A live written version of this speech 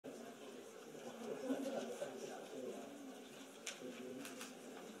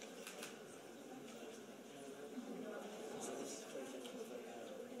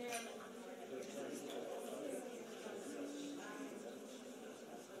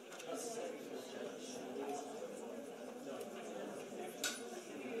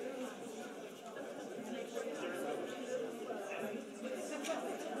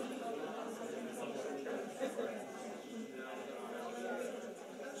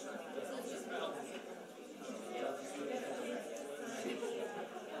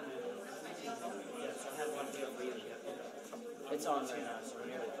on right now, so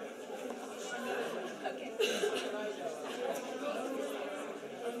we're Okay.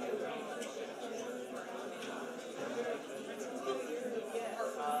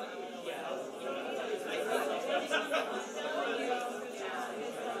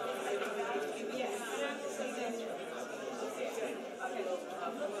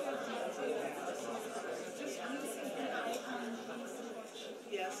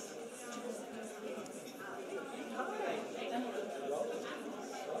 Yes.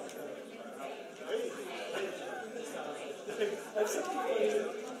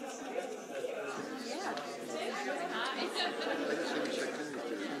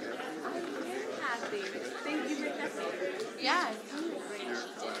 Happy. Thank you for testing. Yeah.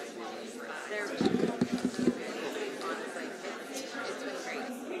 They're honestly, it's been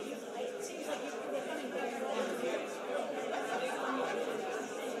great.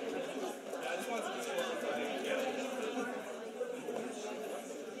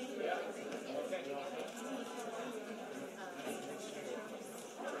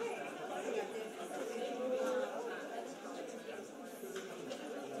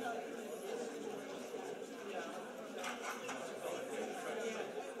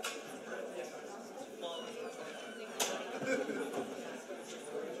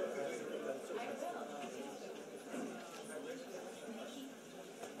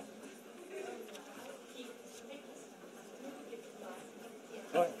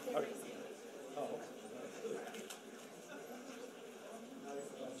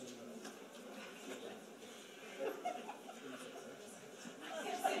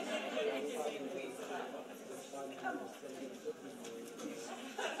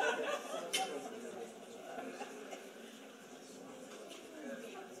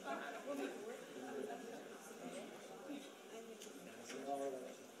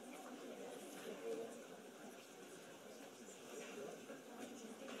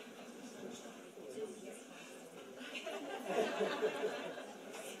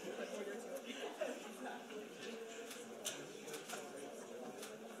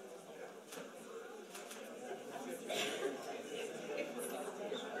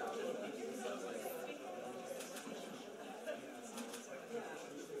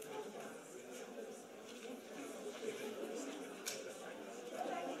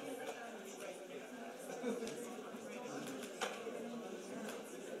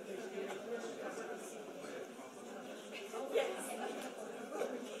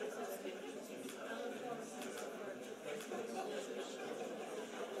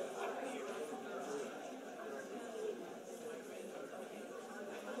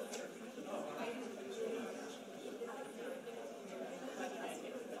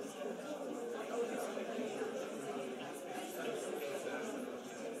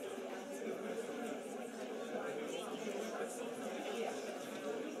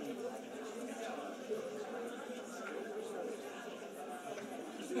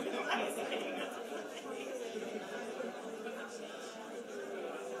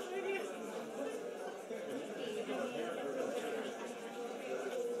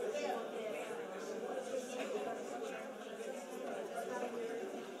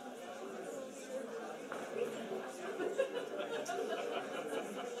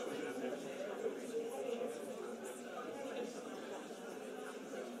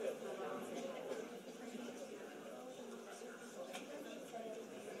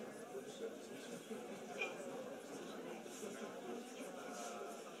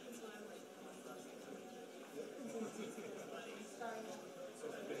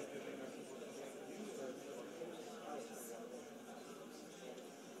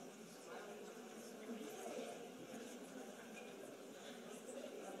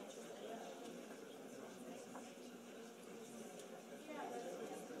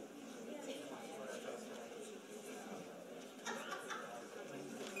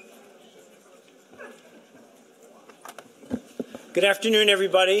 Good afternoon,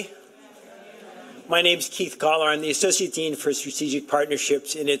 everybody. My name is Keith Collar. I'm the Associate Dean for Strategic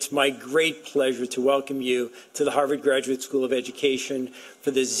Partnerships, and it's my great pleasure to welcome you to the Harvard Graduate School of Education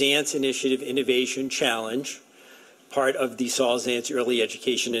for the Zaentz Initiative Innovation Challenge, part of the Zaentz Early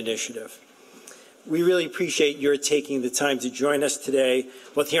Education Initiative. We really appreciate your taking the time to join us today,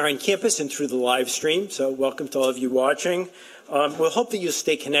 both here on campus and through the live stream, so welcome to all of you watching. We'll hope that you'll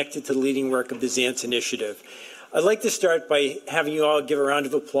stay connected to the leading work of the Zaentz Initiative. I'd like to start by having you all give a round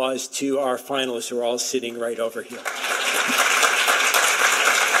of applause to our finalists who are all sitting right over here.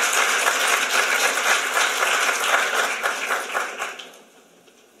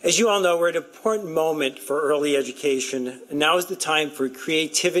 As you all know, we're at an important moment for early education, and now is the time for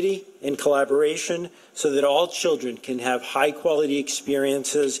creativity and collaboration so that all children can have high-quality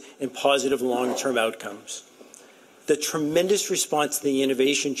experiences and positive long-term outcomes. The tremendous response to the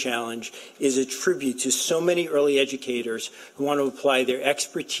Innovation Challenge is a tribute to so many early educators who want to apply their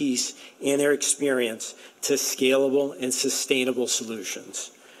expertise and their experience to scalable and sustainable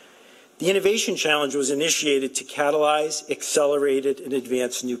solutions. The Innovation Challenge was initiated to catalyze, accelerate, and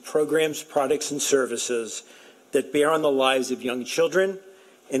advance new programs, products, and services that bear on the lives of young children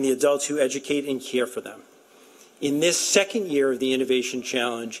and the adults who educate and care for them. In this second year of the Innovation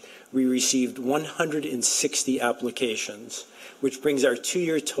Challenge, we received 160 applications, which brings our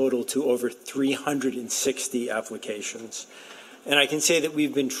two-year total to over 360 applications. And I can say that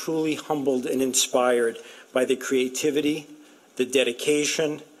we've been truly humbled and inspired by the creativity, the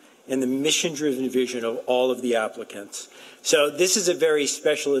dedication, and the mission-driven vision of all of the applicants. So this is a very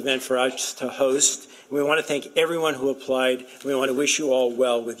special event for us to host. And we want to thank everyone who applied, and we want to wish you all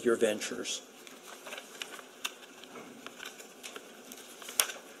well with your ventures.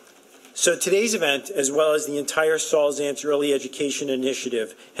 So today's event, as well as the entire Zaentz Early Education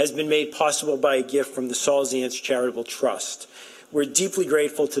Initiative, has been made possible by a gift from the Zaentz Charitable Trust. We're deeply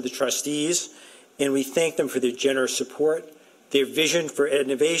grateful to the trustees, and we thank them for their generous support, their vision for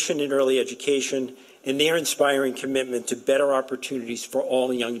innovation in early education, and their inspiring commitment to better opportunities for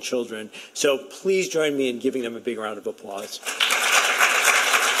all young children. So please join me in giving them a big round of applause.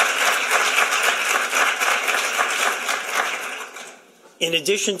 In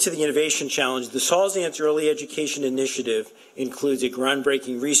addition to the Innovation Challenge, the Zaentz Early Education Initiative includes a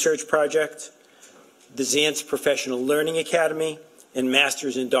groundbreaking research project, the Zaentz Professional Learning Academy, and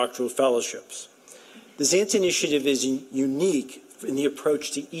master's and doctoral fellowships. The Zaentz Initiative is unique in the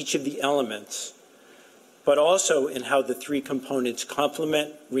approach to each of the elements, but also in how the three components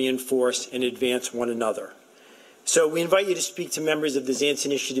complement, reinforce, and advance one another. So we invite you to speak to members of the Zaentz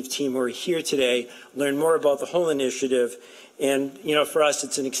Initiative team who are here today, learn more about the whole initiative, and for us,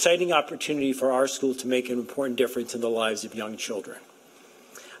 it's an exciting opportunity for our school to make an important difference in the lives of young children.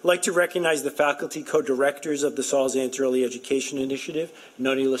 I'd like to recognize the faculty co-directors of the Zaentz Early Education Initiative,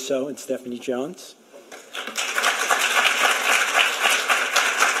 Noni Lasso and Stephanie Jones.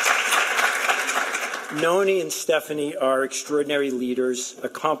 Noni and Stephanie are extraordinary leaders,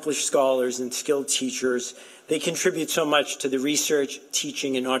 accomplished scholars, and skilled teachers. They contribute so much to the research,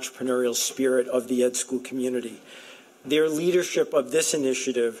 teaching, and entrepreneurial spirit of the ed school community. Their leadership of this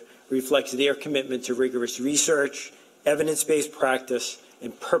initiative reflects their commitment to rigorous research, evidence-based practice,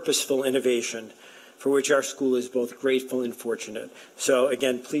 and purposeful innovation, for which our school is both grateful and fortunate. So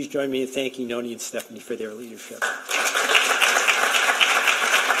again, please join me in thanking Noni and Stephanie for their leadership.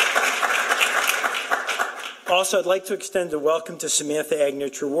 Also, I'd like to extend a welcome to Samantha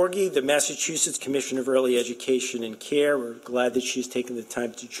Agner-Treworgy, the Massachusetts Commissioner of Early Education and Care. We're glad that she's taken the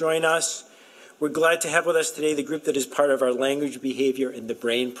time to join us. We're glad to have with us today the group that is part of our Language, Behavior, and the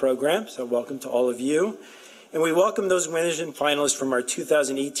Brain program. So welcome to all of you. And we welcome those winners and finalists from our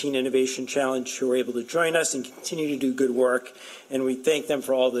 2018 Innovation Challenge who are able to join us and continue to do good work. And we thank them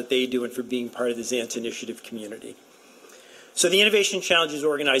for all that they do and for being part of the Zaentz Initiative community. So the Innovation Challenge is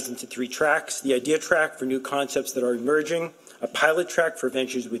organized into three tracks: the idea track for new concepts that are emerging, a pilot track for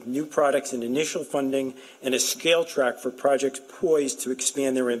ventures with new products and initial funding, and a scale track for projects poised to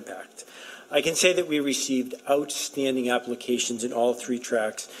expand their impact. I can say that we received outstanding applications in all three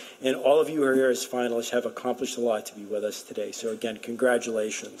tracks, and all of you who are here as finalists have accomplished a lot to be with us today. So again,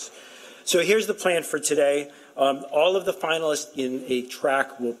 congratulations. So here's the plan for today. All of the finalists in a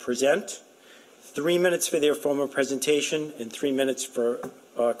track will present. 3 minutes for their formal presentation and 3 minutes for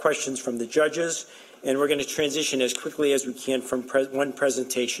questions from the judges. And we're going to transition as quickly as we can from one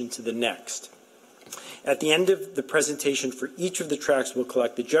presentation to the next. At the end of the presentation for each of the tracks, we'll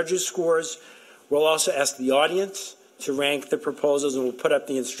collect the judges' scores. We'll also ask the audience to rank the proposals, and we'll put up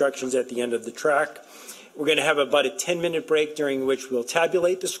the instructions at the end of the track. We're going to have about a 10-minute break during which we'll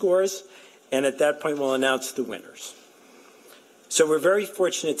tabulate the scores, and at that point we'll announce the winners. So we're very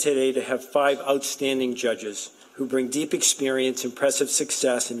fortunate today to have 5 outstanding judges who bring deep experience, impressive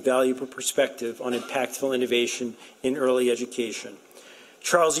success, and valuable perspective on impactful innovation in early education.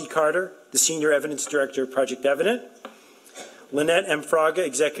 Charles E. Carter, the Senior Evidence Director of Project Evident. Lynette M. Fraga,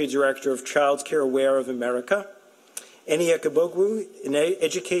 Executive Director of Child Care Aware of America. Eni Ekebogwu, an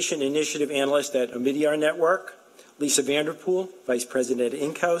Education Initiative Analyst at Omidyar Network. Lisa Vanderpool, Vice President at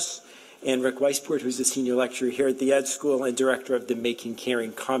Inkhouse. And Rick Weissport, who's a Senior Lecturer here at the Ed School and Director of the Making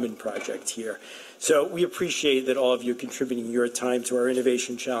Caring Common project here. So we appreciate that all of you are contributing your time to our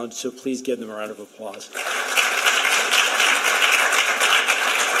Innovation Challenge, so please give them a round of applause.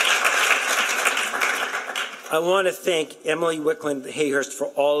 I want to thank Emily Wickland Hayhurst for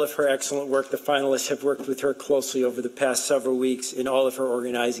all of her excellent work. The finalists have worked with her closely over the past several weeks in all of her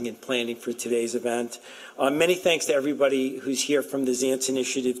organizing and planning for today's event. Many thanks to everybody who's here from the Zaentz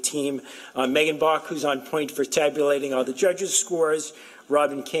Initiative team. Megan Bach, who's on point for tabulating all the judges' scores.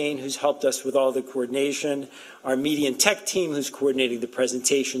 Robin Kane, who's helped us with all the coordination. Our media and tech team, who's coordinating the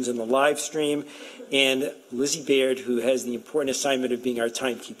presentations and the live stream. And Lizzie Baird, who has the important assignment of being our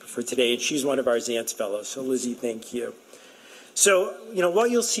timekeeper for today, and she's one of our Zaentz fellows. So Lizzie, thank you. So, what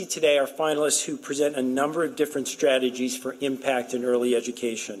you'll see today are finalists who present a number of different strategies for impact in early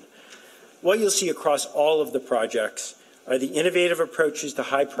education. What you'll see across all of the projects are the innovative approaches to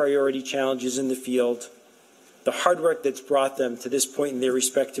high priority challenges in the field, the hard work that's brought them to this point in their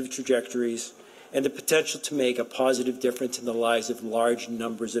respective trajectories, and the potential to make a positive difference in the lives of large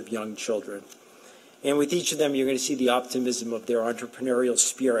numbers of young children. And with each of them, you're going to see the optimism of their entrepreneurial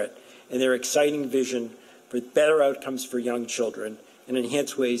spirit and their exciting vision for better outcomes for young children and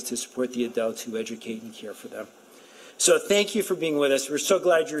enhanced ways to support the adults who educate and care for them. So thank you for being with us. We're so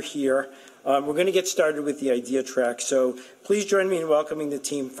glad you're here. We're going to get started with the idea track. So please join me in welcoming the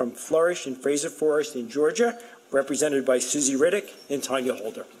team from Flourish in Fraser Forest in Georgia, represented by Susie Riddick and Tanya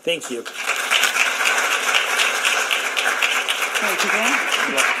Holder. Thank you. Thank you, Dan.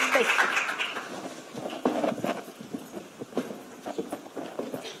 Thank you.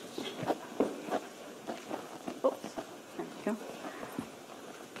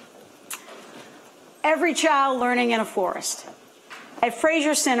 Every child learning in a forest. At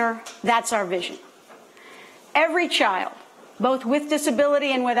Fraser Center, that's our vision. Every child, both with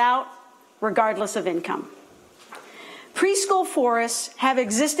disability and without, regardless of income. Preschool forests have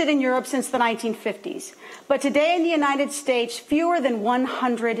existed in Europe since the 1950s, but today in the United States, fewer than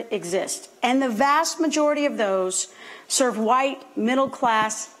 100 exist, and the vast majority of those serve white,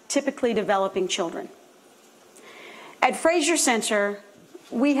 middle-class, typically developing children. At Fraser Center,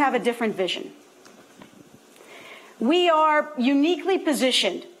 we have a different vision. We are uniquely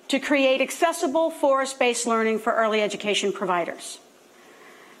positioned to create accessible forest-based learning for early education providers.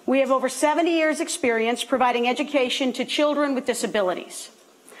 We have over 70 years' experience providing education to children with disabilities.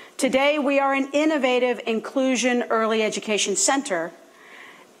 Today, we are an innovative inclusion early education center,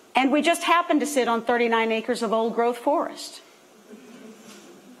 and we just happen to sit on 39 acres of old-growth forest.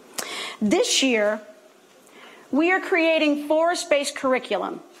 This year, we are creating forest-based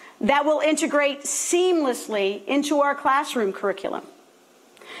curriculum that will integrate seamlessly into our classroom curriculum.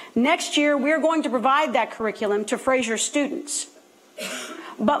 Next year, we're going to provide that curriculum to Fraser students.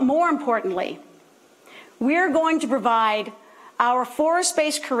 But more importantly, we're going to provide our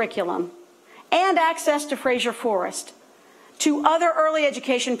forest-based curriculum and access to Fraser Forest to other early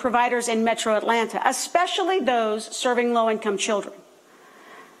education providers in Metro Atlanta, especially those serving low-income children.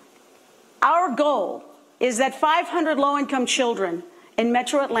 Our goal is that 500 low-income children in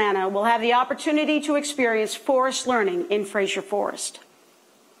Metro Atlanta will have the opportunity to experience forest learning in Fraser Forest.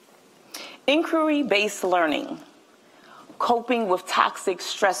 Inquiry-based learning, coping with toxic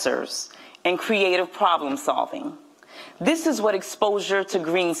stressors, and creative problem solving. This is what exposure to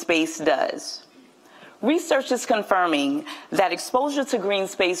green space does. Research is confirming that exposure to green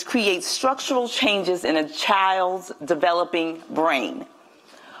space creates structural changes in a child's developing brain.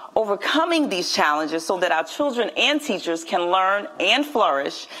 Overcoming these challenges so that our children and teachers can learn and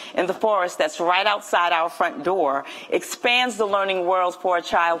flourish in the forest that's right outside our front door expands the learning world for a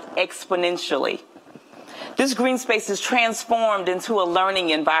child exponentially. This green space is transformed into a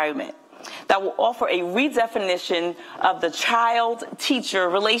learning environment that will offer a redefinition of the child-teacher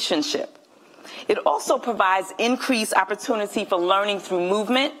relationship. It also provides increased opportunity for learning through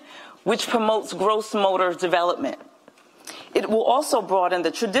movement, which promotes gross motor development. It will also broaden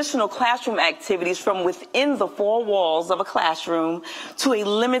the traditional classroom activities from within the four walls of a classroom to a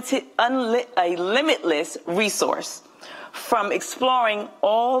limitless resource. From exploring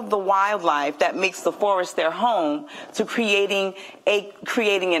all the wildlife that makes the forest their home to creating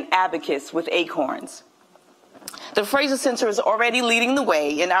an abacus with acorns. The Fraser Center is already leading the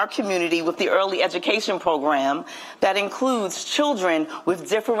way in our community with the early education program that includes children with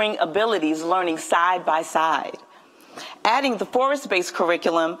differing abilities learning side by side. Adding the forest-based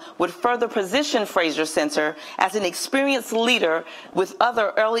curriculum would further position Fraser Center as an experienced leader with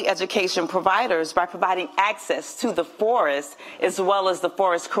other early education providers by providing access to the forest as well as the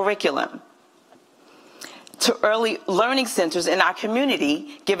forest curriculum to early learning centers in our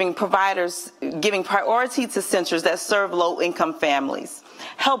community, giving priority to centers that serve low-income families.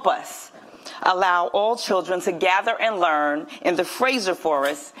 Help us allow all children to gather and learn in the Fraser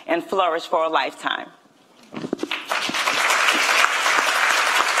Forest and flourish for a lifetime.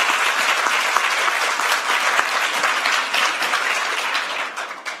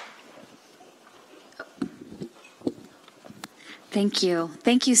 Thank you.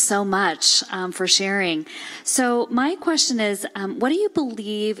 Thank you so much for sharing. So my question is, what do you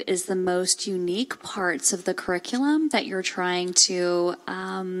believe is the most unique parts of the curriculum that you're trying to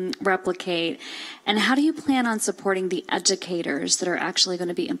replicate? And how do you plan on supporting the educators that are actually going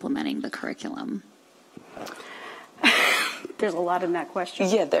to be implementing the curriculum? There's a lot in that question.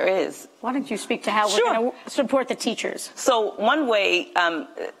 Yeah, there is. Why don't you speak to how we're Sure. going to support the teachers? So one way,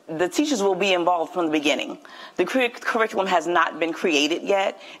 the teachers will be involved from the beginning. The curriculum has not been created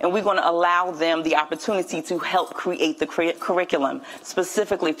yet, and we're going to allow them the opportunity to help create the curriculum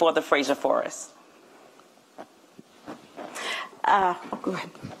specifically for the Fraser Forest. Go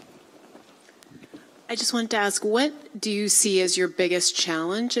ahead. I just wanted to ask, what do you see as your biggest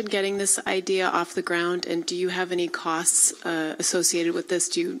challenge in getting this idea off the ground, and do you have any costs associated with this?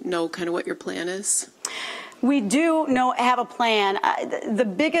 Do you know kind of what your plan is? We do have a plan. The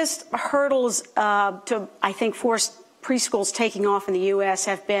biggest hurdles to, I think, force preschools taking off in the U.S.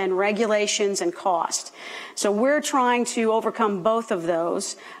 have been regulations and cost. So we're trying to overcome both of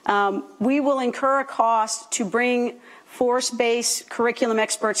those. We will incur a cost to bring force-based curriculum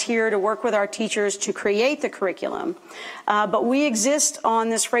experts here to work with our teachers to create the curriculum. But we exist on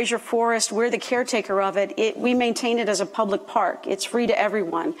this Fraser Forest. We're the caretaker of it. We maintain it as a public park. It's free to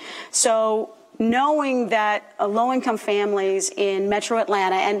everyone. So knowing that low-income families in metro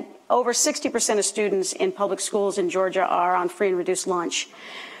Atlanta, and over 60% of students in public schools in Georgia are on free and reduced lunch,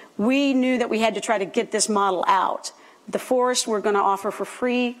 we knew that we had to try to get this model out. The forest we're going to offer for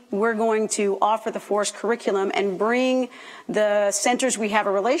free. We're going to offer the forest curriculum and bring the centers we have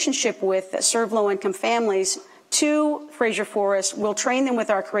a relationship with that serve low-income families to Fraser Forest. We'll train them with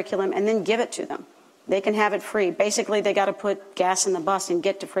our curriculum and then give it to them. They can have it free. Basically, they got to put gas in the bus and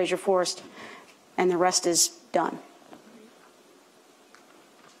get to Fraser Forest, and the rest is done.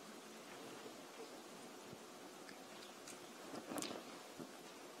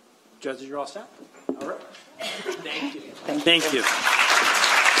 Judges, you're all set? All right. Thank you. Thank you.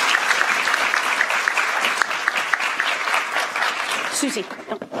 Susie.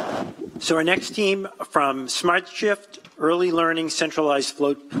 So our next team from SmartShift Early Learning Centralized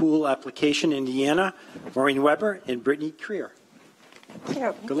Float Pool Application, Indiana, Maureen Weber and Brittany Creer.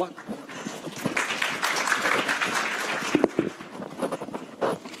 Good luck.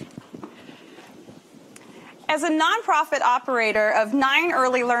 As a nonprofit operator of 9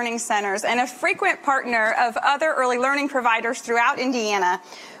 early learning centers and a frequent partner of other early learning providers throughout Indiana,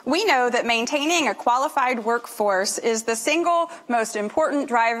 we know that maintaining a qualified workforce is the single most important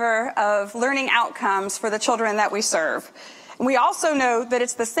driver of learning outcomes for the children that we serve. We also know that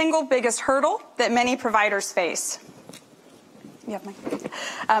it's the single biggest hurdle that many providers face.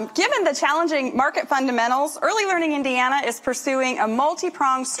 Given the challenging market fundamentals, Early Learning Indiana is pursuing a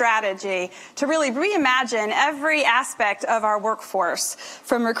multi-pronged strategy to really reimagine every aspect of our workforce,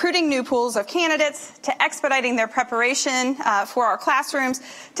 from recruiting new pools of candidates to expediting their preparation for our classrooms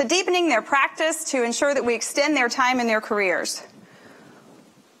to deepening their practice to ensure that we extend their time in their careers.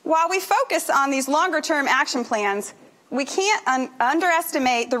 While we focus on these longer-term action plans, we can't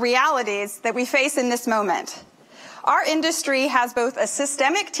underestimate the realities that we face in this moment. Our industry has both a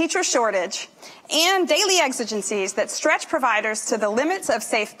systemic teacher shortage and daily exigencies that stretch providers to the limits of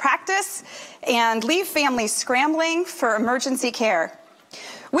safe practice and leave families scrambling for emergency care.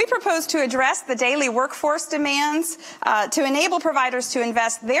 We propose to address the daily workforce demands to enable providers to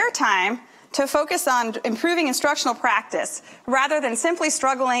invest their time to focus on improving instructional practice rather than simply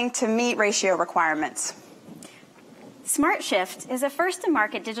struggling to meet ratio requirements. SmartShift is a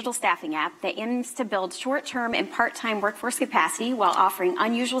first-to-market digital staffing app that aims to build short-term and part-time workforce capacity while offering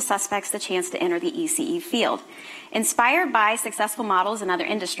unusual suspects the chance to enter the ECE field. Inspired by successful models in other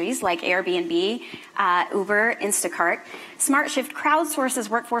industries like Airbnb, Uber, Instacart, SmartShift crowdsources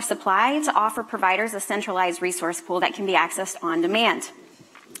workforce supply to offer providers a centralized resource pool that can be accessed on demand.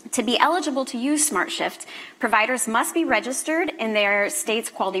 To be eligible to use SmartShift, providers must be registered in their state's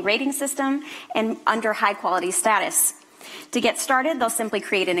quality rating system and under high quality status. To get started, they'll simply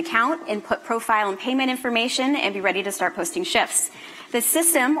create an account, input profile and payment information, and be ready to start posting shifts. The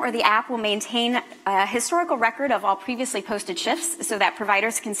system or the app will maintain a historical record of all previously posted shifts so that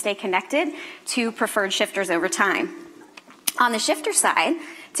providers can stay connected to preferred shifters over time. On the shifter side,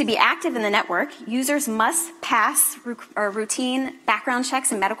 to be active in the network, users must pass routine background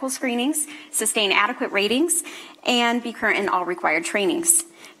checks and medical screenings, sustain adequate ratings, and be current in all required trainings.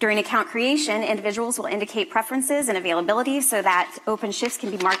 During account creation, individuals will indicate preferences and availability so that open shifts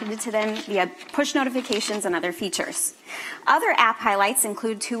can be marketed to them via push notifications and other features. Other app highlights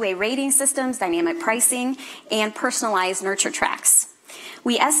include two-way rating systems, dynamic pricing, and personalized nurture tracks.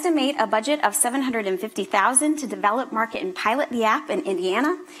 We estimate a budget of $750,000 to develop, market, and pilot the app in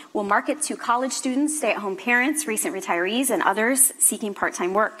Indiana. We'll market to college students, stay-at-home parents, recent retirees, and others seeking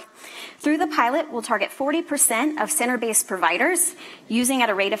part-time work. Through the pilot, we'll target 40% of center-based providers using at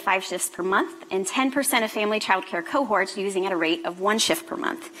a rate of 5 shifts per month, and 10% of family child care cohorts using at a rate of 1 shift per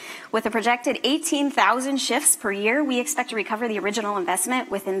month. With a projected 18,000 shifts per year, we expect to recover the original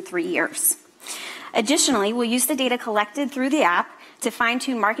investment within 3 years. Additionally, we'll use the data collected through the app to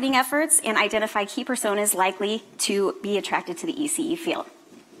fine-tune marketing efforts and identify key personas likely to be attracted to the ECE field.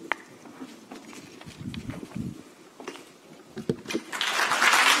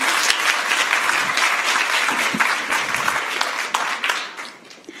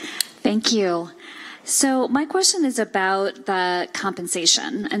 Thank you. So my question is about the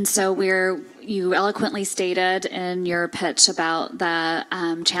compensation. And so you eloquently stated in your pitch about the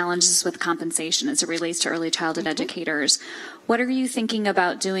challenges with compensation as it relates to early childhood educators. What are you thinking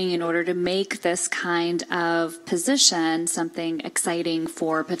about doing in order to make this kind of position something exciting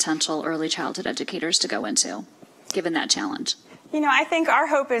for potential early childhood educators to go into, given that challenge? You know, I think our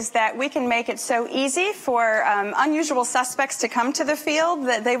hope is that we can make it so easy for unusual suspects to come to the field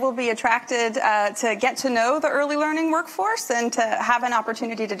that they will be attracted to get to know the early learning workforce and to have an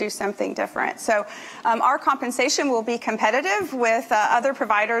opportunity to do something different. So our compensation will be competitive with other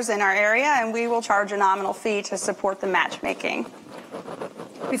providers in our area, and we will charge a nominal fee to support the matchmaking.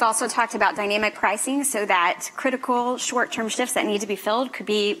 We've also talked about dynamic pricing so that critical short-term shifts that need to be filled could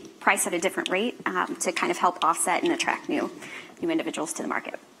be priced at a different rate to kind of help offset and attract new individuals to the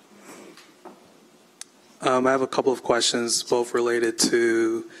market. I have a couple of questions, both related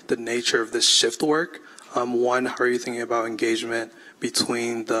to the nature of this shift work. One, how are you thinking about engagement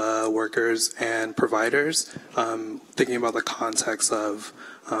between the workers and providers? Thinking about the context of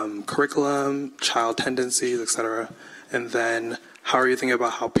curriculum, child tendencies, et cetera. And then how are you thinking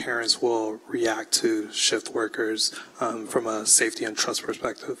about how parents will react to shift workers from a safety and trust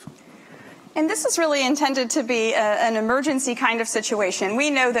perspective? And this is really intended to be an emergency kind of situation. We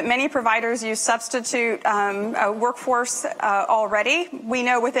know that many providers use substitute workforce already. We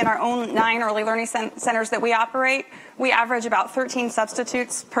know within our own 9 early learning centers that we operate, we average about 13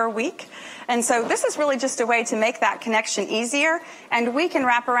 substitutes per week. And so this is really just a way to make that connection easier. And we can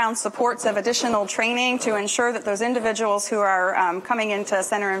wrap around supports of additional training to ensure that those individuals who are coming into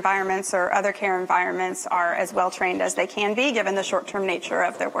center environments or other care environments are as well trained as they can be, given the short-term nature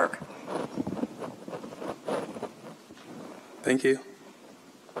of their work. Thank you.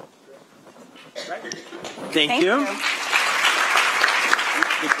 Thank you.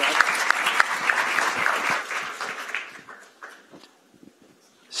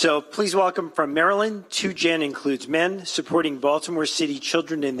 So please welcome from Maryland, 2Gen includes men, supporting Baltimore City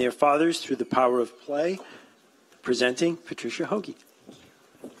children and their fathers through the power of play. Presenting Patricia Hoagie.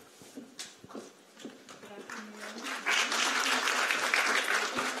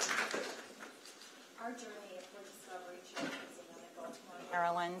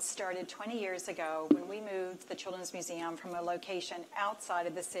 Maryland started 20 years ago when we moved the Children's Museum from a location outside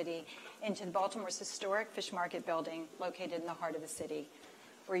of the city into Baltimore's historic Fish Market building located in the heart of the city.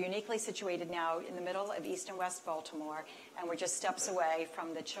 We're uniquely situated now in the middle of East and West Baltimore, and we're just steps away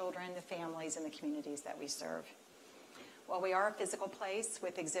from the children, the families, and the communities that we serve. While we are a physical place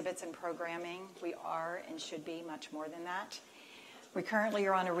with exhibits and programming, we are and should be much more than that. We currently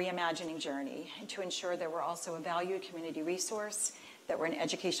are on a reimagining journey to ensure that we're also a valued community resource, that we're an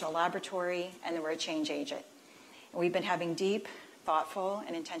educational laboratory, and that we're a change agent. And we've been having deep, thoughtful,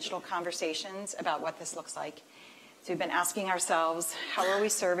 and intentional conversations about what this looks like. So we've been asking ourselves, how are we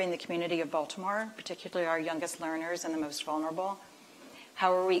serving the community of Baltimore, particularly our youngest learners and the most vulnerable?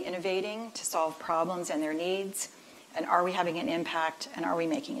 How are we innovating to solve problems and their needs? And are we having an impact, and are we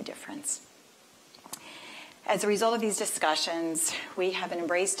making a difference? As a result of these discussions, we have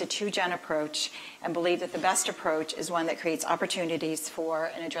embraced a 2Gen approach and believe that the best approach is one that creates opportunities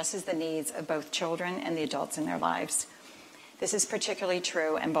for and addresses the needs of both children and the adults in their lives. This is particularly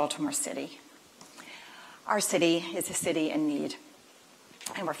true in Baltimore City. Our city is a city in need,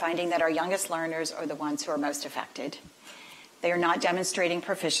 and we're finding that our youngest learners are the ones who are most affected. They are not demonstrating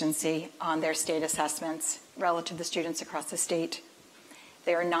proficiency on their state assessments relative to students across the state.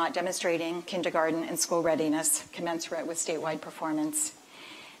 They are not demonstrating kindergarten and school readiness commensurate with statewide performance.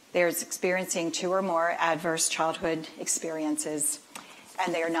 They are experiencing 2 or more adverse childhood experiences,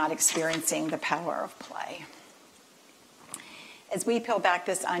 and they are not experiencing the power of play. As we peel back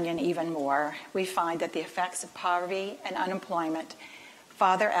this onion even more, we find that the effects of poverty and unemployment,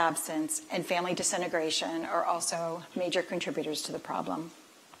 father absence, and family disintegration are also major contributors to the problem.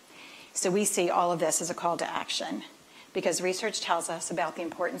 So we see all of this as a call to action. because research tells us about the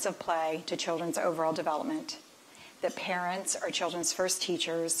importance of play to children's overall development, that parents are children's first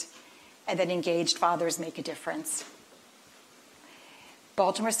teachers, and that engaged fathers make a difference.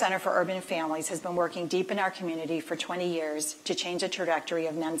 Baltimore Center for Urban Families has been working deep in our community for 20 years to change the trajectory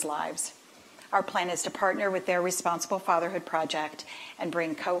of men's lives. Our plan is to partner with their Responsible Fatherhood Project and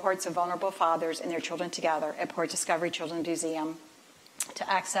bring cohorts of vulnerable fathers and their children together at Port Discovery Children's Museum to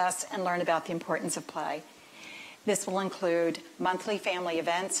access and learn about the importance of play. This will include monthly family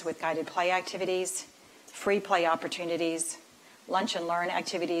events with guided play activities, free play opportunities, lunch and learn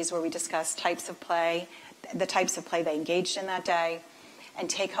activities where we discuss types of play, the types of play they engaged in that day, and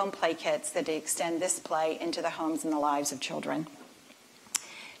take-home play kits that extend this play into the homes and the lives of children.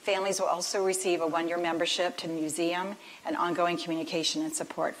 Families will also receive a one-year membership to the museum and ongoing communication and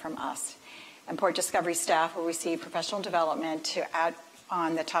support from us. And Port Discovery staff will receive professional development to add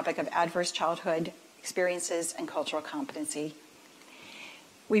on the topic of adverse childhood experiences and cultural competency.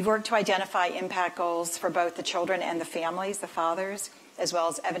 We've worked to identify impact goals for both the children and the families, the fathers, as well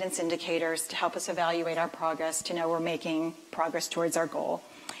as evidence indicators to help us evaluate our progress to know we're making progress towards our goal.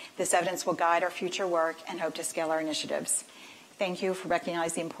 This evidence will guide our future work and hope to scale our initiatives. Thank you for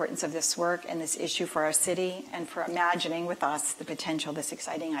recognizing the importance of this work and this issue for our city and for imagining with us the potential this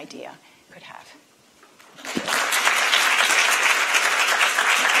exciting idea could have.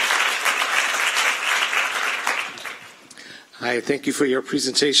 Hi, thank you for your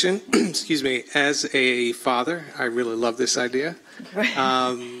presentation. Excuse me. As a father, I really love this idea.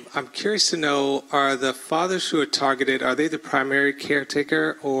 I'm curious to know, are the fathers who are targeted, are they the primary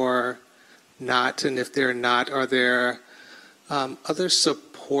caretaker or not? And if they're not, are there other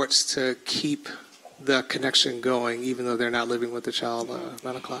supports to keep the connection going, even though they're not living with the child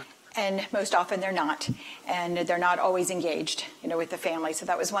around the clock? And most often they're not. And they're not always engaged, with the family. So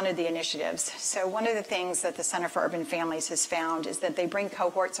that was one of the initiatives. So one of the things that the Center for Urban Families has found is that they bring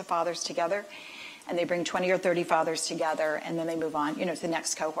cohorts of fathers together, and they bring 20 or 30 fathers together, and then they move on, to the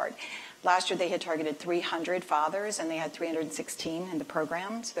next cohort. Last year they had targeted 300 fathers, and they had 316 in the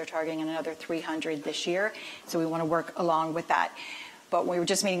program. So they're targeting another 300 this year. So we want to work along with that. But we were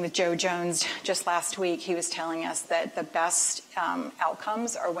just meeting with Joe Jones just last week. He was telling us that the best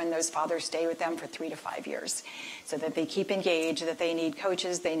outcomes are when those fathers stay with them for 3 to 5 years, so that they keep engaged, that they need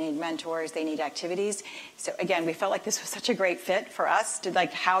coaches, they need mentors, they need activities. So again, we felt like this was such a great fit for us to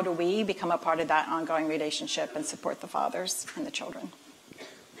how do we become a part of that ongoing relationship and support the fathers and the children.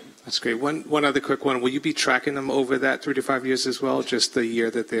 That's great. One other quick one. Will you be tracking them over that 3 to 5 years as well, just the year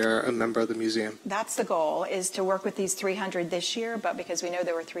that they're a member of the museum? That's the goal, is to work with these 300 this year, but because we know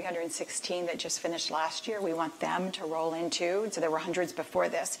there were 316 that just finished last year, we want them to roll in too. So there were hundreds before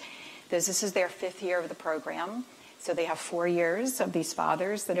this. This is their 5th year of the program. So they have 4 years of these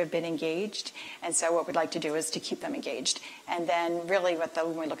fathers that have been engaged. And so what we'd like to do is to keep them engaged. And then really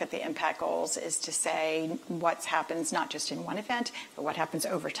when we look at the impact goals is to say what happens not just in one event, but what happens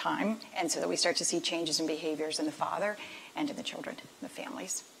over time. And so that we start to see changes in behaviors in the father and in the children, the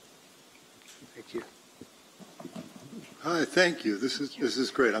families. Thank you. Hi, thank you. This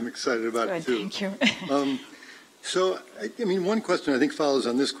is great. I'm excited about it too. Thank you. So, one question I think follows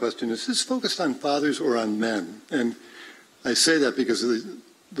on this question. Is this focused on fathers or on men? And I say that because of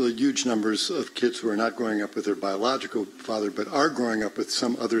the huge numbers of kids who are not growing up with their biological father, but are growing up with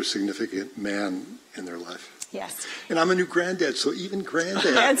some other significant man in their life. Yes. And I'm a new granddad, so even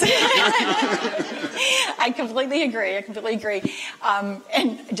granddad. I completely agree.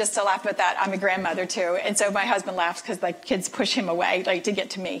 And just to laugh at that, I'm a grandmother too. And so my husband laughs because the kids push him away, to get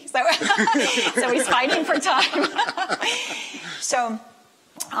to me. So, so he's fighting for time. So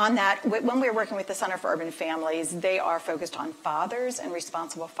on that, when we're working with the Center for Urban Families, they are focused on fathers and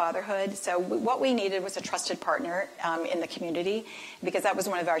responsible fatherhood. So what we needed was a trusted partner in the community, because that was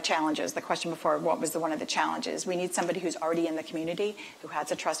one of our challenges. The question before, what was one of the challenges? We need somebody who's already in the community, who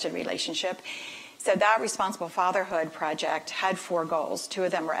has a trusted relationship. So that Responsible Fatherhood project had 4 goals. 2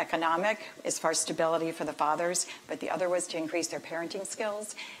 of them were economic, as far as stability for the fathers, but the other was to increase their parenting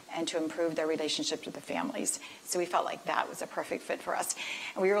skills and to improve their relationships with the families. So we felt like that was a perfect fit for us.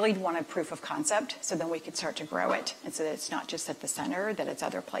 And we really wanted proof of concept, so then we could start to grow it, and so that it's not just at the center, that it's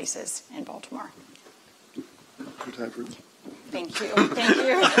other places in Baltimore. Good time for it. Thank you. Thank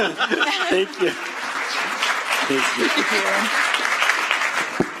you. Thank you. Thank you.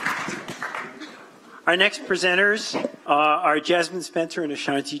 Our next presenters are Jasmine Spencer and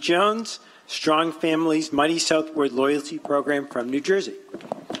Ashanti Jones, Strong Families Mighty Southward Loyalty Program from New Jersey.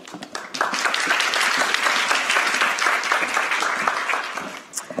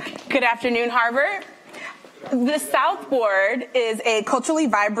 Good afternoon, Harvard. The South Ward is a culturally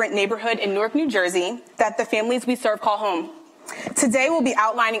vibrant neighborhood in Newark, New Jersey that the families we serve call home. Today we'll be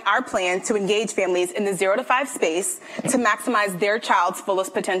outlining our plan to engage families in the 0 to 5 space to maximize their child's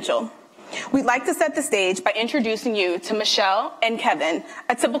fullest potential. We'd like to set the stage by introducing you to Michelle and Kevin,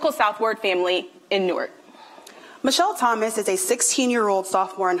 a typical South Ward family in Newark. Michelle Thomas is a 16-year-old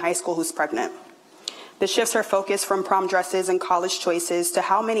sophomore in high school who's pregnant. This shifts her focus from prom dresses and college choices to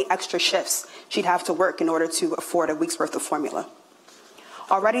how many extra shifts she'd have to work in order to afford a week's worth of formula.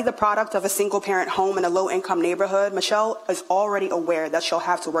 Already the product of a single-parent home in a low-income neighborhood, Michelle is already aware that she'll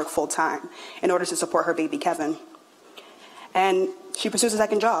have to work full-time in order to support her baby Kevin. And she pursues a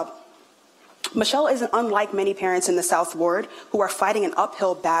second job. Michelle isn't unlike many parents in the South Ward who are fighting an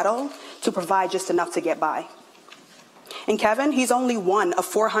uphill battle to provide just enough to get by. And Kevin, he's only one of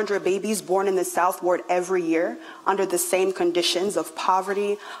 400 babies born in the South Ward every year under the same conditions of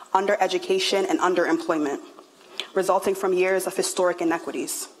poverty, undereducation, and underemployment, resulting from years of historic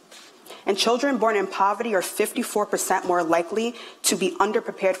inequities. And children born in poverty are 54% more likely to be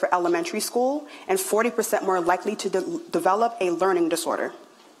underprepared for elementary school and 40% more likely to develop a learning disorder.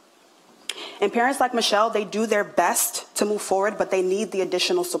 And parents like Michelle, they do their best to move forward, but they need the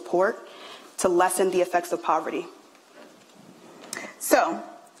additional support to lessen the effects of poverty. So,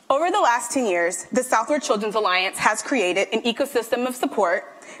 over the last 10 years, the Southward Children's Alliance has created an ecosystem of support,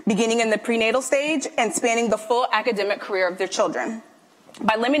 beginning in the prenatal stage and spanning the full academic career of their children.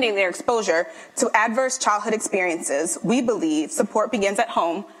 By limiting their exposure to adverse childhood experiences, we believe support begins at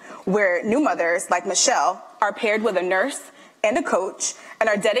home, where new mothers like Michelle are paired with a nurse and a coach and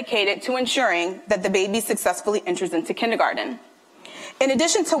are dedicated to ensuring that the baby successfully enters into kindergarten. In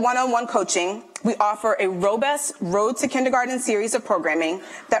addition to one-on-one coaching, we offer a robust Road to Kindergarten series of programming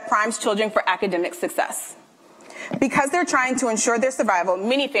that primes children for academic success. Because they're trying to ensure their survival,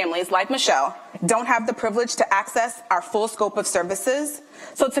 many families, like Michelle, don't have the privilege to access our full scope of services.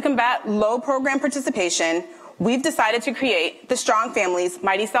 So to combat low program participation, we've decided to create the Strong Families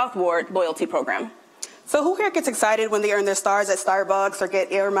Mighty South Ward Loyalty Program. So who here gets excited when they earn their stars at Starbucks or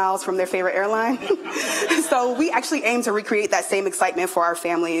get air miles from their favorite airline? So we actually aim to recreate that same excitement for our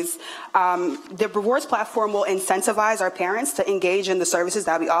families. The rewards platform will incentivize our parents to engage in the services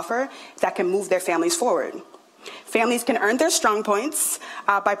that we offer that can move their families forward. Families can earn their strong points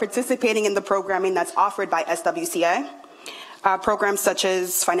by participating in the programming that's offered by SWCA. Programs such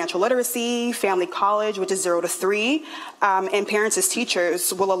as financial literacy, family college, which is 0 to 3, and parents as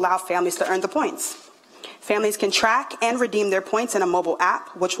teachers will allow families to earn the points. Families can track and redeem their points in a mobile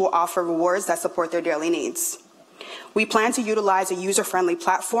app, which will offer rewards that support their daily needs. We plan to utilize a user-friendly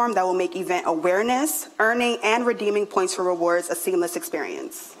platform that will make event awareness, earning, and redeeming points for rewards a seamless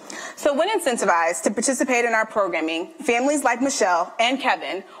experience. So when incentivized to participate in our programming, families like Michelle and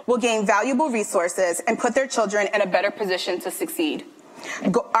Kevin will gain valuable resources and put their children in a better position to succeed.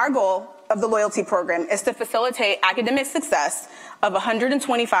 Our goal of the loyalty program is to facilitate academic success of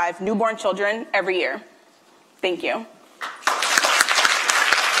 125 newborn children every year. Thank you.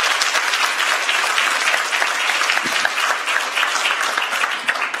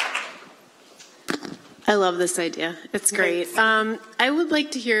 I love this idea. It's great. I would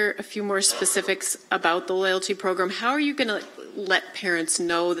like to hear a few more specifics about the loyalty program. How are you going to let parents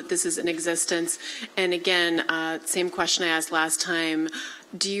know that this is in existence? And again, same question I asked last time.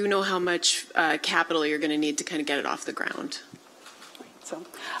 Do you know how much capital you're going to need to kind of get it off the ground?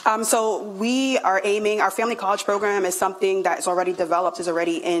 So we are aiming, our family college program is something that is already developed, is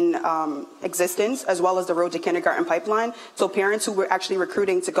already in existence, as well as the Road to Kindergarten pipeline. So parents who were actually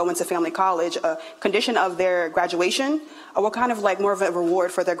recruiting to go into family college, a condition of their graduation, what kind of like more of a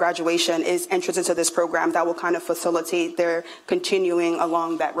reward for their graduation is entrance into this program that will kind of facilitate their continuing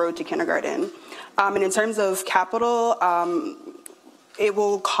along that road to kindergarten. And in terms of capital, it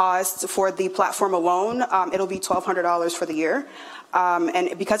will cost for the platform alone, it'll be $1,200 for the year.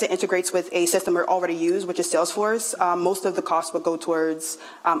 And because it integrates with a system we already use, which is Salesforce, most of the cost will go towards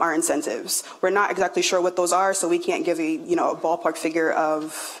our incentives. We're not exactly sure what those are, so we can't give a ballpark figure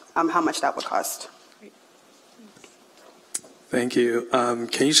of how much that would cost. Thank you.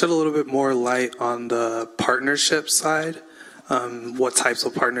 Can you shed a little bit more light on the partnership side? What types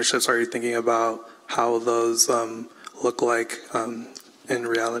of partnerships are you thinking about? How those look like in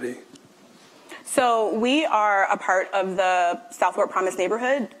reality? So we are a part of the Southward Promise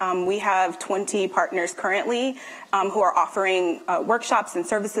neighborhood. We have 20 partners currently who are offering workshops and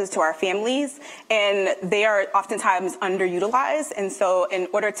services to our families, and they are oftentimes underutilized. And so in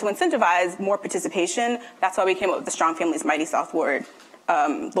order to incentivize more participation, that's why we came up with the Strong Families Mighty Southward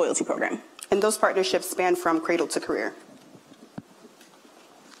loyalty program. And those partnerships span from cradle to career.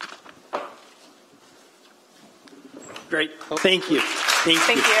 Great. Thank you. Thank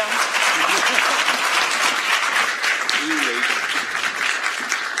you.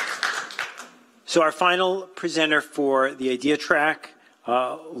 So our final presenter for the idea track,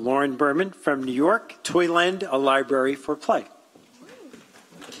 Lauren Berman from New York, Toyland, a library for play.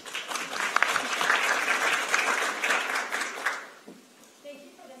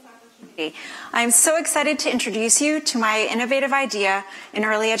 I'm so excited to introduce you to my innovative idea in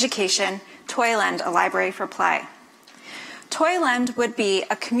early education, Toyland, a library for play. Toyland would be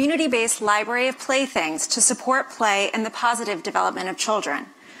a community-based library of playthings to support play and the positive development of children.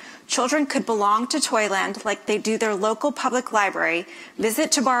 Children could belong to Toyland like they do their local public library,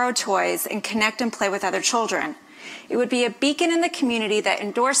 visit to borrow toys, and connect and play with other children. It would be a beacon in the community that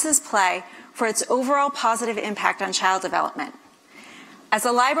endorses play for its overall positive impact on child development. As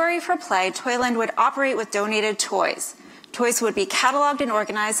a library for play, Toyland would operate with donated toys. Toys would be cataloged and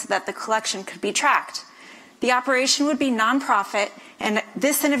organized so that the collection could be tracked. The operation would be nonprofit, and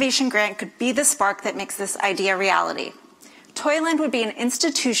this innovation grant could be the spark that makes this idea reality. Toyland would be an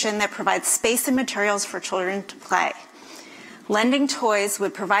institution that provides space and materials for children to play. Lending toys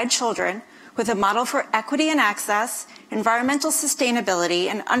would provide children with a model for equity and access, environmental sustainability,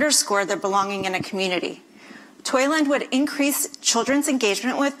 and underscore their belonging in a community. Toyland would increase children's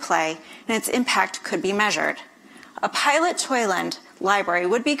engagement with play, and its impact could be measured. A pilot Toyland library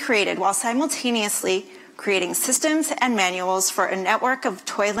would be created while simultaneously creating systems and manuals for a network of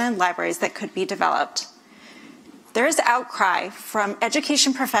Toyland libraries that could be developed. There is outcry from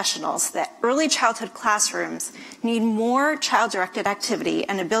education professionals that early childhood classrooms need more child-directed activity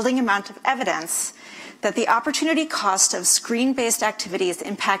and a building amount of evidence that the opportunity cost of screen-based activity is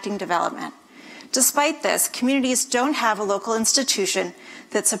impacting development. Despite this, communities don't have a local institution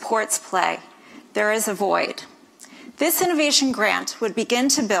that supports play. There is a void. This innovation grant would begin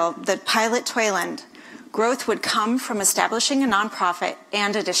to build the pilot Toyland. Growth would come from establishing a nonprofit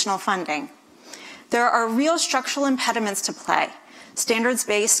and additional funding. There are real structural impediments to play: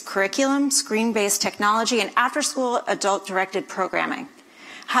 standards-based curriculum, screen-based technology, and after-school adult-directed programming.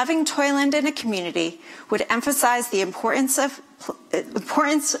 Having Toyland in a community would emphasize the importance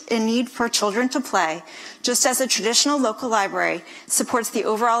and need for children to play, just as a traditional local library supports the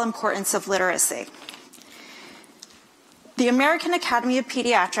overall importance of literacy. The American Academy of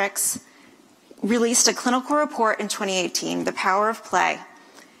Pediatrics released a clinical report in 2018, The Power of Play,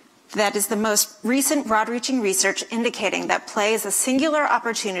 that is the most recent broad-reaching research indicating that play is a singular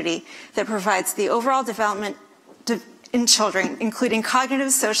opportunity that provides the overall development in children, including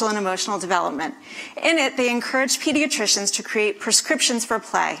cognitive, social, and emotional development. In it, they encourage pediatricians to create prescriptions for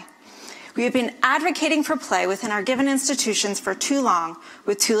play. We have been advocating for play within our given institutions for too long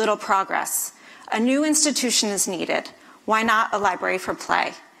with too little progress. A new institution is needed. Why not a library for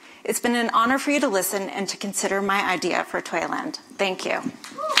play? It's been an honor for you to listen and to consider my idea for Toyland. Thank you.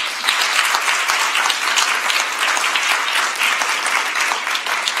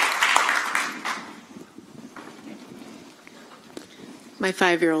 My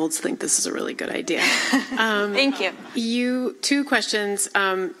 5-year-olds think this is a really good idea. Thank you. Two questions.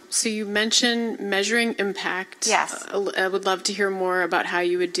 So you mentioned measuring impact. Yes. I would love to hear more about how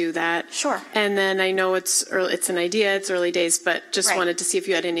you would do that. Sure. And then I know it's an idea, it's early days, but just wanted to see if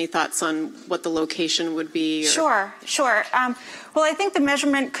you had any thoughts on what the location would be. Sure. Well, I think the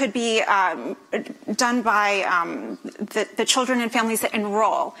measurement could be done by the children and families that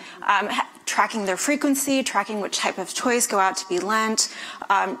enroll, tracking their frequency, tracking which type of toys go out to be lent,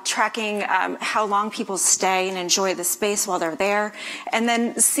 tracking how long people stay and enjoy the space while they're there, and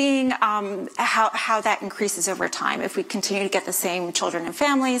then seeing how that increases over time, if we continue to get the same children and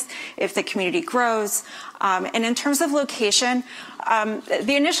families, if the community grows. And in terms of location,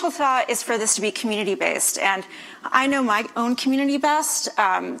 the initial thought is for this to be community-based, and I know my own community best,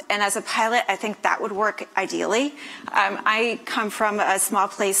 and as a pilot, I think that would work ideally. I come from a small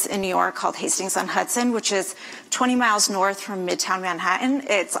place in New York called Hastings-on-Hudson, which is 20 miles north from Midtown Manhattan.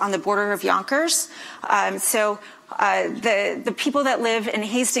 It's on the border of Yonkers. The people that live in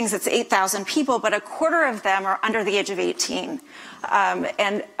Hastings, it's 8,000 people, but a quarter of them are under the age of 18.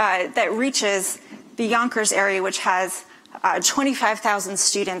 That reaches the Yonkers area, which has 25,000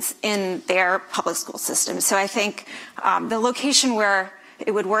 students in their public school system. So I think the location where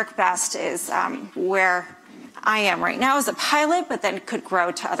it would work best is where I am right now as a pilot, but then could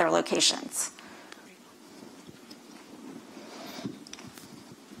grow to other locations.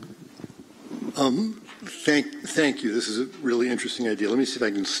 Thank you. This is a really interesting idea. Let me see if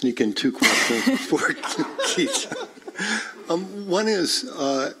I can sneak in two questions for Keith. One is,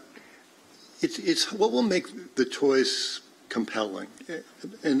 it's what will make the toys compelling,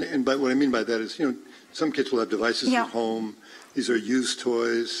 and by what I mean by that is, some kids will have devices Yeah. at home. These are used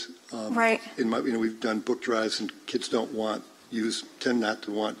toys. Right. We've done book drives, and kids tend not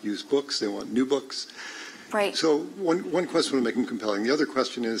to want used books. They want new books. Right. So one question will make them compelling. The other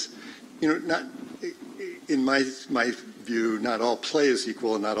question is, not in my view, not all play is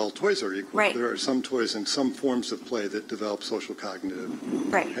equal and not all toys are equal. Right. There are some toys and some forms of play that develop social cognitive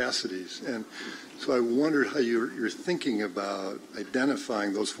capacities. And so I wondered how you're thinking about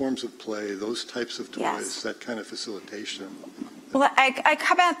identifying those forms of play, those types of toys, that kind of facilitation. Well, I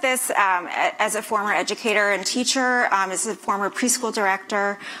come at this as a former educator and teacher, as a former preschool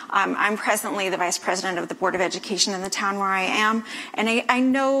director. I'm presently the vice president of the Board of Education in the town where I am, and I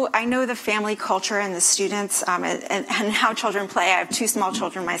know the family culture and the students and how children play. I have two small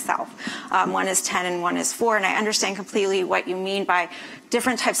children myself. One is 10 and one is 4, and I understand completely what you mean by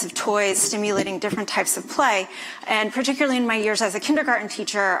different types of toys stimulating different types of play. And particularly in my years as a kindergarten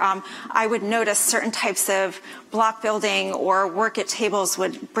teacher, I would notice certain types of block building or work at tables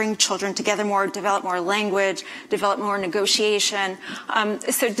would bring children together more, develop more language, develop more negotiation.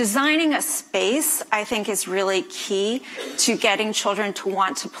 So designing a space, I think, is really key to getting children to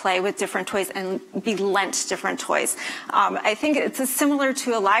want to play with different toys and be lent different toys. I think it's similar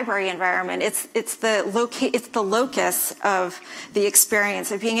to a library environment. It's the locus of the experience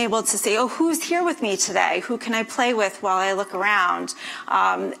of being able to say, oh, who's here with me today? Who can I play with while I look around?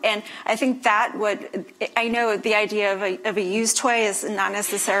 And I think I know the idea of a used toy is not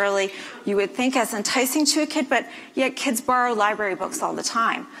necessarily, you would think, as enticing to a kid, but yet kids borrow library books all the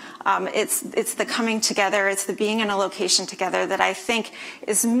time. It's the coming together, it's the being in a location together that I think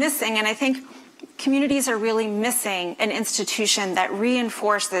is missing, and I think communities are really missing an institution that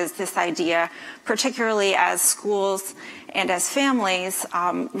reinforces this idea, particularly as schools and as families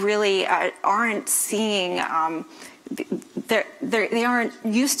really aren't seeing, they aren't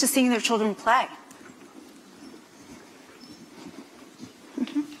used to seeing their children play.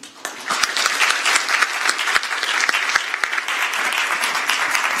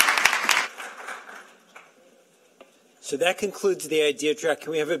 So that concludes the idea track.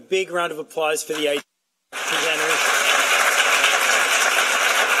 Can we have a big round of applause for the idea presenters?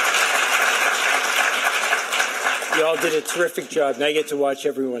 You all did a terrific job. Now I get to watch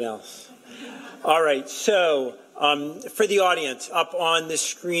everyone else. All right, so for the audience, up on the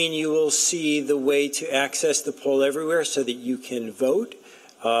screen you will see the way to access the poll everywhere so that you can vote.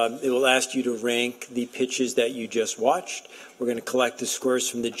 It will ask you to rank the pitches that you just watched. We're going to collect the scores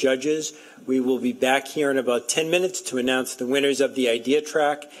from the judges. We will be back here in about 10 minutes to announce the winners of the idea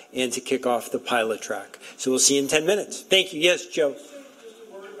track and to kick off the pilot track. So we'll see you in 10 minutes. Thank you. Yes, Joe.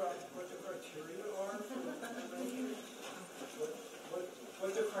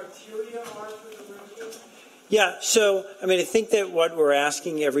 Yeah, so, I think that what we're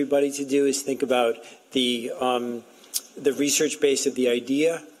asking everybody to do is think about the research base of the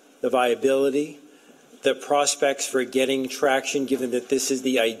idea, the viability, the prospects for getting traction, given that this is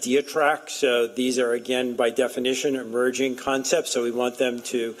the idea track. So these are, again, by definition, emerging concepts. So we want them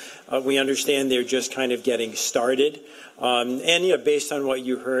to, we understand they're just kind of getting started. And based on what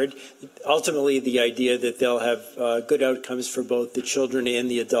you heard, ultimately the idea that they'll have good outcomes for both the children and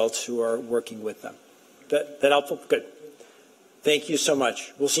the adults who are working with them. That helpful? Good. Thank you so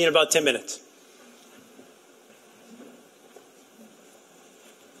much. We'll see you in about 10 minutes.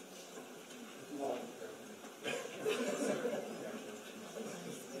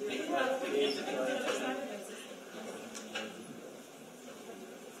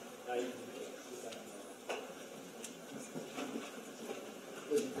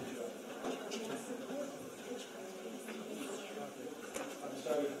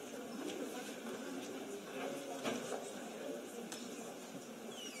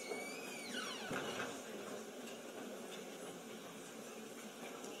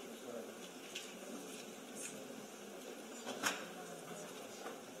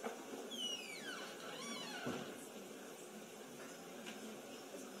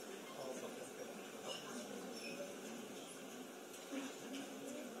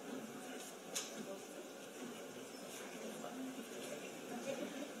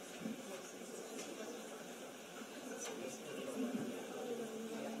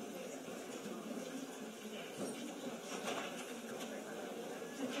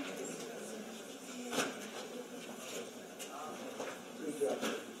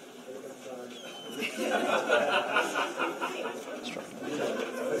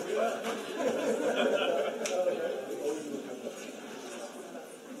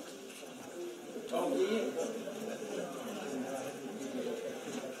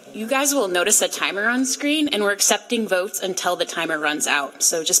 You guys will notice a timer on screen, and we're accepting votes until the timer runs out,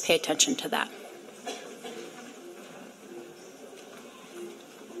 so just pay attention to that.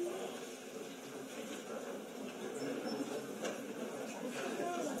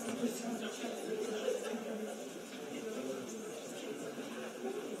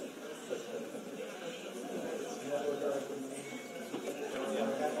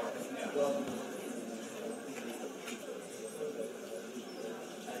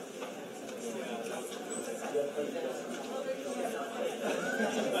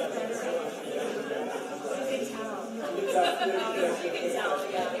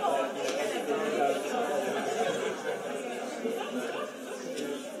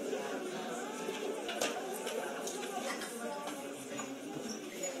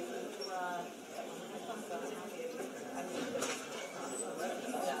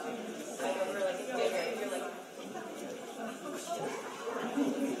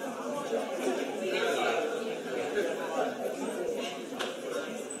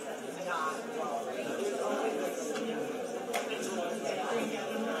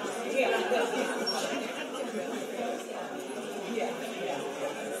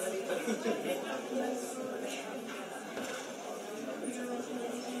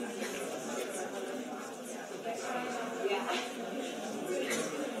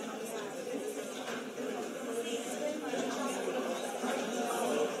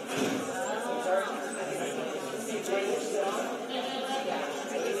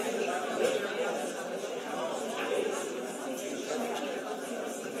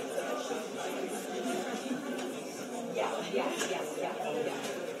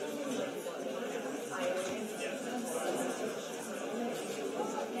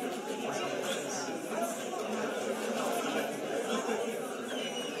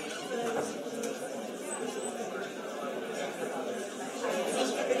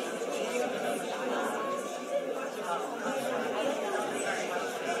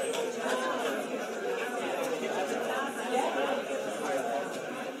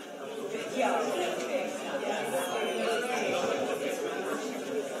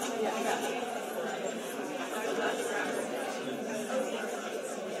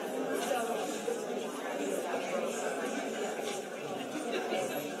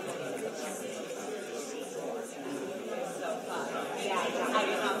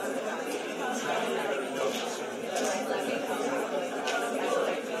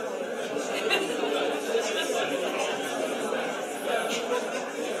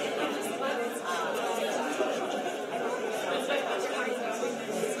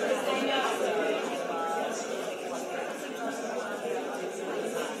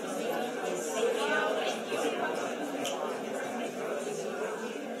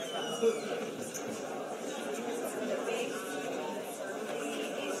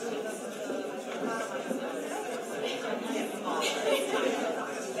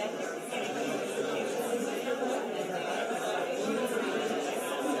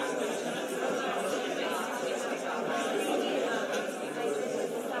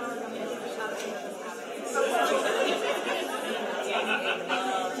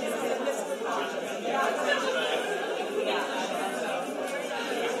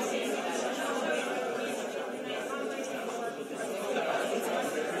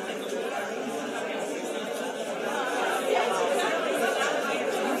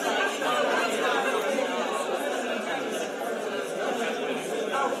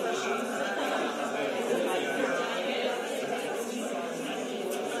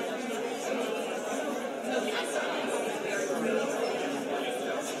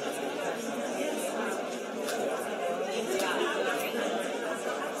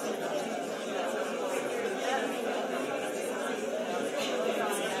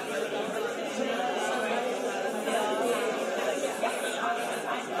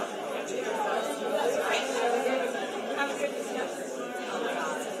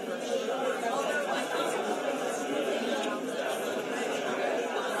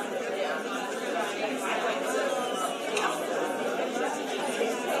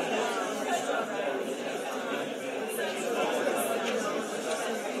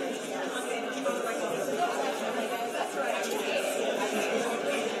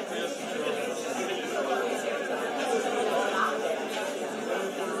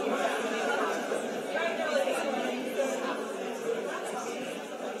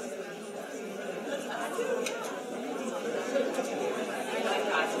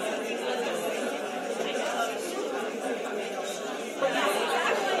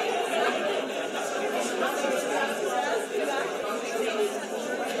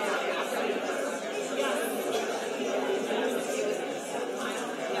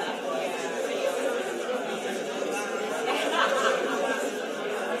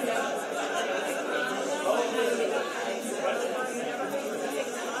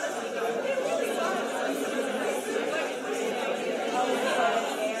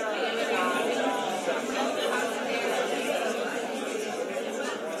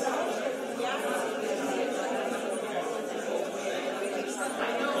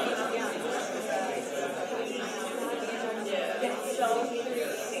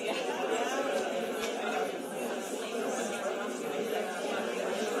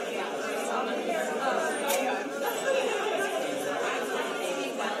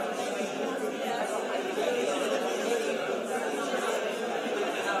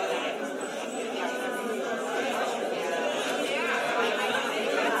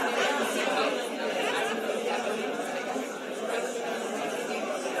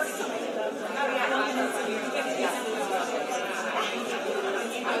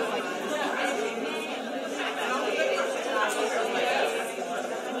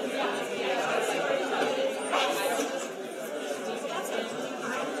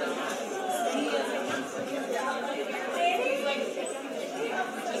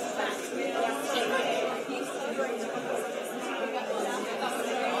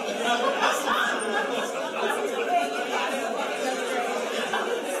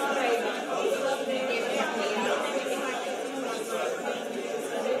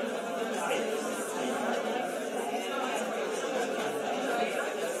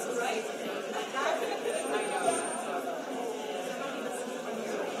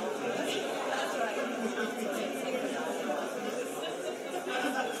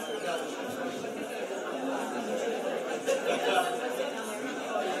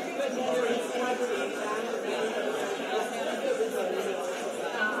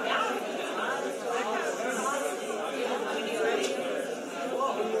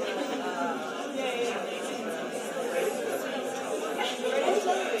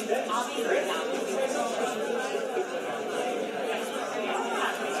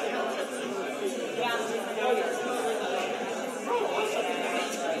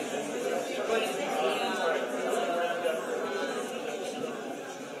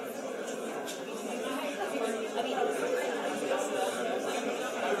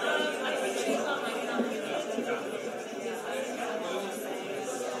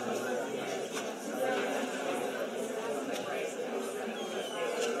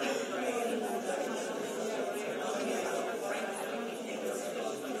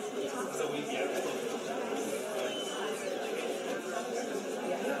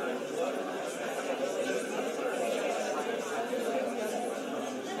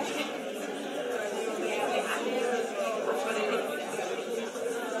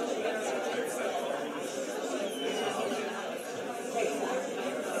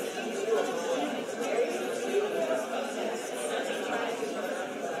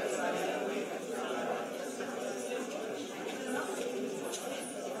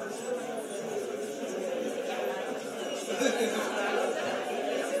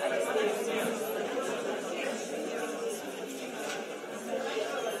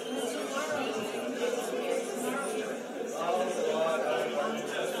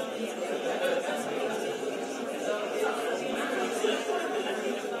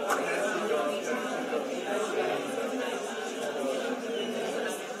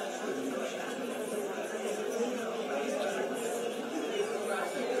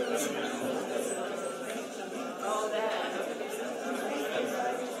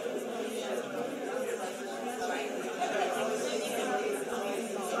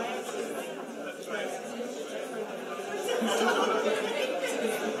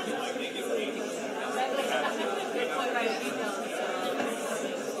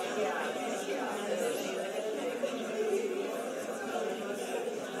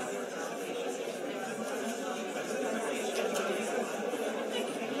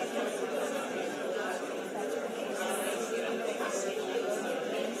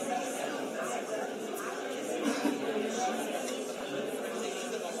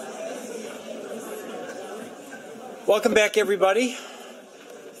 Welcome back, everybody.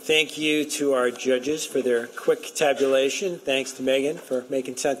 Thank you to our judges for their quick tabulation. Thanks to Megan for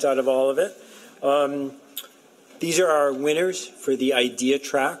making sense out of all of it. These are our winners for the idea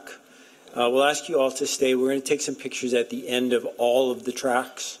track. We'll ask you all to stay. We're going to take some pictures at the end of all of the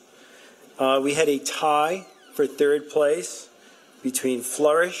tracks. We had a tie for third place between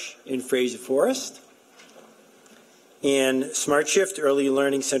Flourish and Fraser Forest and Smart Shift Early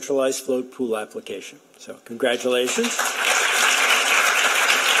Learning Centralized Float Pool Application. So congratulations.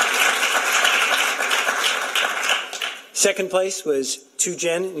 Second place was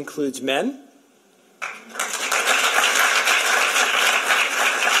 2Gen Includes Men.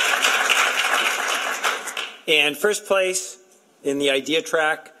 And first place in the idea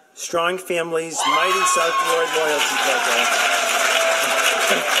track, Strong Families Mighty South Ward Loyalty Program.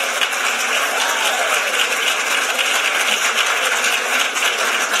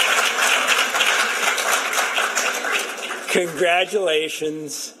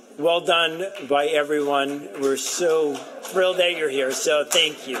 Congratulations. Well done by everyone. We're so thrilled that you're here, so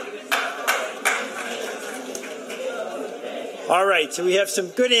thank you. All right, so we have some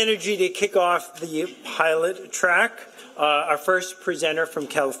good energy to kick off the pilot track. Our first presenter from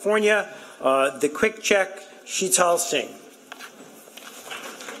California, the Quick Check, Sheetal Singh.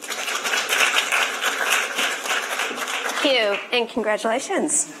 Thank you, and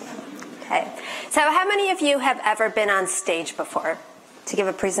congratulations. Okay, so how many of you have ever been on stage before to give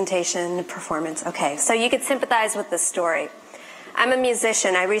a presentation, a performance? Okay, so you could sympathize with this story. I'm a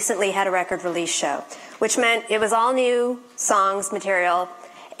musician. I recently had a record release show, which meant it was all new songs, material,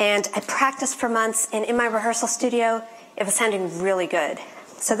 and I practiced for months, and in my rehearsal studio, it was sounding really good.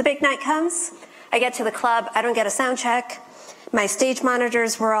 So the big night comes, I get to the club, I don't get a sound check, my stage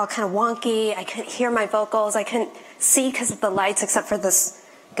monitors were all kind of wonky, I couldn't hear my vocals, I couldn't see because of the lights except for this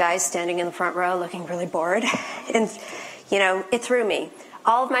guy standing in the front row looking really bored, and you know, it threw me.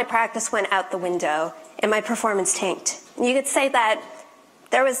 All of my practice went out the window, and my performance tanked. You could say that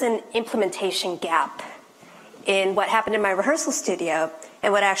there was an implementation gap in what happened in my rehearsal studio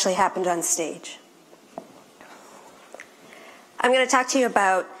and what actually happened on stage. I'm going to talk to you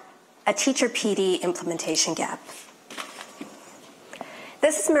about a teacher PD implementation gap.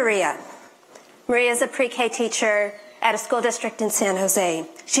 This is Maria. Maria is a pre-K teacher at a school district in San Jose.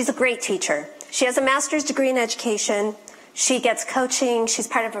 She's a great teacher. She has a master's degree in education. She gets coaching. She's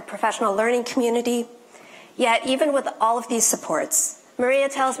part of a professional learning community. Yet, even with all of these supports, Maria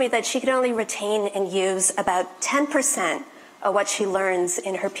tells me that she can only retain and use about 10% of what she learns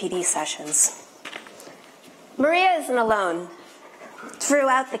in her PD sessions. Maria isn't alone.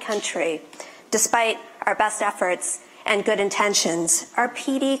 Throughout the country, despite our best efforts and good intentions, our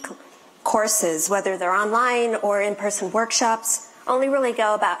PD courses, whether they're online or in-person workshops, only really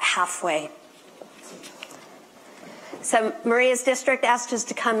go about halfway. So Maria's district asked us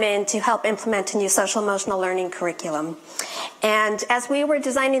to come in to help implement a new social emotional learning curriculum. And as we were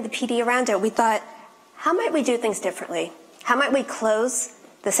designing the PD around it, we thought, how might we do things differently? How might we close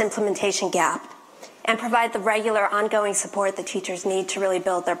this implementation gap and provide the regular ongoing support that teachers need to really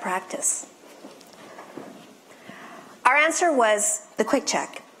build their practice? Our answer was the Quick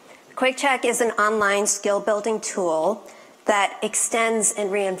Check. Quick Check is an online skill building tool that extends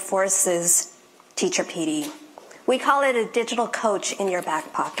and reinforces teacher PD. We call it a digital coach in your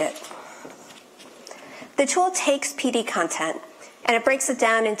back pocket. The tool takes PD content and it breaks it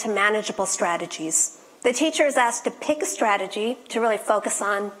down into manageable strategies. The teacher is asked to pick a strategy to really focus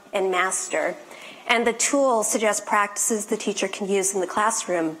on and master, and the tool suggests practices the teacher can use in the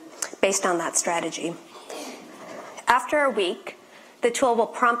classroom based on that strategy. After a week, the tool will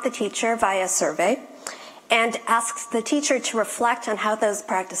prompt the teacher via survey and asks the teacher to reflect on how those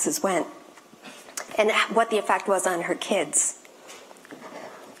practices went and what the effect was on her kids.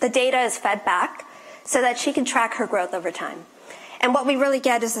 The data is fed back so that she can track her growth over time. And what we really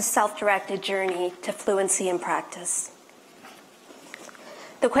get is a self-directed journey to fluency in practice.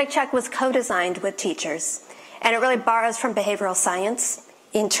 The Quick Check was co-designed with teachers, and it really borrows from behavioral science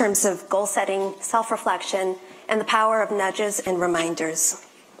in terms of goal setting, self-reflection, and the power of nudges and reminders.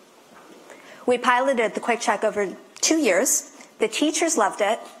 We piloted the Quick Check over 2 years. The teachers loved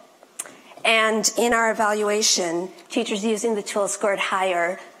it, and in our evaluation, teachers using the tool scored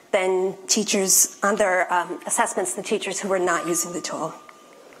higher than teachers on their assessments, the teachers who were not using the tool.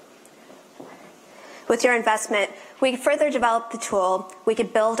 With your investment, we could further develop the tool, we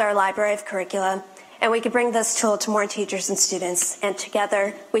could build our library of curricula, and we could bring this tool to more teachers and students, and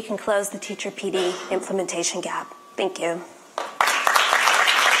together we can close the teacher PD implementation gap. Thank you.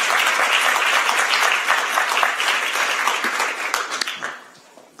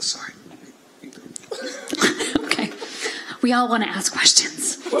 Sorry. Okay. We all want to ask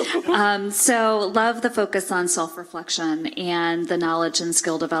questions. So love the focus on self-reflection and the knowledge and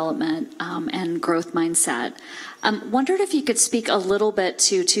skill development and growth mindset. Wondered if you could speak a little bit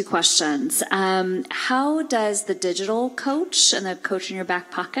to two questions. How does the digital coach and the coach in your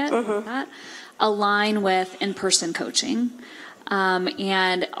back pocket that align with in-person coaching?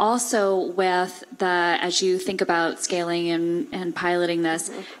 And also with as you think about scaling and piloting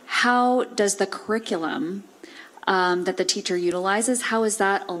this, how does the curriculum that the teacher utilizes, how is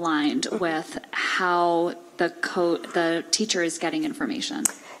that aligned with how the teacher is getting information?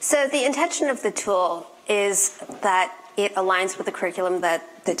 So the intention of the tool is that it aligns with the curriculum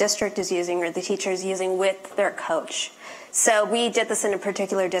that the district is using or the teacher is using with their coach. So we did this in a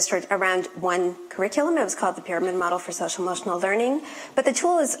particular district around one curriculum. It was called the Pyramid Model for Social Emotional Learning. But the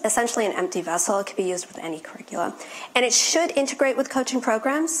tool is essentially an empty vessel. It can be used with any curricula. And it should integrate with coaching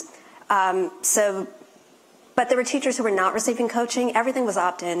programs. But there were teachers who were not receiving coaching. Everything was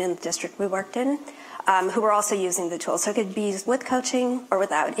opt-in the district we worked in, who were also using the tool. So it could be used with coaching or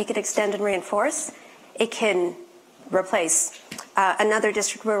without. It could extend and reinforce. It can replace. Another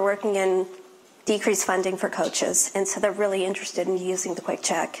district we were working in decreased funding for coaches, and so they're really interested in using the Quick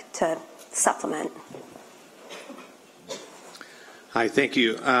Check to supplement. Hi, thank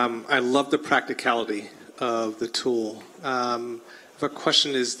you. I love the practicality of the tool. I have a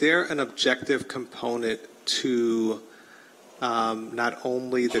question. Is there an objective component to not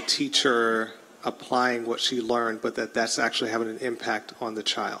only the teacher applying what she learned, but that's actually having an impact on the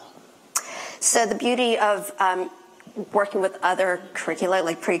child? So the beauty of working with other curricula,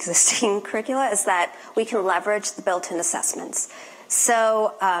 like pre-existing curricula, is that we can leverage the built-in assessments.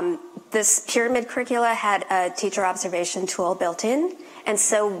 So this pyramid curricula had a teacher observation tool built in, and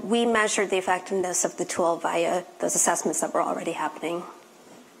so we measured the effectiveness of the tool via those assessments that were already happening.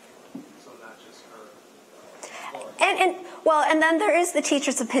 So not just her. And then there is the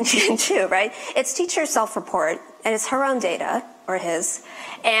teacher's opinion too, right? It's teacher self-report, and it's her own data, or his.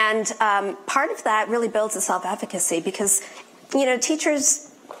 And part of that really builds a self-efficacy because,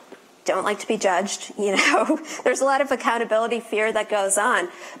 teachers don't like to be judged. There's a lot of accountability fear that goes on.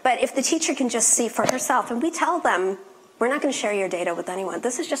 But if the teacher can just see for herself, and we tell them, we're not going to share your data with anyone.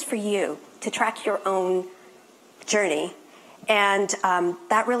 This is just for you to track your own journey. And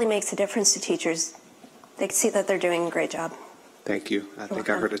that really makes a difference to teachers. They can see that they're doing a great job. Thank you. I think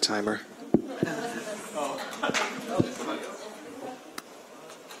I heard a timer.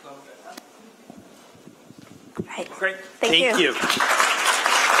 Right. Great. Thank you.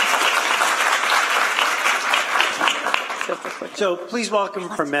 So please welcome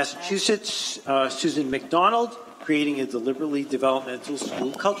from Massachusetts, Susan McDonald, Creating a Deliberately Developmental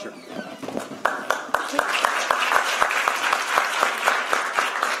School Culture.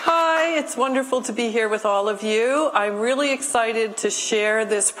 Hi, it's wonderful to be here with all of you. I'm really excited to share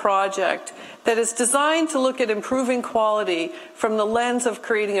this project that is designed to look at improving quality from the lens of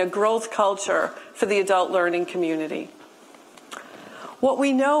creating a growth culture for the adult learning community. What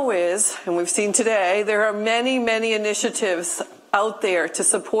we know is, and we've seen today, there are many, many initiatives out there to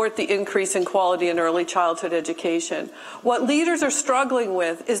support the increase in quality in early childhood education. What leaders are struggling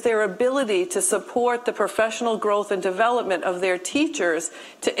with is their ability to support the professional growth and development of their teachers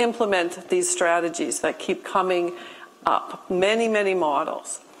to implement these strategies that keep coming up. Many, many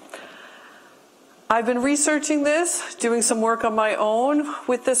models. I've been researching this, doing some work on my own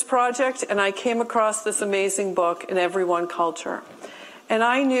with this project, and I came across this amazing book, In Every One Culture. And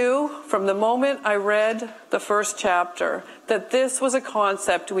I knew from the moment I read the first chapter that this was a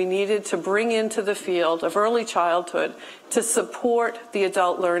concept we needed to bring into the field of early childhood to support the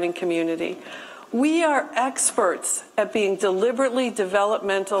adult learning community. We are experts at being deliberately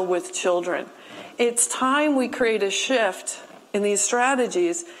developmental with children. It's time we create a shift in these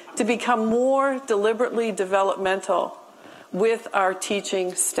strategies to become more deliberately developmental with our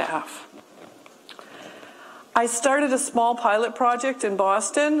teaching staff. I started a small pilot project in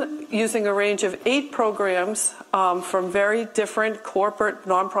Boston using a range of 8 programs from very different corporate,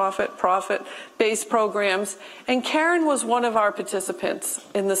 nonprofit, profit-based programs, and Karen was one of our participants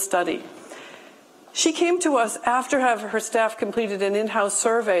in the study. She came to us after her staff completed an in-house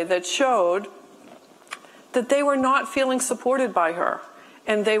survey that showed that they were not feeling supported by her,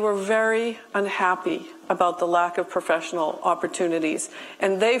 and they were very unhappy about the lack of professional opportunities.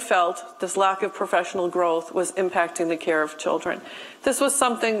 And they felt this lack of professional growth was impacting the care of children. This was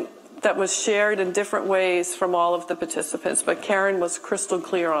something that was shared in different ways from all of the participants, but Karen was crystal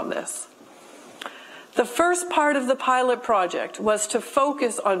clear on this. The first part of the pilot project was to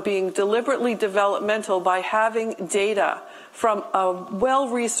focus on being deliberately developmental by having data from a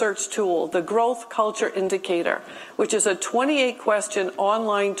well-researched tool, the Growth Culture Indicator, which is a 28-question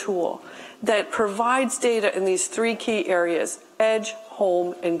online tool that provides data in these 3 key areas: edge,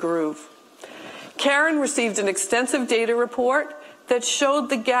 home, and groove. Karen received an extensive data report that showed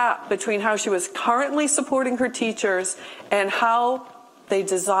the gap between how she was currently supporting her teachers and how they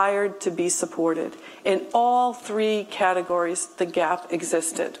desired to be supported. In all 3 categories, the gap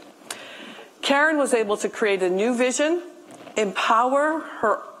existed. Karen was able to create a new vision, empower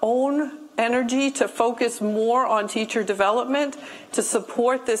her own energy to focus more on teacher development, to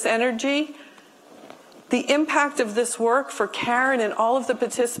support this energy. The impact of this work for Karen and all of the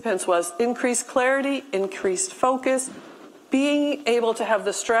participants was increased clarity, increased focus, being able to have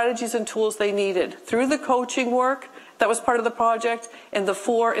the strategies and tools they needed through the coaching work that was part of the project and the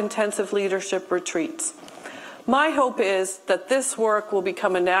 4 intensive leadership retreats. My hope is that this work will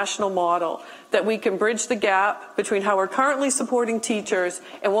become a national model, that we can bridge the gap between how we're currently supporting teachers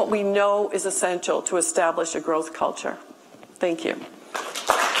and what we know is essential to establish a growth culture. Thank you.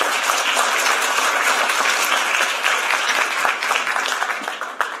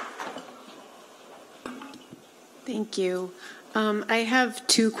 Thank you. I have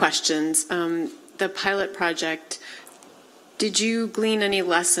 2 questions. The pilot project, did you glean any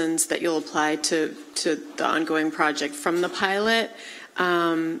lessons that you'll apply to the ongoing project from the pilot?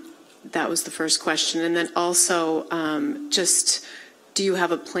 That was the first question. And then also, just do you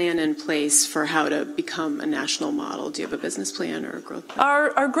have a plan in place for how to become a national model? Do you have a business plan or a growth plan?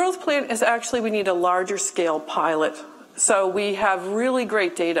 Our growth plan is actually, we need a larger scale pilot. So we have really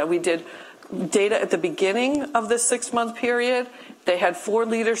great data. We did data at the beginning of this 6-month period. They had 4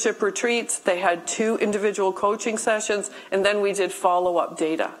 leadership retreats. They had 2 individual coaching sessions, and then we did follow-up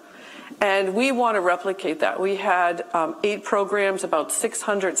data. And we want to replicate that. We had 8 programs, about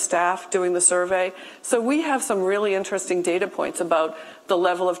 600 staff doing the survey. So we have some really interesting data points about the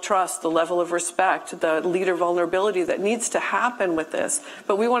level of trust, the level of respect, the leader vulnerability that needs to happen with this.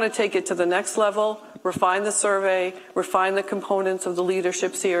 But we want to take it to the next level, refine the survey, refine the components of the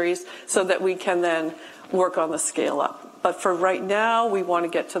leadership series so that we can then work on the scale up. But for right now, we want to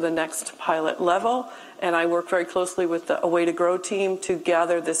get to the next pilot level, and I work very closely with the A Way to Grow team to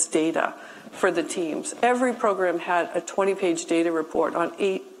gather this data for the teams. Every program had a 20-page data report on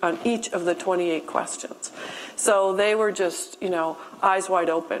each of the 28 questions. So they were just, eyes wide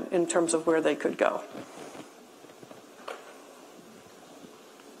open in terms of where they could go.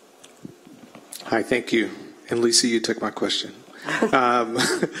 Hi, thank you. And Lisa, you took my question.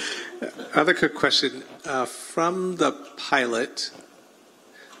 Other quick question. From the pilot,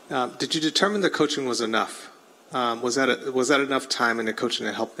 did you determine the coaching was enough? Was that enough time in the coaching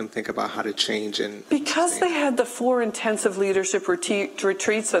to help them think about how to change? And because they had the 4 intensive leadership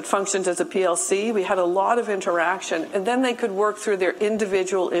retreats that functioned as a PLC, we had a lot of interaction, and then they could work through their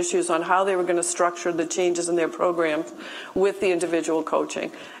individual issues on how they were going to structure the changes in their programs with the individual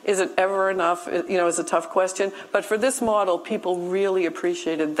coaching. Is it ever enough? Is a tough question. But for this model, people really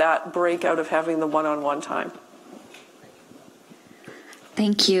appreciated that breakout of having the one-on-one time.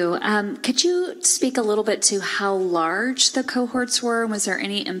 Thank you. Could you speak a little bit to how large the cohorts were? Was there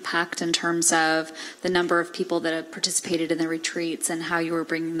any impact in terms of the number of people that had participated in the retreats and how you were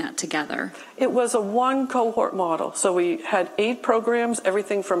bringing that together? It was a 1 cohort model. So we had 8 programs,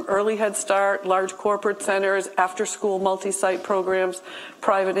 everything from early Head Start, large corporate centers, after-school multi-site programs,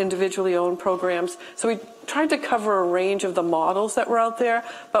 private individually owned programs. So we tried to cover a range of the models that were out there,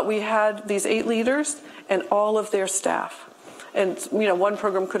 but we had these 8 leaders and all of their staff. And one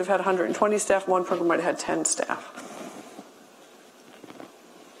program could have had 120 staff, one program might have had 10 staff.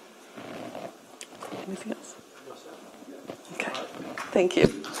 Anything else? Okay. Thank you.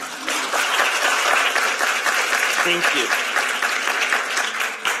 Thank you.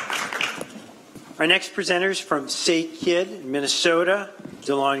 Our next presenters from Say Kid, Minnesota,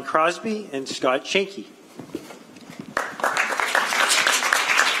 Delon Crosby and Scott Schenke.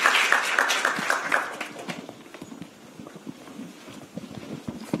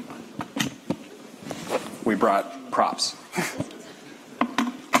 We brought props.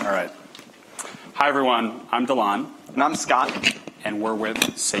 All right. Hi, everyone. I'm Delon. And I'm Scott. And we're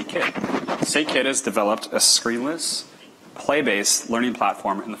with Say Kid. Say Kid has developed a screenless, play-based learning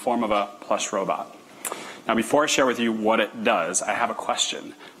platform in the form of a plush robot. Now, before I share with you what it does, I have a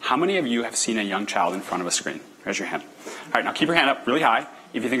question. How many of you have seen a young child in front of a screen? Raise your hand. All right, now keep your hand up really high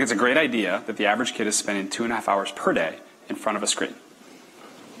if you think it's a great idea that the average kid is spending 2.5 hours per day in front of a screen.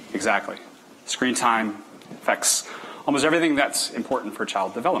 Exactly. Screen time affects almost everything that's important for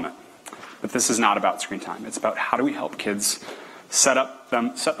child development. But this is not about screen time. It's about how do we help kids set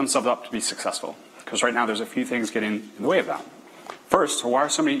themselves up to be successful. Because right now there's a few things getting in the way of that. First, why are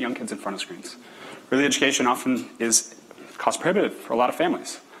so many young kids in front of screens? Early education often is cost prohibitive for a lot of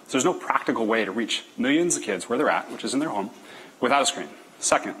families. So there's no practical way to reach millions of kids where they're at, which is in their home, without a screen.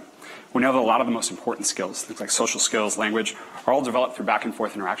 Second, we know that a lot of the most important skills, things like social skills, language, are all developed through back and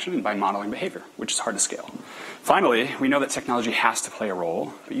forth interaction and by modeling behavior, which is hard to scale. Finally, we know that technology has to play a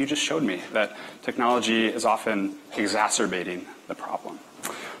role, but you just showed me that technology is often exacerbating the problem.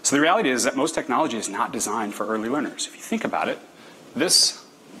 So the reality is that most technology is not designed for early learners. If you think about it, this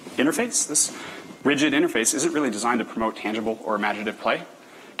interface, this rigid interface, isn't really designed to promote tangible or imaginative play.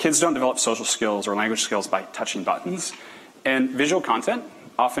 Kids don't develop social skills or language skills by touching buttons, and visual content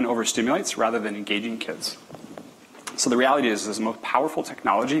often overstimulates rather than engaging kids. So the reality is the most powerful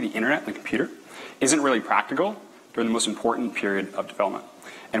technology, the internet and the computer, isn't really practical during the most important period of development.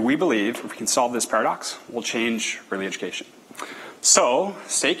 And we believe if we can solve this paradox, we'll change early education. So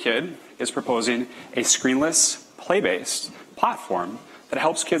Say Kid is proposing a screenless, play-based platform that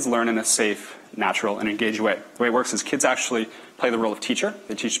helps kids learn in a safe, natural, and engaged way. The way it works is kids actually play the role of teacher.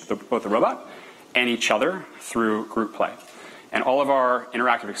 They teach both the robot and each other through group play. And all of our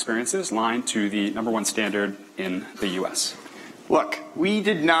interactive experiences line to the #1 standard in the US. Look, we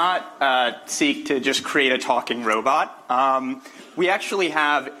did not seek to just create a talking robot. We actually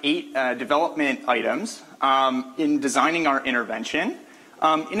have 8 development items in designing our intervention.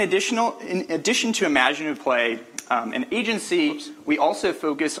 In addition to imaginative play and agency, we also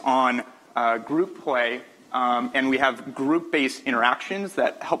focus on group play, and we have group-based interactions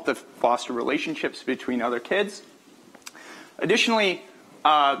that help to foster relationships between other kids. Additionally,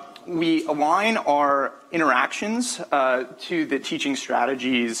 we align our interactions to the teaching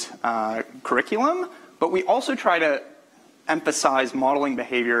strategies curriculum, but we also try to emphasize modeling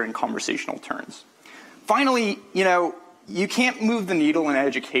behavior and conversational turns. Finally, you can't move the needle in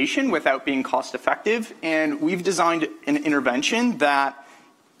education without being cost effective, and we've designed an intervention that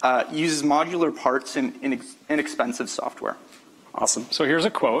uses modular parts and inexpensive software. Awesome. So here's a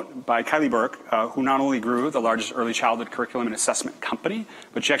quote by Kylie Burke, who not only grew the largest early childhood curriculum and assessment company,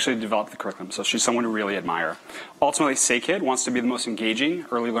 but she actually developed the curriculum. So she's someone to really admire. Ultimately, Say Kid wants to be the most engaging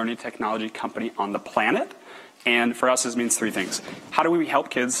early learning technology company on the planet. And for us, this means 3 things. How do we help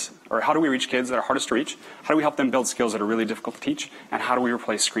kids, or how do we reach kids that are hardest to reach? How do we help them build skills that are really difficult to teach? And how do we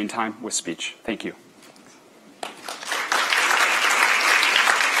replace screen time with speech? Thank you.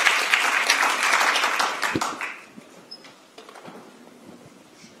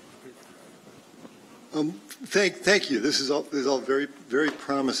 Thank you. This is all very, very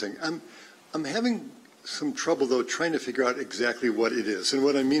promising. I'm having some trouble though trying to figure out exactly what it is, and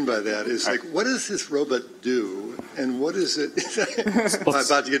what I mean by that is like, what does this robot do, and what is it? I'm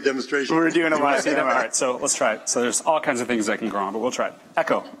about to get a demonstration. We're doing a live demo. All right, so let's try it. So there's all kinds of things that can go on, but we'll try it.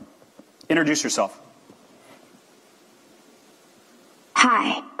 Echo, introduce yourself.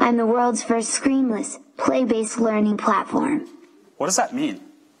 Hi, I'm the world's first screenless, play-based learning platform. What does that mean?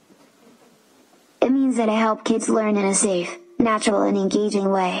 It means that I help kids learn in a safe, natural, and engaging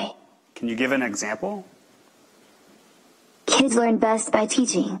way. Can you give an example? Kids learn best by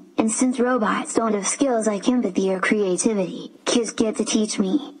teaching, and since robots don't have skills like empathy or creativity, kids get to teach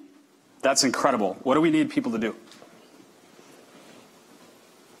me. That's incredible. What do we need people to do?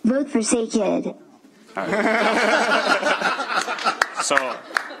 Vote for Say Kid. All right. So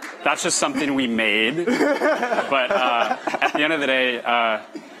that's just something we made, but at the end of the day,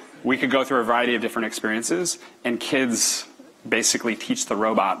 we could go through a variety of different experiences, and kids basically teach the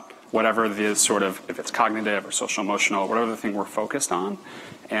robot whatever the sort of, if it's cognitive or social emotional, whatever the thing we're focused on.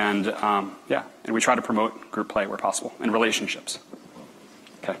 And yeah, and we try to promote group play where possible and relationships.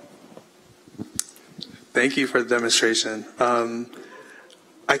 Okay. Thank you for the demonstration.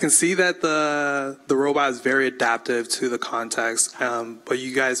 I can see that the robot is very adaptive to the context, but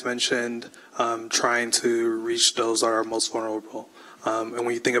you guys mentioned trying to reach those that are most vulnerable. And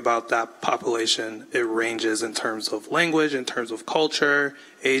when you think about that population, it ranges in terms of language, in terms of culture,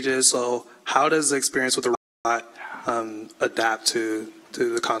 ages. So how does the experience with the robot adapt to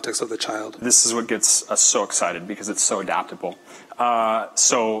the context of the child? This is what gets us so excited because it's so adaptable.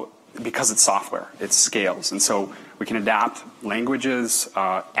 Because it's software, it scales. And so we can adapt languages,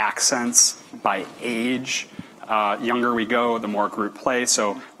 accents by age. Younger we go, the more group play.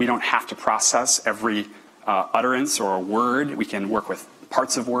 So we don't have to process every utterance or a word. We can work with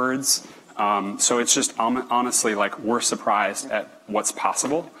parts of words. So it's just honestly like we're surprised at what's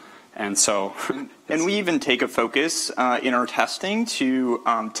possible. And so, and we even take a focus in our testing to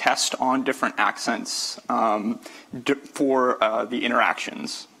test on different accents for the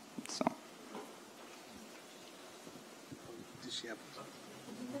interactions. So.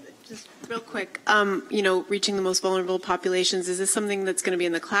 Just real quick, you know, reaching the most vulnerable populations, is this something that's going to be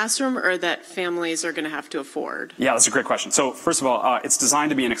in the classroom or that families are going to have to afford? Yeah, that's a great question. So first of all, it's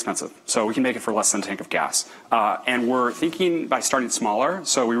designed to be inexpensive. So we can make it for less than a tank of gas. And we're thinking by starting smaller,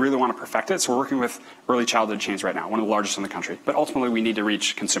 so we really want to perfect it. So we're working with early childhood chains right now, one of the largest in the country. But ultimately, we need to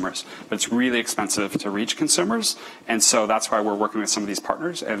reach consumers. But it's really expensive to reach consumers. And so that's why we're working with some of these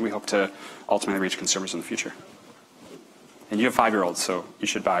partners, and we hope to ultimately reach consumers in the future. And you have 5-year-olds, so you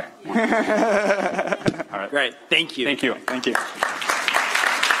should buy one. All right. Great. Thank you. Thank you. Thank you.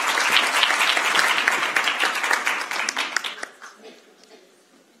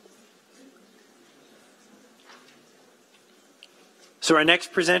 So our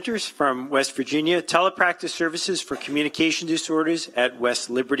next presenters from West Virginia, telepractice services for communication disorders at West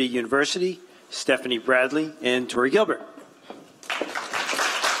Liberty University, Stephanie Bradley and Tori Gilbert.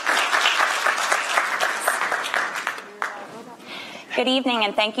 Good evening,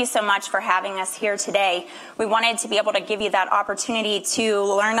 and thank you so much for having us here today. We wanted to be able to give you that opportunity to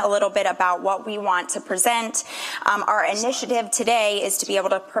learn a little bit about what we want to present. Our initiative today is to be able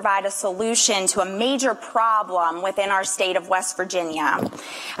to provide a solution to a major problem within our state of West Virginia.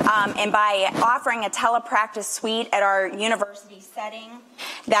 And by offering a telepractice suite at our university setting,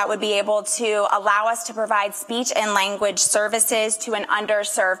 that would be able to allow us to provide speech and language services to an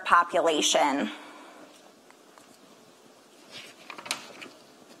underserved population.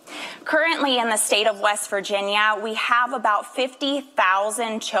 Currently in the state of West Virginia, we have about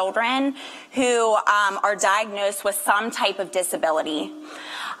 50,000 children who are diagnosed with some type of disability.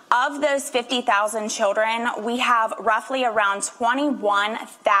 Of those 50,000 children, we have roughly around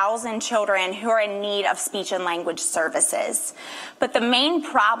 21,000 children who are in need of speech and language services. But the main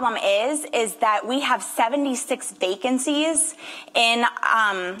problem is that we have 76 vacancies in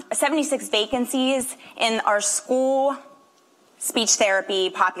our school speech therapy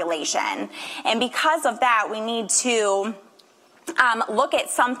population. And because of that, we need to look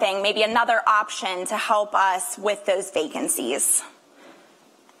at something, maybe another option to help us with those vacancies.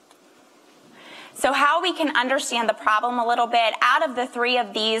 So how we can understand the problem a little bit, out of the three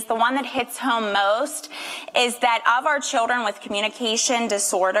of these, the one that hits home most is that of our children with communication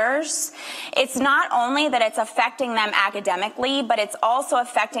disorders, it's not only that it's affecting them academically, but it's also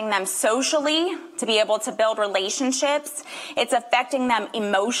affecting them socially to be able to build relationships. It's affecting them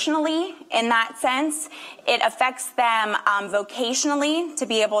emotionally in that sense. It affects them vocationally to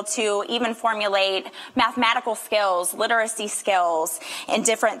be able to even formulate mathematical skills, literacy skills, and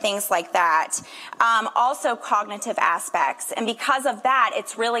different things like that. Also cognitive aspects. And because of that,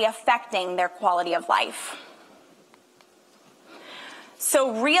 it's really affecting their quality of life.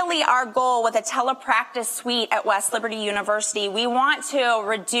 So really our goal with a telepractice suite at West Liberty University, we want to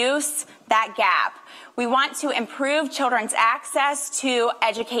reduce that gap. We want to improve children's access to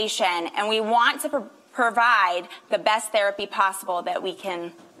education, and we want to provide the best therapy possible that we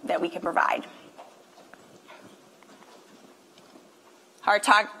can provide. Our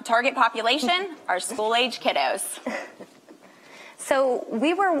target population are school-age kiddos. So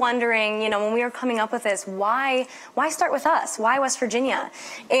we were wondering, when we were coming up with this, why start with us? Why West Virginia?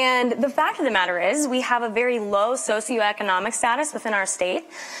 And the fact of the matter is we have a very low socioeconomic status within our state.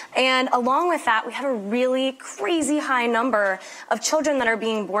 And along with that, we have a really crazy high number of children that are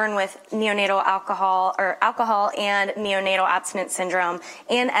being born with neonatal alcohol and neonatal abstinence syndrome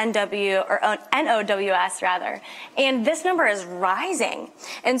and NOWS rather. And this number is rising.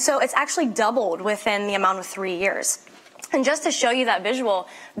 And so it's actually doubled within the amount of 3 years. And just to show you that visual,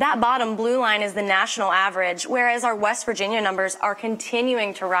 that bottom blue line is the national average, whereas our West Virginia numbers are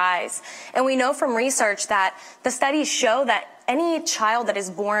continuing to rise. And we know from research that the studies show that any child that is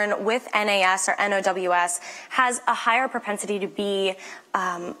born with NAS or NOWS has a higher propensity to be,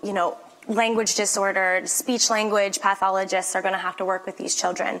 language disordered. Speech language pathologists are going to have to work with these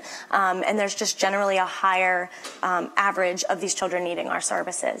children. And there's just generally a higher average of these children needing our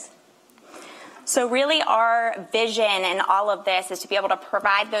services. So really our vision in all of this is to be able to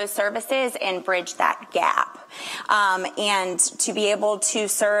provide those services and bridge that gap, and to be able to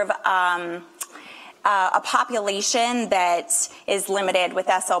serve a population that is limited with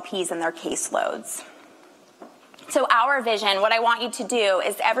SLPs and their caseloads. So our vision, what I want you to do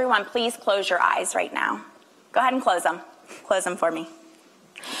is everyone please close your eyes right now. Go ahead and close them. Close them for me.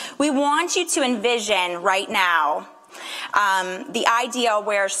 We want you to envision right now the idea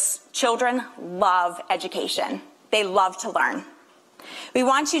where children love education. They love to learn. We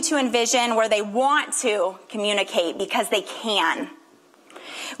want you to envision where they want to communicate because they can.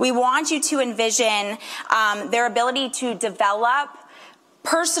 We want you to envision their ability to develop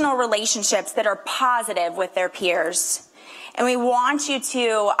personal relationships that are positive with their peers. And we want you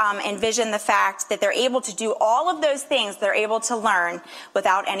to envision the fact that they're able to do all of those things they're able to learn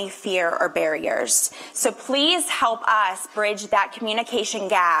without any fear or barriers. So please help us bridge that communication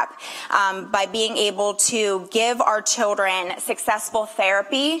gap by being able to give our children successful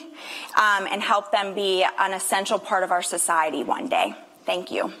therapy and help them be an essential part of our society one day.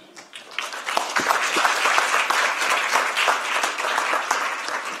 Thank you.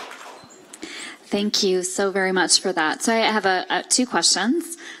 Thank you so very much for that. So I have two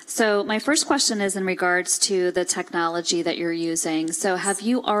questions. So my first question is in regards to the technology that you're using. So have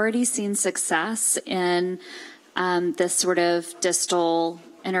you already seen success in this sort of distal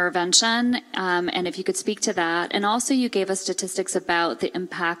intervention? And if you could speak to that. And also you gave us statistics about the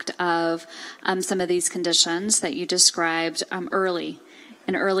impact of some of these conditions that you described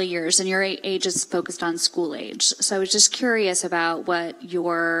in early years, and your age is focused on school age. So I was just curious about what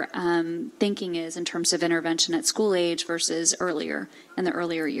your thinking is in terms of intervention at school age versus earlier, in the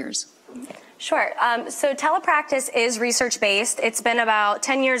earlier years. Sure. So telepractice is research-based. It's been about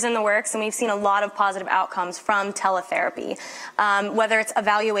 10 years in the works, and we've seen a lot of positive outcomes from teletherapy, whether it's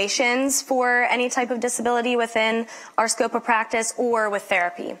evaluations for any type of disability within our scope of practice or with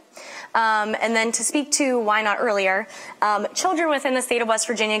therapy. And then to speak to why not earlier, children within the state of West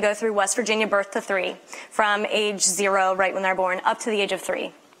Virginia go through West Virginia birth to 3, from age 0, right when they're born, up to the age of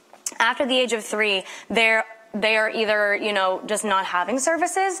 3. After the age of 3, they are either, just not having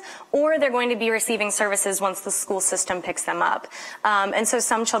services, or they're going to be receiving services once the school system picks them up. And so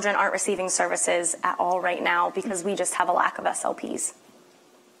some children aren't receiving services at all right now because we just have a lack of SLPs.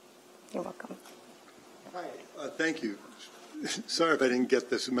 You're welcome. Hi, thank you. Sorry if I didn't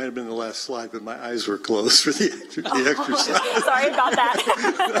get this. It might have been the last slide, but my eyes were closed for the exercise. Sorry about that.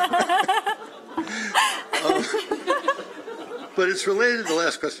 But it's related to the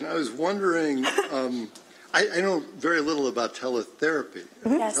last question. I was wondering, I know very little about teletherapy,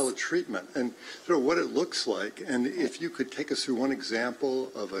 teletreatment, and sort of what it looks like. And if you could take us through one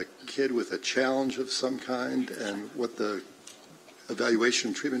example of a kid with a challenge of some kind and what the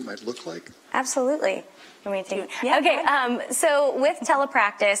evaluation treatment might look like. Absolutely. Want me to take it? Yeah. Okay. So with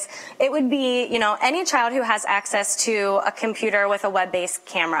telepractice, it would be, any child who has access to a computer with a web-based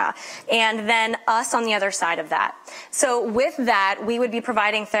camera, and then us on the other side of that. So with that, we would be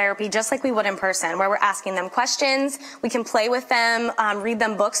providing therapy just like we would in person, where we're asking them questions. We can play with them, read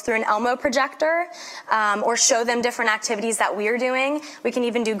them books through an Elmo projector, or show them different activities that we're doing. We can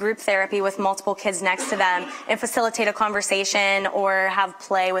even do group therapy with multiple kids next to them and facilitate a conversation or have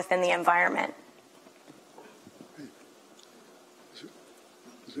play within the environment.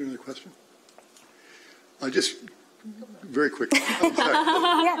 Is there another question? Just very quickly. I'm sorry.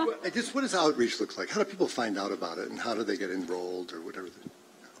 Yeah. What does outreach look like? How do people find out about it, and how do they get enrolled or whatever?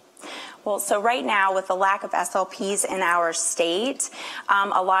 Well, so right now, with the lack of SLPs in our state,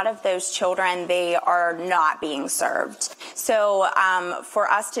 a lot of those children, they are not being served. So for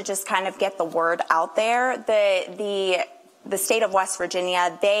us to just kind of get the word out there, the state of West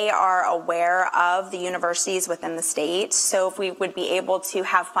Virginia, they are aware of the universities within the state. So if we would be able to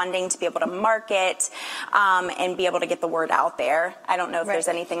have funding to be able to market and be able to get the word out there. I don't know if there's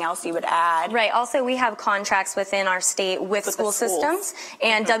anything else you would add. Right. Also, we have contracts within our state with school systems,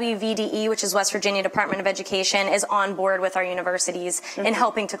 and WVDE, which is West Virginia Department of Education, is on board with our universities in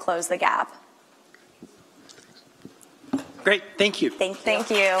helping to close the gap. Great. Thank you.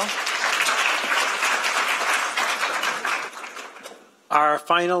 Thank you. Our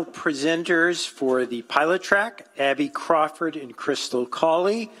final presenters for the pilot track, Abby Crawford and Crystal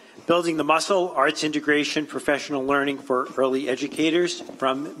Cawley, Building the Muscle, Arts Integration, Professional Learning for Early Educators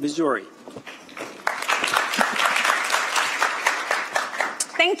from Missouri.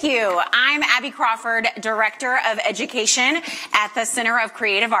 Thank you. I'm Abby Crawford, Director of Education at the Center of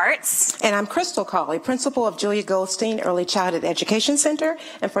Creative Arts. And I'm Crystal Cawley, Principal of Julia Goldstein Early Childhood Education Center.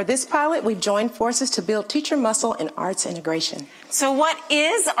 And for this pilot, we've joined forces to build teacher muscle and arts integration. So what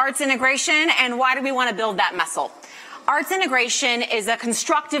is arts integration and why do we want to build that muscle? Arts integration is a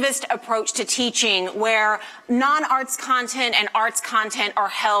constructivist approach to teaching where non-arts content and arts content are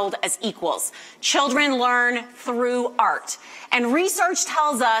held as equals. Children learn through art. And research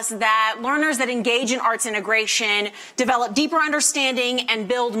tells us that learners that engage in arts integration develop deeper understanding and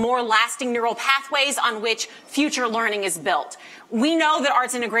build more lasting neural pathways on which future learning is built. We know that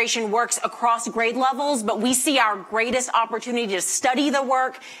arts integration works across grade levels, but we see our greatest opportunity to study the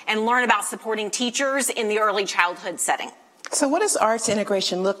work and learn about supporting teachers in the early childhood setting. So what does arts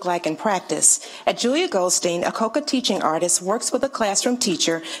integration look like in practice? At Julia Goldstein, a COCA teaching artist works with a classroom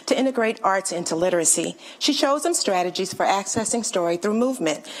teacher to integrate arts into literacy. She shows them strategies for accessing story through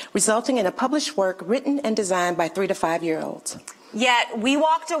movement, resulting in a published work written and designed by 3 to 5-year-olds. Yet we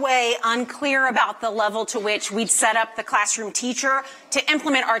walked away unclear about the level to which we'd set up the classroom teacher to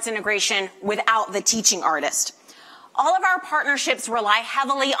implement arts integration without the teaching artist. All of our partnerships rely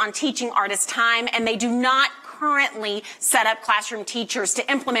heavily on teaching artist time, and they do not currently set up classroom teachers to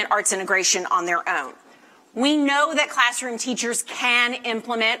implement arts integration on their own. We know that classroom teachers can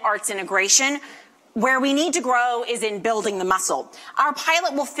implement arts integration. Where we need to grow is in building the muscle. Our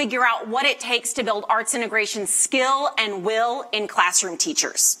pilot will figure out what it takes to build arts integration skill and will in classroom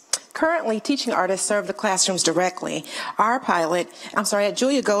teachers. Currently, teaching artists serve the classrooms directly. Our pilot, at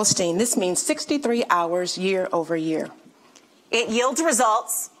Julia Goldstein, this means 63 hours year over year. It yields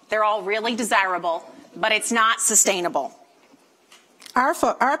results. They're all really desirable, but it's not sustainable.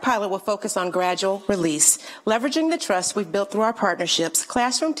 Our pilot will focus on gradual release. Leveraging the trust we've built through our partnerships,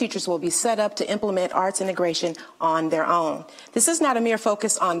 classroom teachers will be set up to implement arts integration on their own. This is not a mere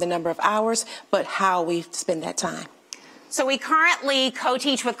focus on the number of hours, but how we spend that time. So we currently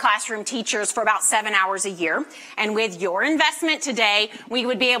co-teach with classroom teachers for about 7 hours a year. And with your investment today, we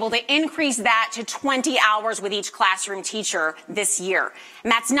would be able to increase that to 20 hours with each classroom teacher this year.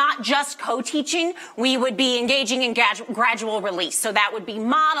 And that's not just co-teaching. We would be engaging in gradual release. So that would be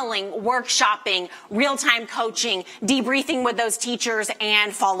modeling, workshopping, real-time coaching, debriefing with those teachers,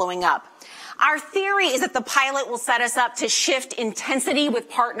 and following up. Our theory is that the pilot will set us up to shift intensity with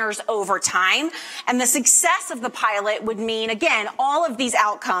partners over time. And the success of the pilot would mean, again, all of these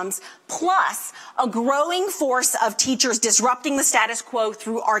outcomes, plus a growing force of teachers disrupting the status quo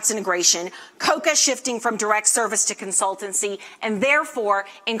through arts integration, COCA shifting from direct service to consultancy, and therefore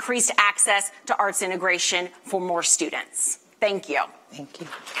increased access to arts integration for more students. Thank you. Thank you.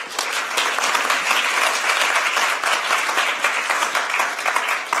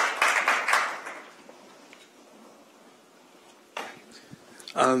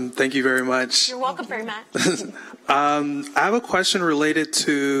 Thank you very much. You're welcome very much. I have a question related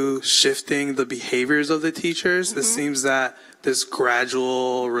to shifting the behaviors of the teachers. It seems that this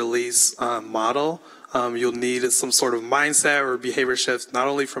gradual release model, you'll need some sort of mindset or behavior shift, not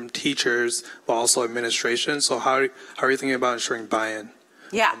only from teachers, but also administration. So how are you thinking about ensuring buy-in?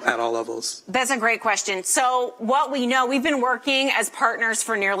 Yeah. At all levels? That's a great question. So what we know, we've been working as partners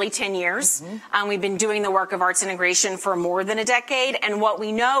for nearly 10 years. We've been doing the work of arts integration for more than a decade. And what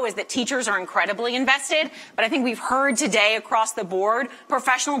we know is that teachers are incredibly invested. But I think we've heard today across the board,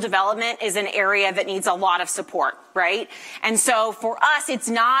 professional development is an area that needs a lot of support, right? And so for us, it's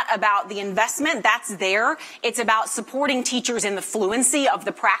not about the investment. That's there. It's about supporting teachers in the fluency of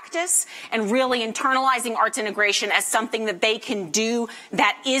the practice and really internalizing arts integration as something that they can do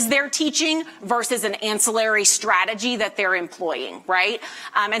that is their teaching versus an ancillary strategy that they're employing, right?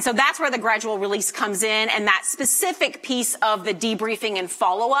 And so that's where the gradual release comes in, and that specific piece of the debriefing and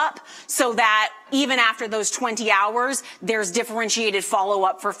follow-up, so that even after those 20 hours, there's differentiated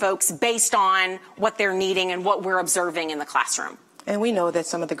follow-up for folks based on what they're needing and what we're observing in the classroom. And we know that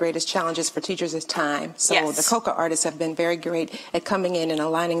some of the greatest challenges for teachers is time. So Yes. the COCA artists have been very great at coming in and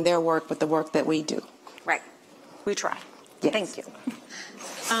aligning their work with the work that we do. Right. We try. Yes. Thank you.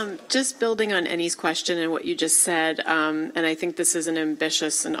 Just building on Annie's question and what you just said, and I think this is an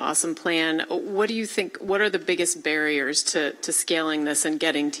ambitious and awesome plan. What do you think, what are the biggest barriers to scaling this and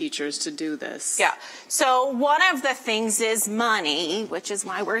getting teachers to do this? Yeah. So one of the things is money, which is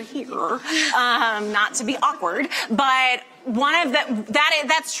why we're here, not to be awkward, but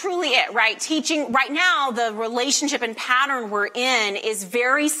that's truly it, right? Teaching right now, the relationship and pattern we're in is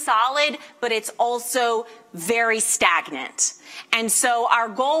very solid, but it's also very stagnant. And so our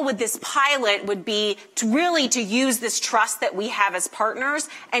goal with this pilot would be to use this trust that we have as partners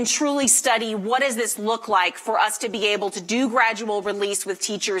and truly study what does this look like for us to be able to do gradual release with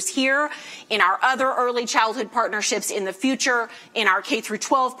teachers here, in our other early childhood partnerships in the future, in our K through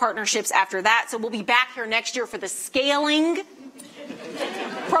 12 partnerships after that. So we'll be back here next year for the scaling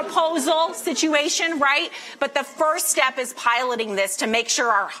proposal situation, right? But the first step is piloting this to make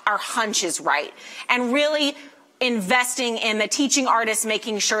sure our hunch is right, and really investing in the teaching artists,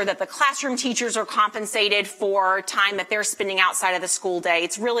 making sure that the classroom teachers are compensated for time that they're spending outside of the school day.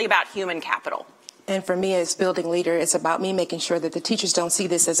 It's really about human capital. And for me as building leader, it's about me making sure that the teachers don't see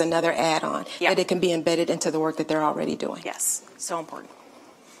this as another add-on, that it can be embedded into the work that they're already doing. Yes, so important.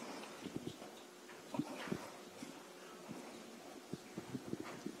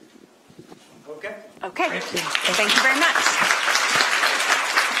 Okay. Thank you very much.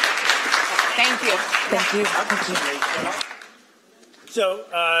 Thank you. Thank you. Thank you. So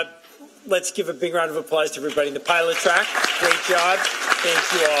let's give a big round of applause to everybody in the pilot track. Great job.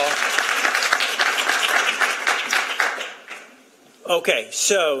 Thank you all. Okay,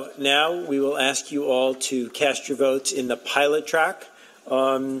 so now we will ask you all to cast your votes in the pilot track.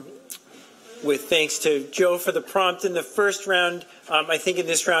 With thanks to Joe for the prompt in the first round. I think in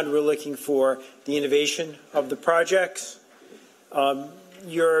this round we're looking for the innovation of the projects.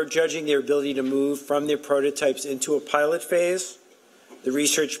 You're judging their ability to move from their prototypes into a pilot phase, the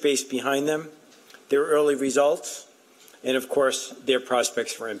research base behind them, their early results, and of course their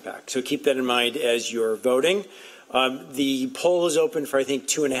prospects for impact. So keep that in mind as you're voting. The poll is open for I think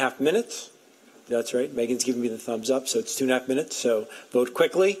 2.5 minutes. That's right. Megan's giving me the thumbs up, so it's 2.5 minutes, so vote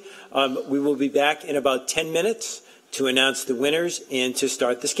quickly. We will be back in about 10 minutes to announce the winners and to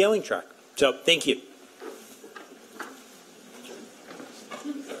start the scaling track. So thank you.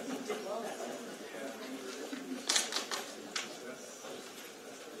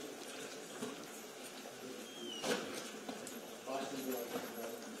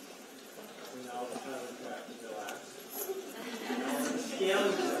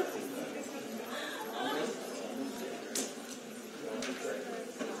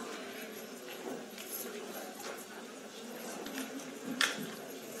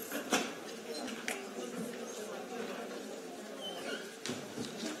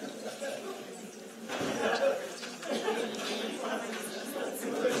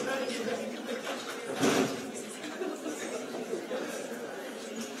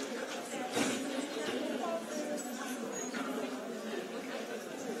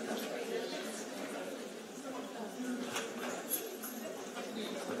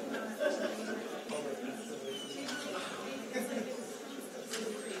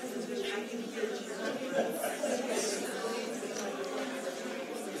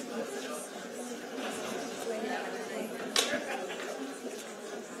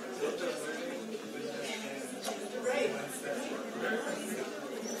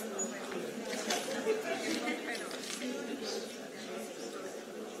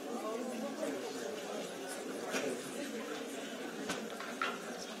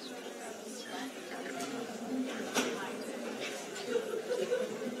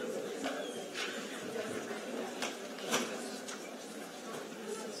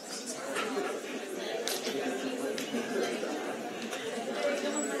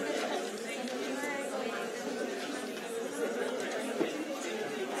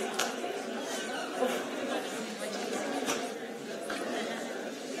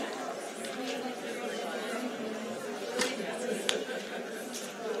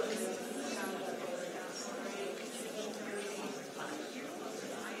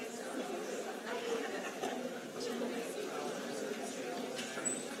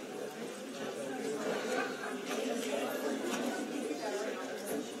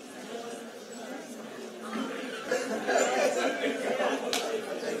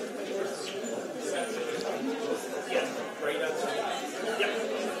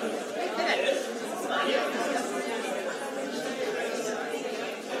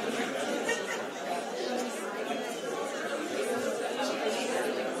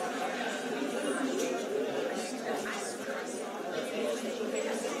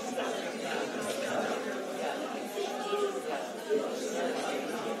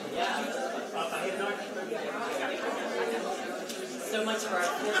 So much for our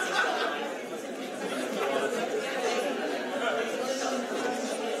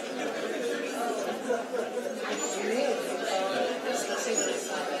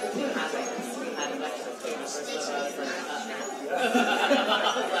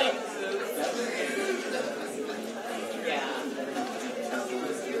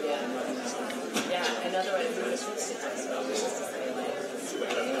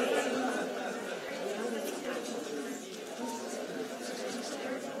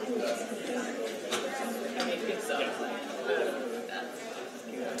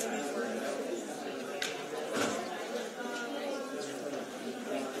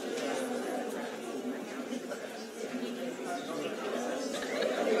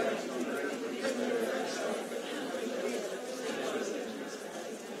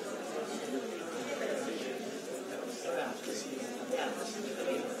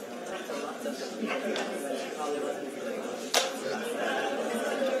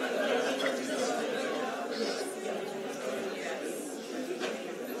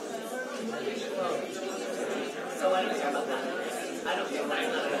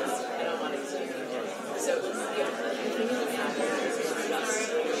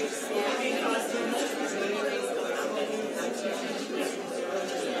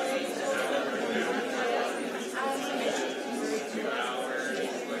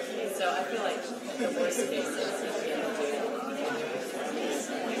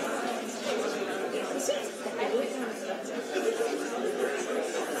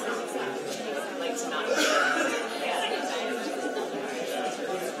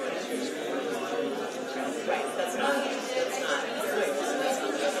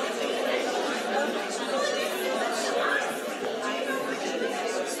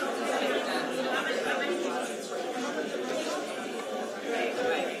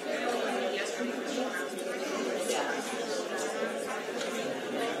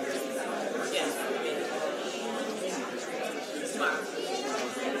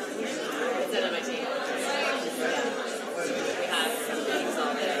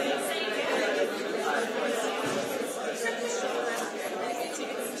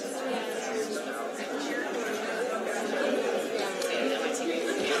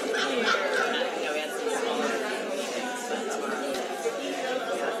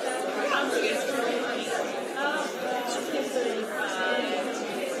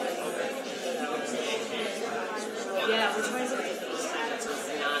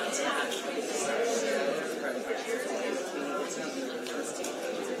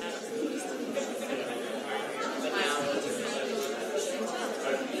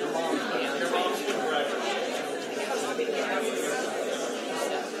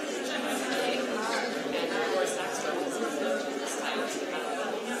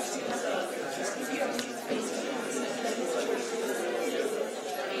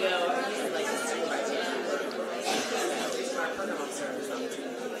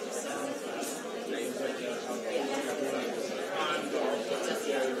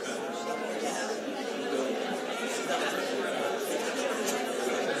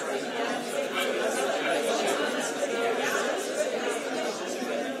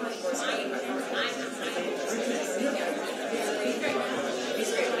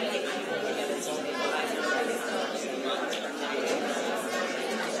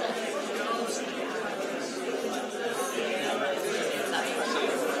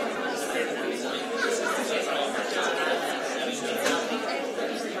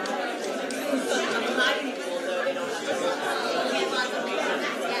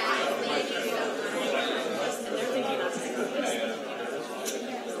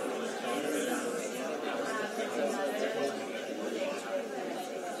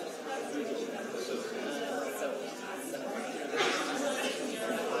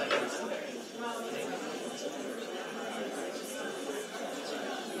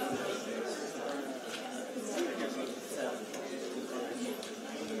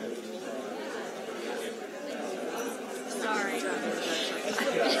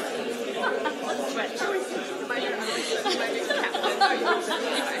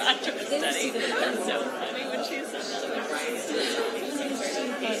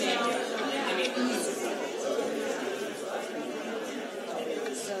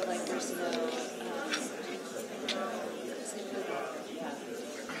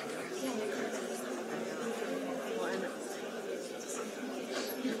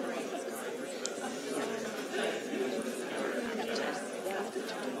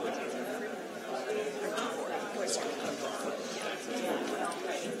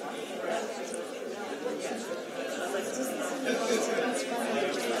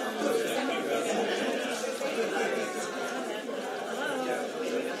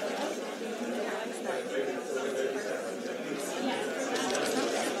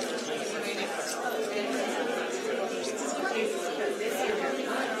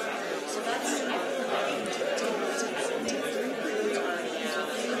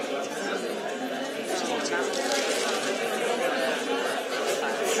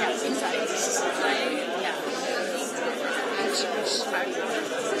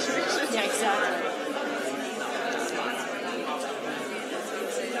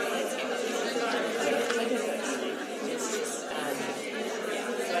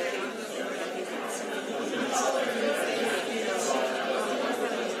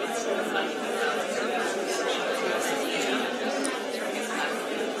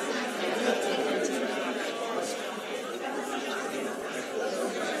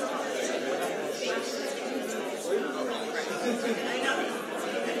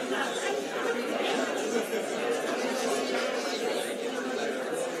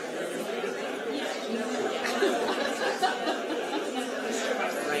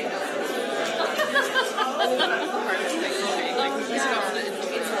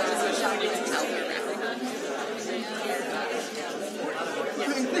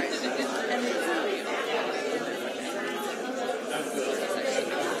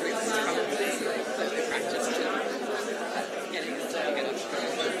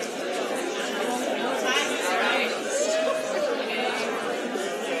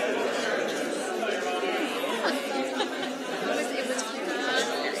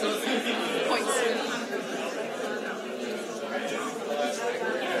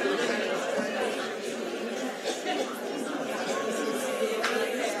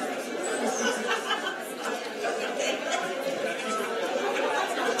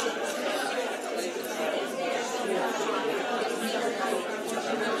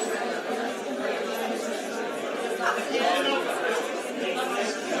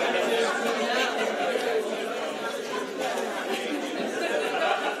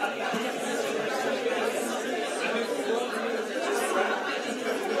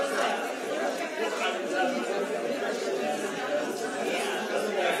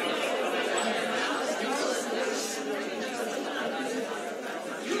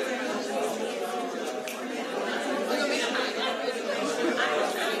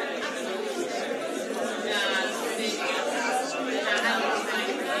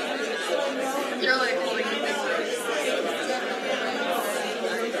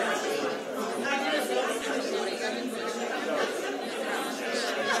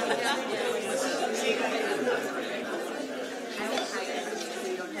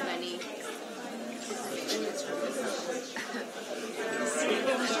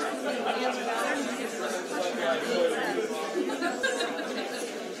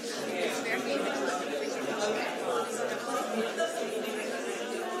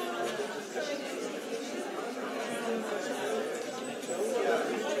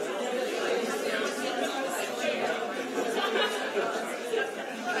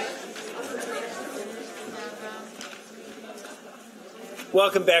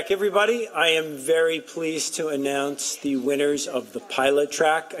Welcome back, everybody. I am very pleased to announce the winners of the pilot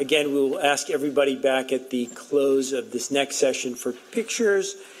track. Again, we will ask everybody back at the close of this next session for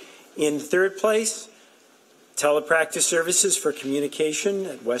pictures. In third place, telepractice services for communication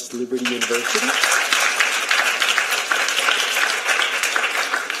at West Liberty University.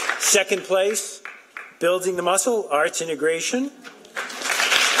 Second place, building the muscle, arts integration.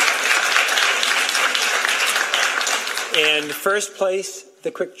 And first place,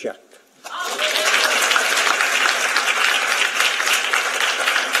 the quick check.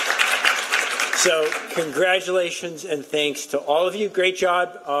 So congratulations and thanks to all of you. Great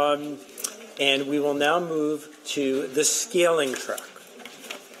job. And we will now move to the scaling track.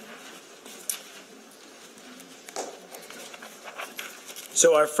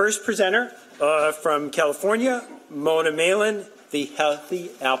 So our first presenter from California, Mona Malin, the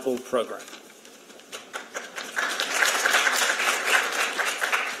Healthy Apple Program.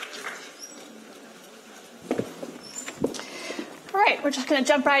 All right, we're just going to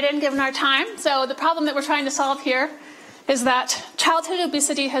jump right in given our time. So the problem that we're trying to solve here is that childhood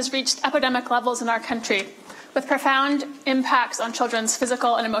obesity has reached epidemic levels in our country with profound impacts on children's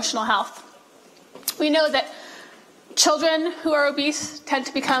physical and emotional health. We know that children who are obese tend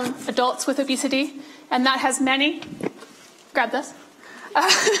to become adults with obesity, and that has many, grab this,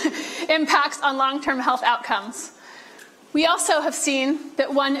 impacts on long-term health outcomes. We also have seen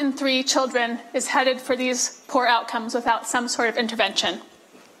that 1 in 3 children is headed for these poor outcomes without some sort of intervention.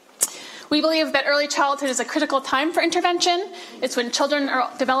 We believe that early childhood is a critical time for intervention. It's when children are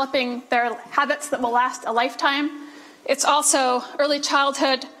developing their habits that will last a lifetime. It's also early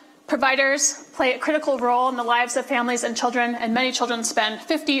childhood providers play a critical role in the lives of families and children, and many children spend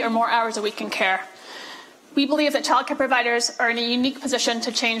 50 or more hours a week in care. We believe that childcare providers are in a unique position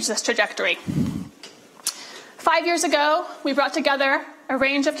to change this trajectory. 5 years ago, we brought together a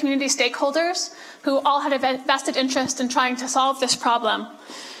range of community stakeholders who all had a vested interest in trying to solve this problem.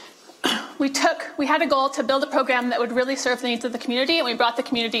 We had a goal to build a program that would really serve the needs of the community, and we brought the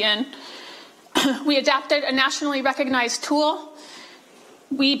community in. We adapted a nationally recognized tool.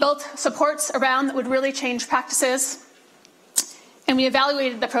 We built supports around that would really change practices, and we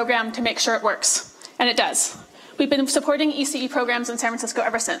evaluated the program to make sure it works, and it does. We've been supporting ECE programs in San Francisco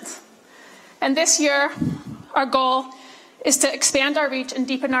ever since. And this year, our goal is to expand our reach and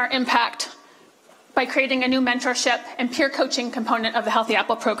deepen our impact by creating a new mentorship and peer coaching component of the Healthy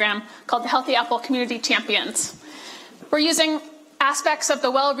Apple program called the Healthy Apple Community Champions. We're using aspects of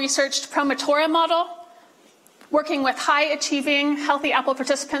the well-researched Promotora model, working with high-achieving Healthy Apple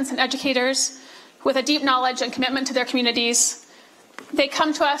participants and educators with a deep knowledge and commitment to their communities. They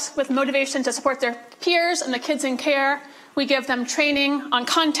come to us with motivation to support their peers and the kids in care. We give them training on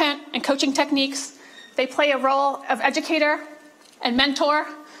content and coaching techniques. They play a role of educator and mentor,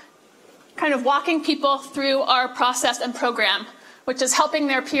 kind of walking people through our process and program, which is helping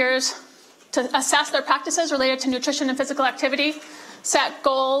their peers to assess their practices related to nutrition and physical activity, set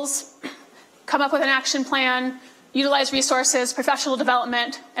goals, come up with an action plan, utilize resources, professional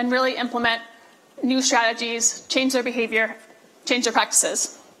development, and really implement new strategies, change their behavior, change their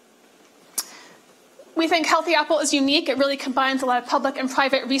practices. We think Healthy Apple is unique. It really combines a lot of public and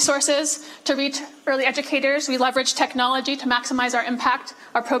private resources to reach early educators. We leverage technology to maximize our impact.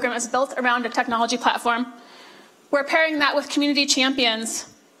 Our program is built around a technology platform. We're pairing that with community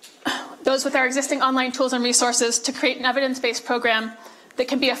champions, those with our existing online tools and resources, to create an evidence-based program that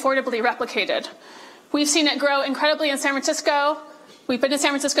can be affordably replicated. We've seen it grow incredibly in San Francisco. We've been in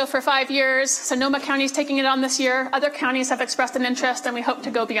San Francisco for 5 years. Sonoma County is taking it on this year. Other counties have expressed an interest, and we hope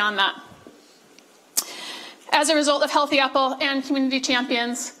to go beyond that. As a result of Healthy Apple and community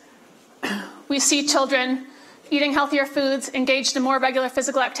champions, we see children eating healthier foods, engaged in more regular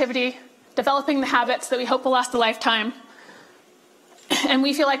physical activity, developing the habits that we hope will last a lifetime. And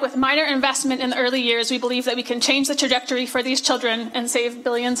we feel like with minor investment in the early years, we believe that we can change the trajectory for these children and save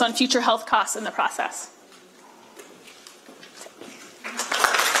billions on future health costs in the process.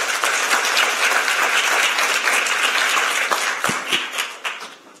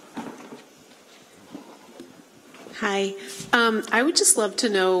 Hi. I would just love to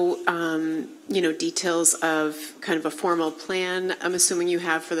know, details of kind of a formal plan I'm assuming you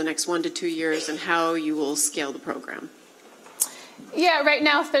have for the next 1 to 2 years and how you will scale the program. Yeah, right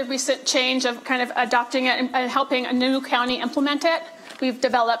now, with the recent change of kind of adopting it and helping a new county implement it, we've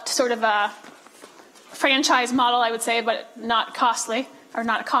developed sort of a franchise model, I would say, but not costly, or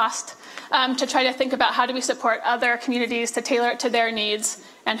not a cost, to try to think about how do we support other communities to tailor it to their needs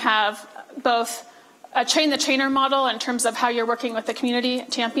and have both a train-the-trainer model in terms of how you're working with the community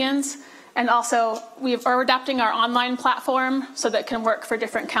champions, And also, we're adapting our online platform so that it can work for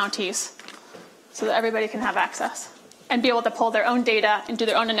different counties, so that everybody can have access and be able to pull their own data and do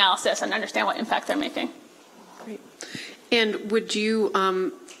their own analysis and understand what impact they're making. Great. And would you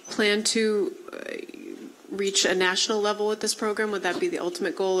plan to reach a national level with this program? Would that be the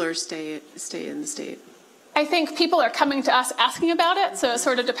ultimate goal, or stay in the state? I think people are coming to us asking about it, so it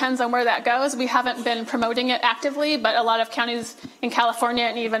sort of depends on where that goes. We haven't been promoting it actively, but a lot of counties in California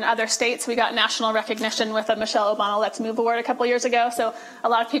and even other states, we got national recognition with a Michelle Obama Let's Move award a couple years ago. So a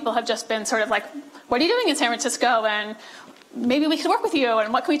lot of people have just been sort of like, what are you doing in San Francisco? And maybe we could work with you,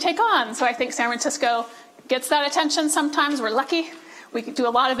 and what can we take on? So I think San Francisco gets that attention sometimes. We're lucky. We do a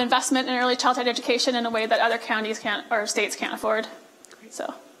lot of investment in early childhood education in a way that other counties can't, or states can't afford.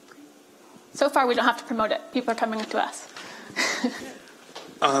 So far, we don't have to promote it. People are coming to us.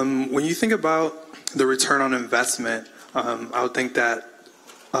 When you think about the return on investment, I would think that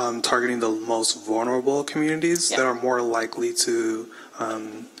targeting the most vulnerable communities that are more likely to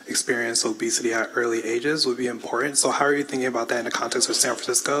experience obesity at early ages would be important. So how are you thinking about that in the context of San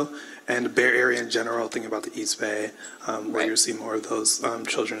Francisco and the Bay Area in general, thinking about the East Bay, where you see more of those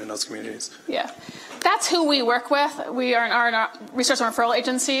children in those communities? Yeah. That's who we work with. We are an resource and referral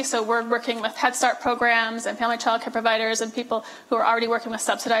agency, so we're working with Head Start programs and family child care providers and people who are already working with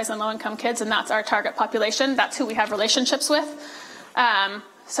subsidized and low-income kids, and that's our target population. That's who we have relationships with.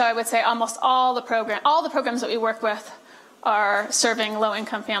 So I would say almost all the programs that we work with are serving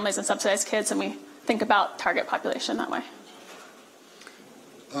low-income families and subsidized kids, and we think about target population that way.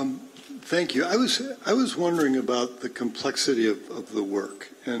 Thank you. I was wondering about the complexity of the work.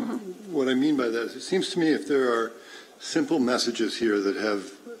 And what I mean by that is, it seems to me if there are simple messages here that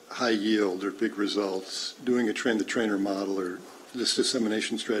have high yield or big results, doing a train-the-trainer model or this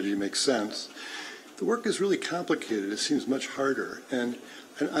dissemination strategy makes sense. The work is really complicated. It seems much harder. And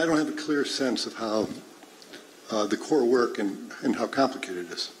I don't have a clear sense of how the core work and how complicated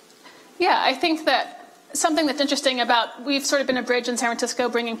it is. Yeah, I think that something that's interesting about, we've sort of been a bridge in San Francisco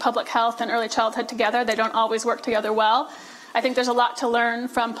bringing public health and early childhood together. They don't always work together well. I think there's a lot to learn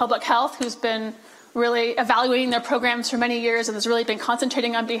from public health, who's been really evaluating their programs for many years and has really been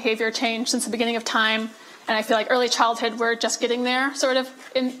concentrating on behavior change since the beginning of time. And I feel like early childhood, we're just getting there, sort of,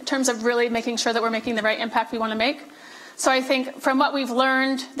 in terms of really making sure that we're making the right impact we want to make. So I think from what we've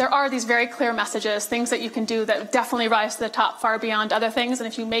learned, there are these very clear messages, things that you can do that definitely rise to the top far beyond other things. And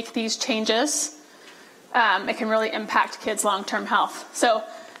if you make these changes, it can really impact kids' long-term health. So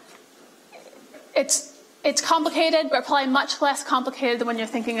it's complicated, but probably much less complicated than when you're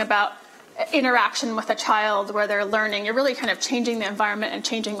thinking about interaction with a child where they're learning. You're really kind of changing the environment and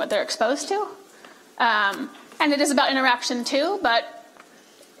changing what they're exposed to. And it is about interaction too, but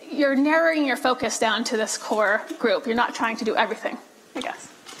you're narrowing your focus down to this core group. You're not trying to do everything, I guess.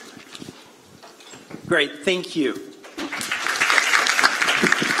 Great, thank you.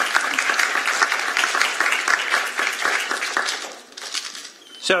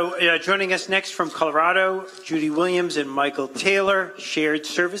 So joining us next from Colorado, Judy Williams and Michael Taylor, Shared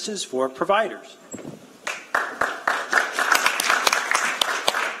Services for Providers.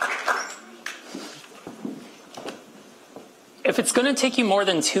 If it's going to take you more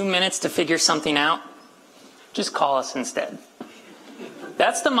than 2 minutes to figure something out, just call us instead.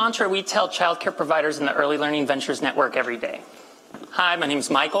 That's the mantra we tell childcare providers in the Early Learning Ventures Network every day. Hi, my name is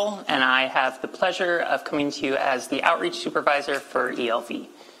Michael, and I have the pleasure of coming to you as the outreach supervisor for ELV.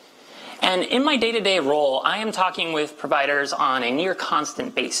 And in my day-to-day role, I am talking with providers on a near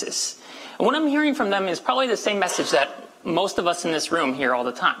constant basis. And what I'm hearing from them is probably the same message that most of us in this room hear all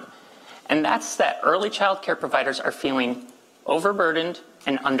the time. And that's that early child care providers are feeling overburdened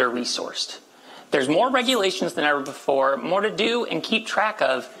and under-resourced. There's more regulations than ever before, more to do and keep track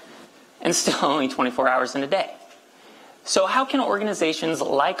of, and still only 24 hours in a day. So how can organizations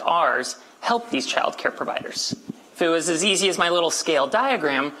like ours help these child care providers? If it was as easy as my little scale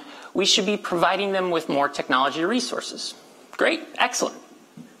diagram, we should be providing them with more technology resources. Great, excellent.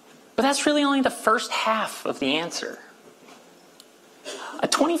 But that's really only the first half of the answer. A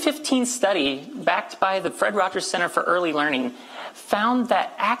 2015 study backed by the Fred Rogers Center for Early Learning found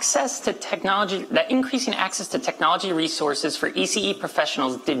that increasing access to technology resources for ECE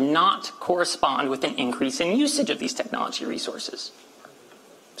professionals did not correspond with an increase in usage of these technology resources.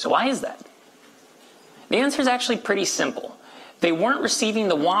 So why is that? The answer is actually pretty simple. They weren't receiving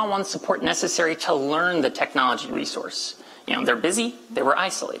the one-on-one support necessary to learn the technology resource. They're busy, they were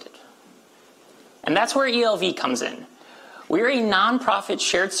isolated. And that's where ELV comes in. We're a nonprofit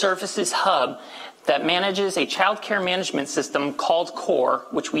shared services hub that manages a child care management system called CORE,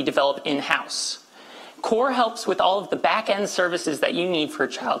 which we develop in-house. CORE helps with all of the back-end services that you need for a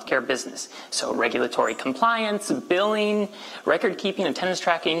childcare business. So regulatory compliance, billing, record keeping, attendance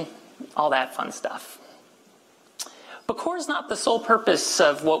tracking, all that fun stuff. But CORE is not the sole purpose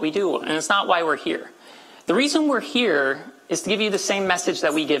of what we do, and it's not why we're here. The reason we're here is to give you the same message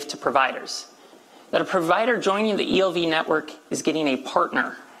that we give to providers. That a provider joining the ELV network is getting a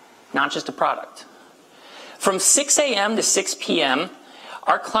partner, not just a product. From 6 a.m. to 6 p.m.,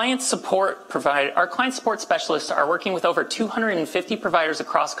 our client support specialists are working with over 250 providers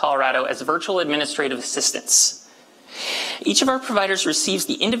across Colorado as virtual administrative assistants. Each of our providers receives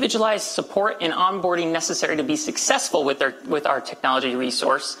the individualized support and onboarding necessary to be successful with our technology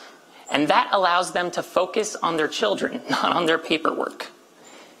resource, and that allows them to focus on their children, not on their paperwork.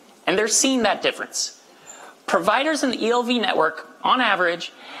 And they're seeing that difference. Providers in the ELV network, on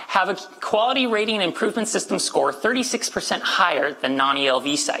average, have a quality rating improvement system score 36% higher than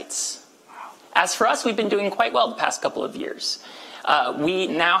non-ELV sites. As for us, we've been doing quite well the past couple of years. We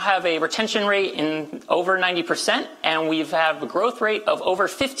now have a retention rate in over 90%, and we have a growth rate of over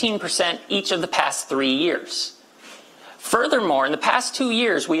 15% each of the past 3 years. Furthermore, in the past 2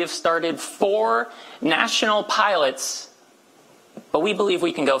 years, we have started 4 national pilots, but we believe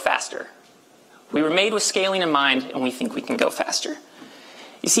we can go faster. We were made with scaling in mind, and we think we can go faster.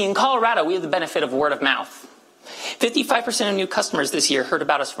 You see, in Colorado, we have the benefit of word of mouth. 55% of new customers this year heard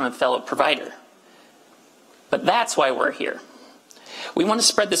about us from a fellow provider. But that's why we're here. We want to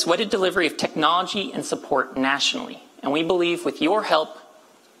spread this wedded delivery of technology and support nationally. And we believe with your help,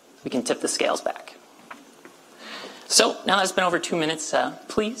 we can tip the scales back. So now that it's been over 2 minutes,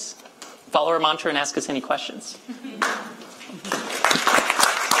 please follow our mantra and ask us any questions.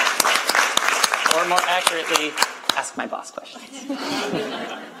 Or more accurately, ask my boss questions.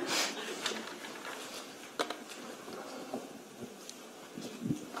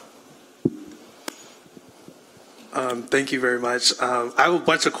 Thank you very much. I have a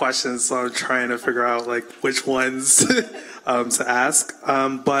bunch of questions, so I'm trying to figure out which ones to ask.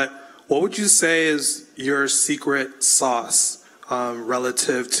 But what would you say is your secret sauce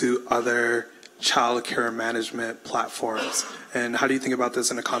relative to other child care management platforms? And how do you think about this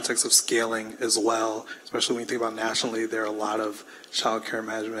in the context of scaling as well, especially when you think about nationally, there are a lot of child care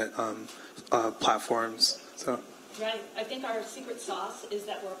management platforms. So. Right. I think our secret sauce is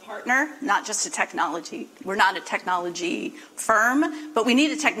that we're a partner, not just a technology. We're not a technology firm, but we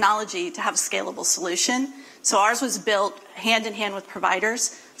need a technology to have a scalable solution. So ours was built hand in hand with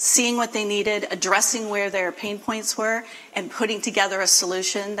providers, seeing what they needed, addressing where their pain points were, and putting together a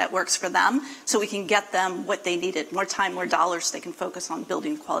solution that works for them so we can get them what they needed, more time, more dollars, so they can focus on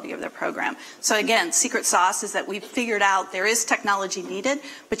building the quality of their program. So again, secret sauce is that we've figured out there is technology needed,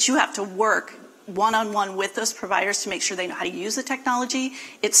 but you have to work one-on-one with those providers to make sure they know how to use the technology.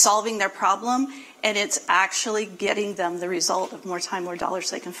 It's solving their problem, and it's actually getting them the result of more time, more dollars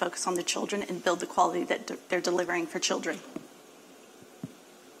so they can focus on the children and build the quality that they're delivering for children.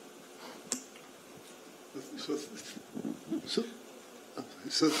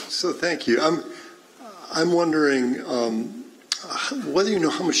 So thank you. I'm wondering whether you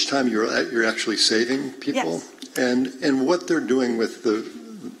know how much time you're actually saving people, yes, and what they're doing with the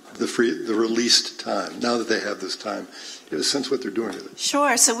released time now that they have this time. Do you have a sense what they're doing with it?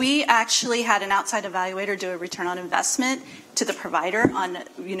 Sure. So we actually had an outside evaluator do a return on investment to the provider on,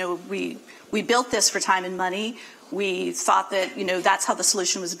 we built this for time and money. We thought that, that's how the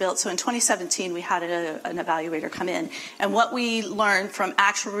solution was built. So in 2017, we had an evaluator come in. And what we learned from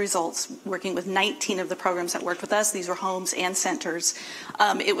actual results, working with 19 of the programs that worked with us, these were homes and centers,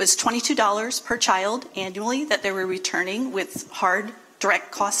 it was $22 per child annually that they were returning with hard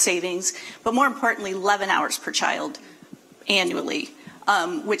direct cost savings, but more importantly, 11 hours per child annually,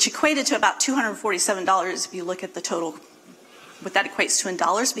 which equated to about $247 if you look at the total, what that equates to in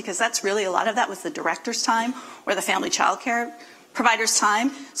dollars, because that's really a lot of that was the director's time or the family child care provider's time.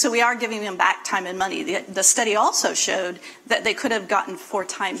 So we are giving them back time and money. The study also showed that they could have gotten 4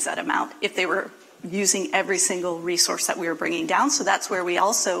 times that amount if they were using every single resource that we were bringing down. So that's where we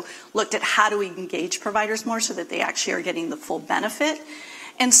also looked at how do we engage providers more so that they actually are getting the full benefit.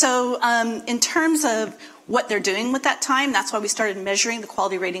 And so in terms of what they're doing with that time, that's why we started measuring the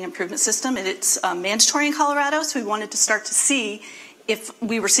quality rating improvement system. And it's mandatory in Colorado, so we wanted to start to see if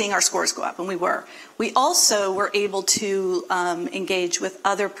we were seeing our scores go up, and we were. We also were able to engage with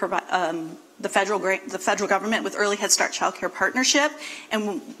other the federal government with Early Head Start Child Care Partnership,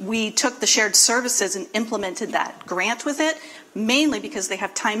 and we took the shared services and implemented that grant with it, mainly because they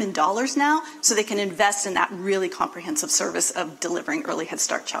have time and dollars now, so they can invest in that really comprehensive service of delivering Early Head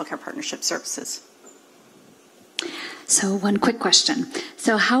Start Child Care Partnership services. So one quick question.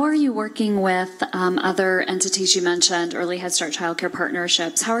 So how are you working with other entities you mentioned, Early Head Start Child Care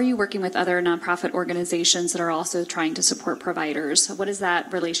Partnerships? How are you working with other nonprofit organizations that are also trying to support providers? What does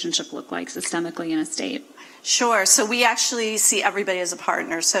that relationship look like systemically in a state? Sure. So we actually see everybody as a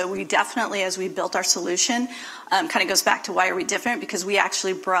partner. So we definitely, as we built our solution, kind of goes back to why are we different? Because we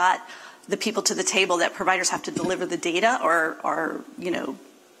actually brought the people to the table that providers have to deliver the data or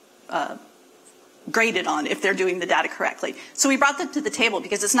graded on if they're doing the data correctly. So we brought them to the table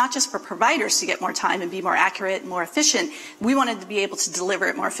because it's not just for providers to get more time and be more accurate and more efficient. We wanted to be able to deliver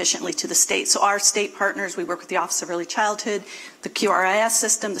it more efficiently to the state. So our state partners, we work with the Office of Early Childhood, the QRIS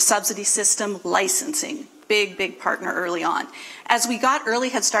system, the subsidy system, licensing. Big partner early on. As we got Early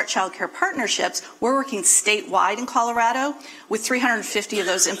Head Start Child Care Partnerships, we're working statewide in Colorado with 350 of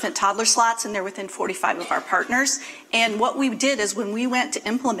those infant toddler slots, and they're within 45 of our partners. And what we did is when we went to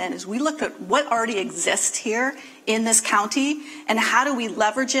implement is we looked at what already exists here in this county and how do we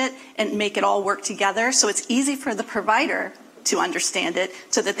leverage it and make it all work together so it's easy for the provider to understand it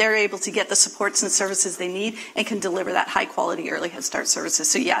so that they're able to get the supports and services they need and can deliver that high quality early head start services.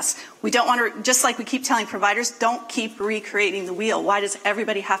 So yes, we don't want to, just like we keep telling providers, don't keep recreating the wheel. Why does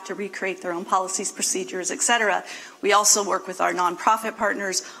everybody have to recreate their own policies, procedures, et cetera? We also work with our nonprofit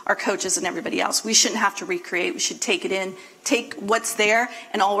partners, our coaches, and everybody else. We shouldn't have to recreate. We should take it in, take what's there,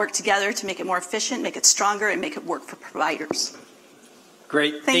 and all work together to make it more efficient, make it stronger, and make it work for providers.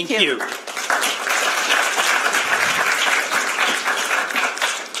 Great. Thank you.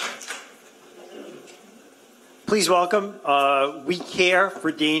 Please welcome We Care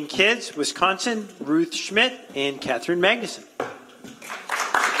for Dane Kids, Wisconsin, Ruth Schmidt and Catherine Magnuson.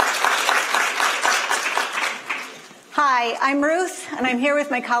 Hi, I'm Ruth, and I'm here with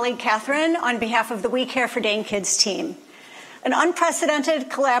my colleague Catherine on behalf of the We Care for Dane Kids team. An unprecedented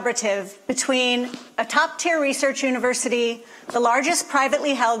collaborative between a top-tier research university, the largest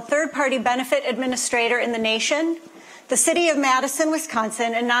privately held third-party benefit administrator in the nation, the city of Madison,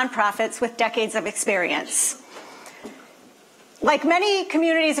 Wisconsin, and nonprofits with decades of experience. Like many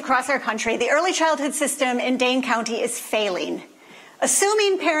communities across our country, the early childhood system in Dane County is failing.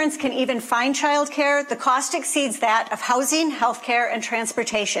 Assuming parents can even find childcare, the cost exceeds that of housing, healthcare, and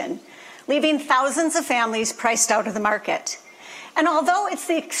transportation, leaving thousands of families priced out of the market. And although it's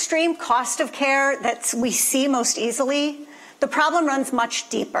the extreme cost of care that we see most easily, the problem runs much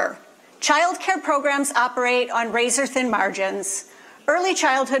deeper. Childcare programs operate on razor-thin margins. Early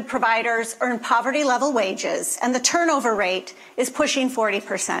childhood providers earn poverty-level wages, and the turnover rate is pushing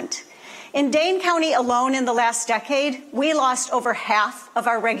 40%. In Dane County alone in the last decade, we lost over half of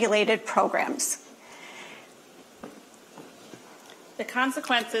our regulated programs. The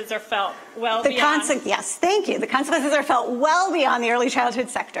consequences are felt well beyond. Yes, thank you. The consequences are felt well beyond the early childhood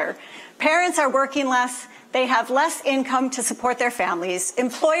sector. Parents are working less. They have less income to support their families.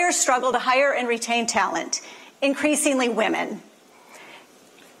 Employers struggle to hire and retain talent, increasingly women.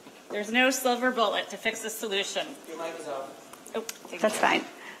 There's no silver bullet to fix the solution. Your mic is off. Oh, that's fine.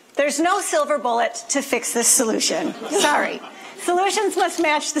 There's no silver bullet to fix this solution. Sorry. Solutions must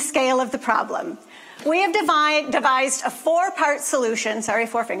match the scale of the problem. We have devised a four-part solution,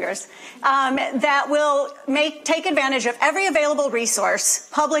 four fingers, that will take advantage of every available resource,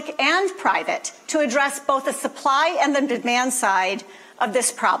 public and private, to address both the supply and the demand side of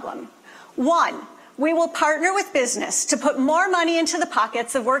this problem. One, we will partner with business to put more money into the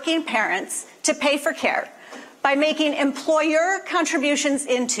pockets of working parents to pay for care by making employer contributions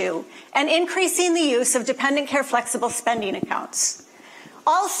into and increasing the use of dependent care flexible spending accounts.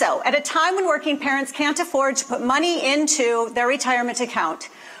 Also, at a time when working parents can't afford to put money into their retirement account,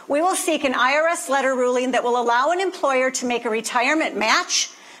 we will seek an IRS letter ruling that will allow an employer to make a retirement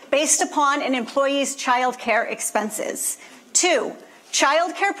match based upon an employee's child care expenses. Two,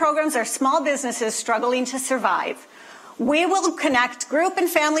 child care programs are small businesses struggling to survive. We will connect group and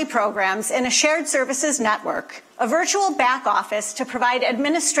family programs in a shared services network, a virtual back office to provide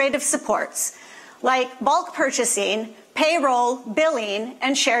administrative supports like bulk purchasing, payroll, billing,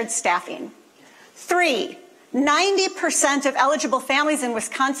 and shared staffing. Three, 90% of eligible families in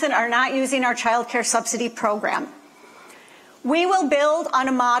Wisconsin are not using our child care subsidy program. We will build on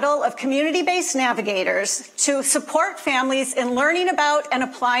a model of community-based navigators to support families in learning about and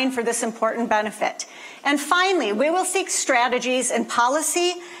applying for this important benefit. And finally, we will seek strategies in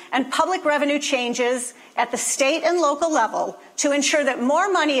policy and public revenue changes at the state and local level to ensure that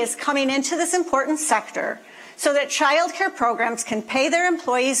more money is coming into this important sector so that child care programs can pay their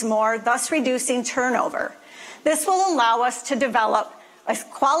employees more, thus reducing turnover. This will allow us to develop a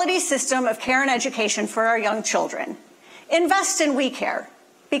quality system of care and education for our young children. Invest in We Care,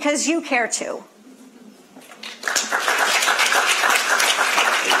 because you care too.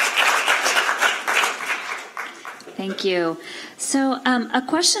 Thank you. So a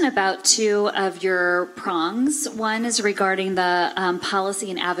question about two of your prongs. One is regarding the policy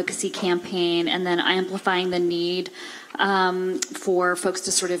and advocacy campaign, and then amplifying the need for folks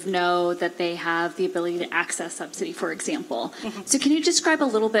to sort of know that they have the ability to access subsidy, for example. So can you describe a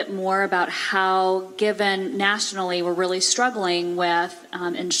little bit more about how, given nationally we're really struggling with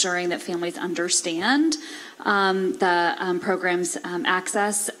ensuring that families understand the program's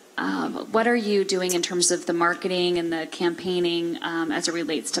access, what are you doing in terms of the marketing and the campaigning as it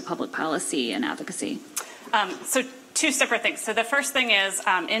relates to public policy and advocacy? So two separate things. So the first thing is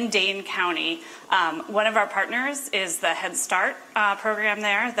in Dane County, one of our partners is the Head Start program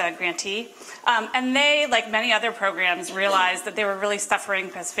there, the grantee. And they, like many other programs, realized that they were really suffering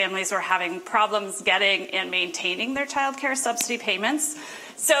because families were having problems getting and maintaining their child care subsidy payments.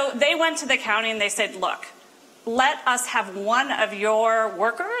 So they went to the county and they said, look, let us have one of your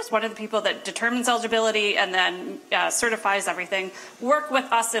workers, one of the people that determines eligibility and then certifies everything, work with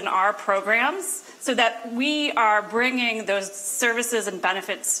us in our programs so that we are bringing those services and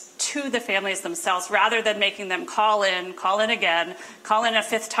benefits to the families themselves rather than making them call in again, call in a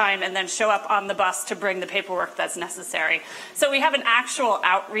fifth time, and then show up on the bus to bring the paperwork that's necessary. So we have an actual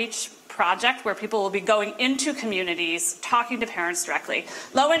outreach project where people will be going into communities, talking to parents directly.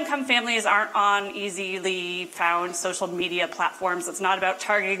 Low-income families aren't on easily found social media platforms. It's not about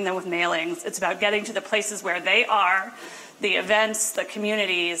targeting them with mailings. It's about getting to the places where they are, the events, the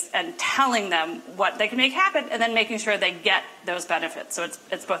communities, and telling them what they can make happen, and then making sure they get those benefits. So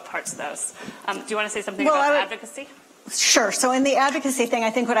it's both parts of those. Do you want to say something about advocacy? Sure. So in the advocacy thing, I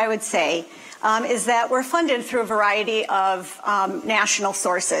think what I would say is that we're funded through a variety of national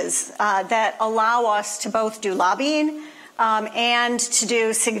sources that allow us to both do lobbying and to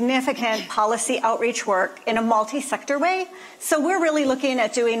do significant policy outreach work in a multi-sector way. So we're really looking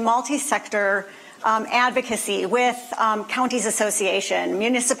at doing multi-sector advocacy with counties association,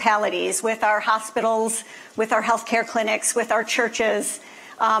 municipalities, with our hospitals, with our healthcare clinics, with our churches.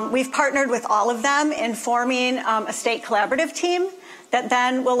 We've partnered with all of them in forming a state collaborative team that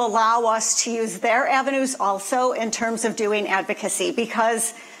then will allow us to use their avenues also in terms of doing advocacy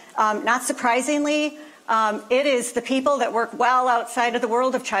because, not surprisingly, it is the people that work well outside of the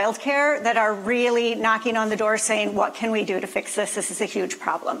world of childcare that are really knocking on the door saying, what can we do to fix this? This is a huge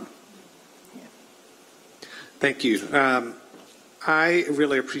problem. Thank you. I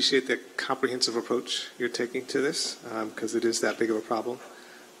really appreciate the comprehensive approach you're taking to this because it is that big of a problem.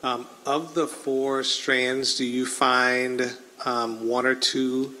 Of the 4 strands, do you find 1 or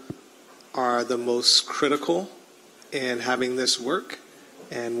 2 are the most critical in having this work?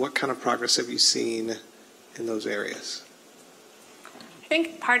 And what kind of progress have you seen in those areas? I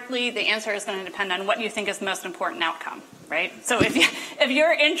think partly the answer is going to depend on what you think is the most important outcome, right? So if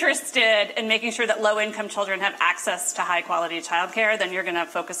you're interested in making sure that low-income children have access to high-quality childcare, then you're going to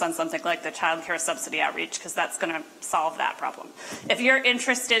focus on something like the child care subsidy outreach because that's going to solve that problem. If you're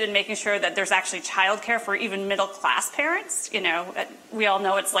interested in making sure that there's actually childcare for even middle-class parents, you know, we all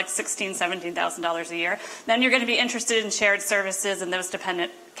know it's like $16,000, $17,000 a year, then you're going to be interested in shared services and those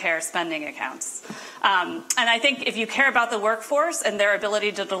dependent care spending accounts. And I think if you care about the workforce and their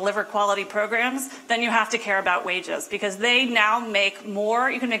ability to deliver quality programs, then you have to care about wages because they now make more,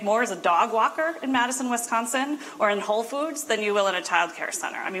 you can make more as a dog walker in Madison, Wisconsin, or in Whole Foods than you will in a child care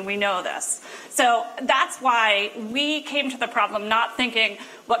center. I mean, we know this. So that's why we came to the problem not thinking,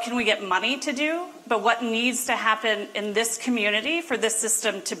 what can we get money to do, but what needs to happen in this community for this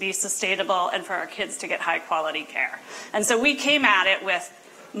system to be sustainable and for our kids to get high quality care. And so we came at it with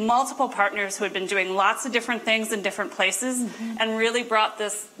multiple partners who had been doing lots of different things in different places and really brought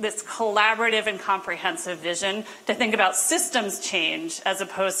this collaborative and comprehensive vision to think about systems change as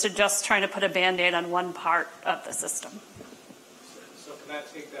opposed to just trying to put a Band-Aid on one part of the system. So can I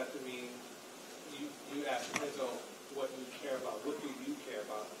take that to mean you asked Rizzo what you care about? What do you care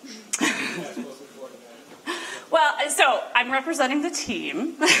about? That's most important. Well, so I'm representing the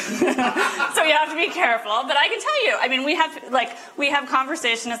team, so you have to be careful. But I can tell you, I mean, we have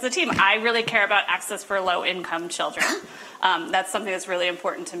conversation as a team. I really care about access for low-income children. That's something that's really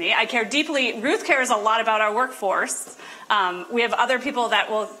important to me. I care deeply. Ruth cares a lot about our workforce. We have other people that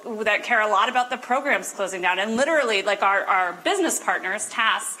care a lot about the programs closing down, and literally, like our business partners,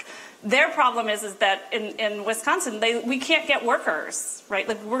 Task. Their problem is that in Wisconsin, we can't get workers, right?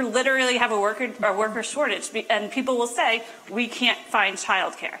 Like we literally have a worker shortage, and people will say, we can't find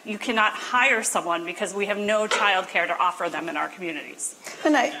childcare. You cannot hire someone because we have no childcare to offer them in our communities.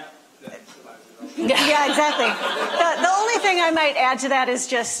 Yeah, exactly. The only thing I might add to that is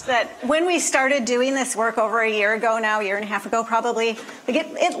just that when we started doing this work over a year ago now, a year and a half ago probably, like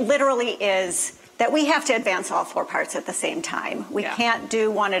it literally is that we have to advance all 4 parts at the same time. We can't do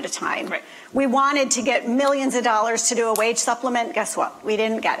one at a time. Right. We wanted to get millions of dollars to do a wage supplement. Guess what? We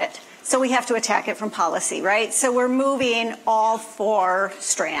didn't get it. So we have to attack it from policy, right? So we're moving all 4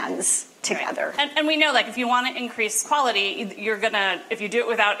 strands together. Right. And we know, like, if you want to increase quality, you're going to, if you do it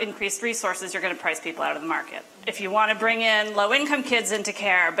without increased resources, you're going to price people out of the market. If you want to bring in low-income kids into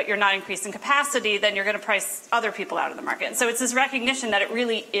care, but you're not increasing capacity, then you're going to price other people out of the market. And so it's this recognition that it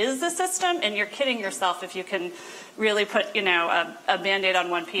really is the system, and you're kidding yourself if you can really put, you know, a Band-Aid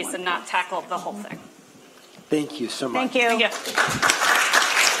on one piece and not tackle the whole thing. Thank you so much. Thank you. Yeah.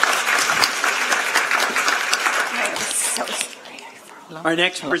 Our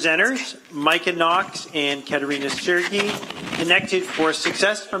next presenters, Micah Knox and Katerina Sergey, Connected for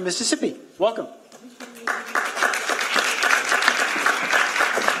Success from Mississippi. Welcome.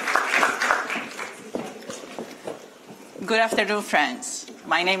 Good afternoon, friends.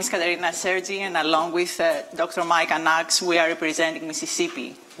 My name is Katerina Sergey, and along with Dr. Micah Knox, we are representing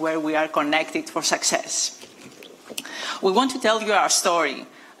Mississippi, where we are connected for success. We want to tell you our story,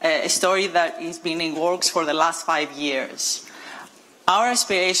 a story that has been in works for the last 5 years. Our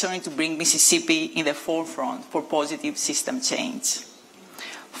aspiration is to bring Mississippi in the forefront for positive system change.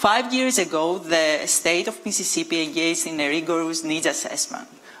 5 years ago, the state of Mississippi engaged in a rigorous needs assessment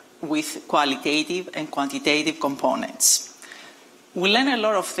with qualitative and quantitative components. We learned a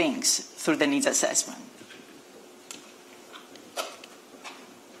lot of things through the needs assessment.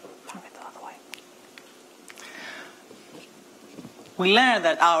 We learned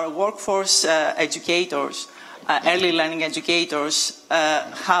that our workforce educators, early learning educators,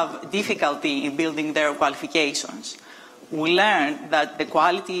 have difficulty in building their qualifications. We learned that the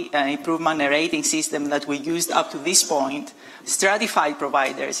quality improvement rating system that we used up to this point stratified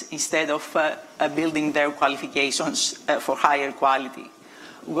providers instead of building their qualifications for higher quality.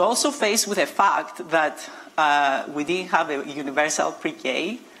 We also faced with the fact that we didn't have a universal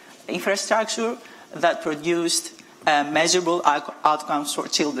pre-K infrastructure that produced measurable outcomes for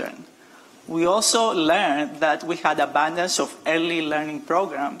children. We also learned that we had abundance of early learning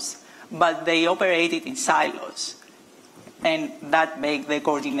programs, but they operated in silos. And that made the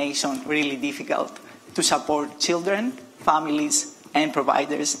coordination really difficult to support children, families, and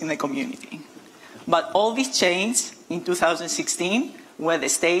providers in the community. But all this changed in 2016 when the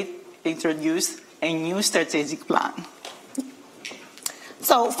state introduced a new strategic plan.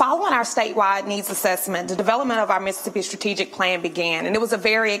 So following our statewide needs assessment, the development of our Mississippi strategic plan began, and it was a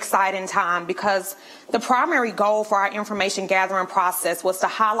very exciting time because the primary goal for our information gathering process was to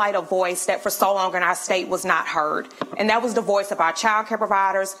highlight a voice that for so long in our state was not heard, and that was the voice of our child care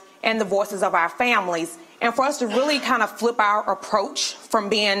providers and the voices of our families, and for us to really kind of flip our approach from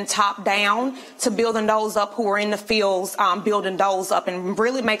being top down to building those up who are in the fields, building those up and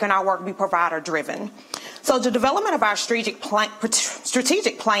really making our work be provider driven. So the development of our strategic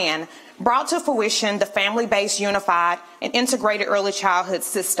plan brought to fruition the family-based unified and integrated early childhood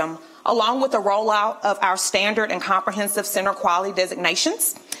system, along with the rollout of our standard and comprehensive center quality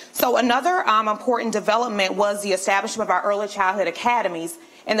designations. So another important development was the establishment of our early childhood academies.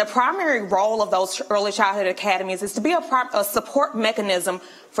 And the primary role of those early childhood academies is to be a support mechanism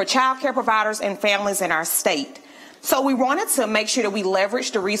for child care providers and families in our state. So we wanted to make sure that we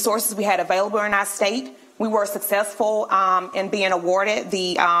leveraged the resources we had available in our state. We were successful in being awarded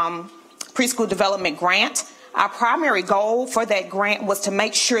the preschool development grant. Our primary goal for that grant was to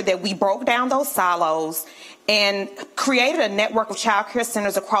make sure that we broke down those silos and created a network of child care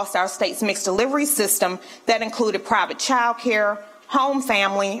centers across our state's mixed delivery system that included private child care, home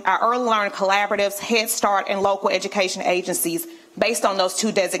family, our early learning collaboratives, Head Start, and local education agencies based on those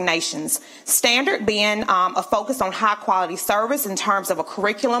 2 designations. Standard being a focus on high quality service in terms of a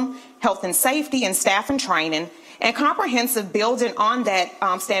curriculum, health and safety, and staff and training, and comprehensive building on that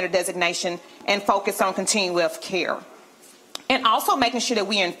standard designation and focus on continuity of care. And also making sure that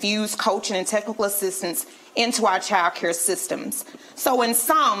we infuse coaching and technical assistance into our child care systems. So in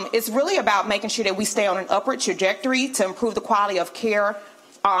sum, it's really about making sure that we stay on an upward trajectory to improve the quality of care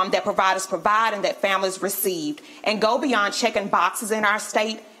that providers provide and that families receive, and go beyond checking boxes in our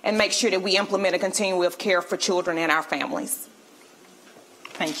state and make sure that we implement a continuum of care for children and our families.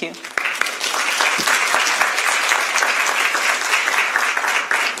 Thank you.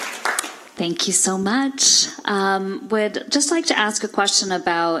 Thank you so much. Would just like to ask a question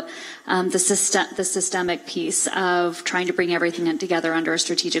about the systemic piece of trying to bring everything together under a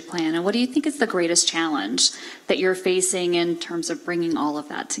strategic plan. And what do you think is the greatest challenge that you're facing in terms of bringing all of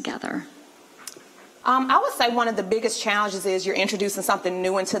that together? I would say one of the biggest challenges is you're introducing something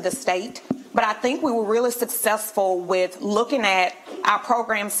new into the state. But I think we were really successful with looking at our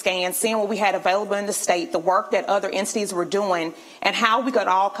program scan, seeing what we had available in the state, the work that other entities were doing, and how we could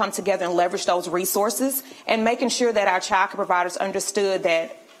all come together and leverage those resources, and making sure that our child care providers understood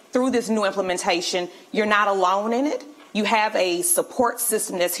that through this new implementation, you're not alone in it. You have a support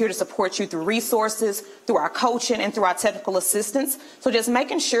system that's here to support you through resources, through our coaching, and through our technical assistance. So just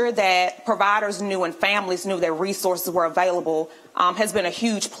making sure that providers knew and families knew that resources were available has been a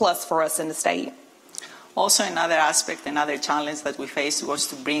huge plus for us in the state. Also, another aspect, another challenge that we faced was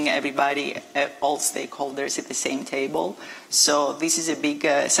to bring everybody, all stakeholders at the same table. So this is a big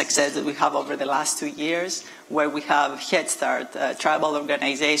success that we have over the last 2 years, where we have Head Start, tribal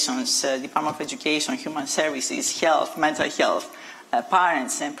organizations, Department of Education, Human Services, health, mental health,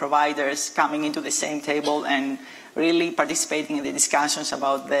 parents and providers coming into the same table and really participating in the discussions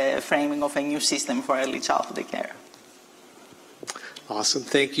about the framing of a new system for early childhood care. Awesome,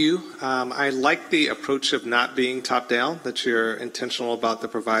 thank you. I like the approach of not being top-down, that you're intentional about the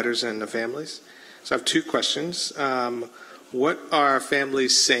providers and the families. So I have two questions. What are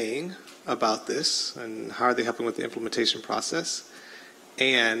families saying about this, and how are they helping with the implementation process?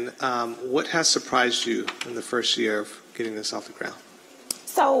 And what has surprised you in the first year of getting this off the ground?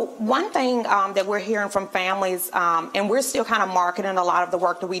 So one thing that we're hearing from families, and we're still kind of marketing a lot of the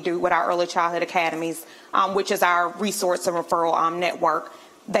work that we do with our early childhood academies, which is our resource and referral network,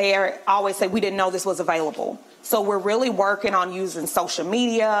 they always say, we didn't know this was available. So we're really working on using social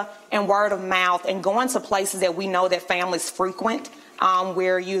media and word of mouth and going to places that we know that families frequent.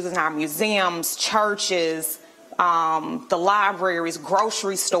 We're using our museums, churches, the libraries,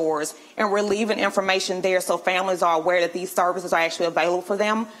 grocery stores, and we're leaving information there so families are aware that these services are actually available for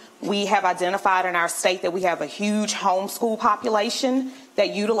them. We have identified in our state that we have a huge homeschool population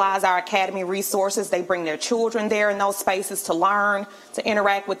that utilize our academy resources. They bring their children there in those spaces to learn, to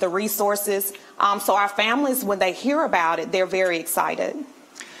interact with the resources. So our families, when they hear about it, they're very excited.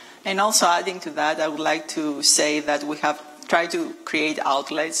 And also adding to that, I would like to say that we have tried to create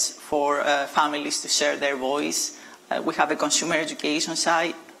outlets for families to share their voice. We have a consumer education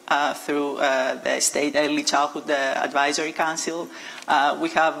site through the State Early Childhood Advisory Council. We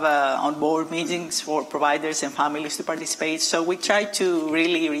have on-board meetings for providers and families to participate. So we try to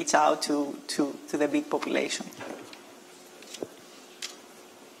really reach out to the big population.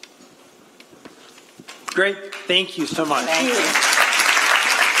 Great. Thank you so much. Thank you.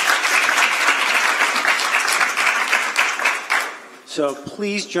 So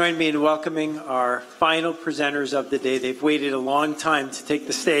please join me in welcoming our final presenters of the day. They've waited a long time to take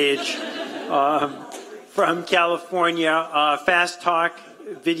the stage. From California, Fast Talk,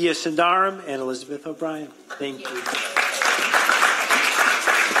 Vidya Sundaram and Elizabeth O'Brien. Thank you.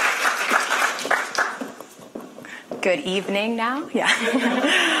 Good evening now. Yeah.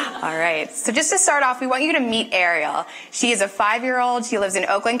 All right. So just to start off, we want you to meet Ariel. She is a 5-year-old. She lives in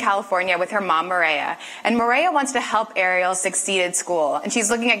Oakland, California with her mom, Maria. And Maria wants to help Ariel succeed at school. And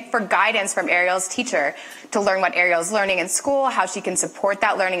she's looking for guidance from Ariel's teacher to learn what Ariel's learning in school, how she can support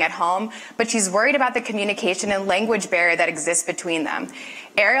that learning at home. But she's worried about the communication and language barrier that exists between them.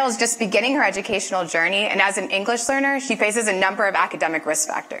 Ariel is just beginning her educational journey. And as an English learner, she faces a number of academic risk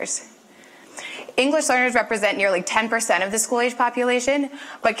factors. English learners represent nearly 10% of the school-age population,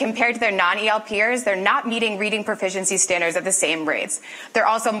 but compared to their non-EL peers, they're not meeting reading proficiency standards at the same rates. They're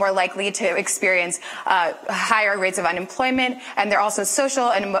also more likely to experience higher rates of unemployment, and there are also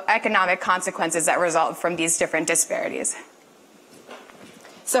social and economic consequences that result from these different disparities.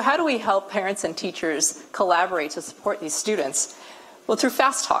 So how do we help parents and teachers collaborate to support these students? Well, through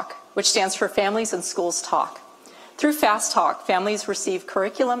Fast Talk, which stands for Families and Schools Talk. Through Fast Talk, families receive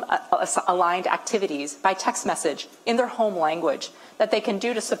curriculum-aligned activities by text message in their home language that they can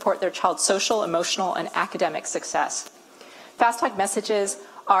do to support their child's social, emotional, and academic success. Fast Talk messages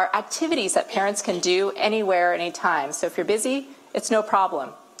are activities that parents can do anywhere, anytime. So if you're busy, it's no problem.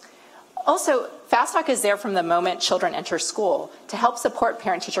 Also, Fast Talk is there from the moment children enter school to help support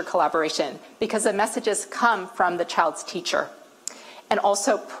parent-teacher collaboration because the messages come from the child's teacher, and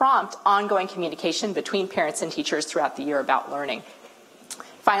also prompt ongoing communication between parents and teachers throughout the year about learning.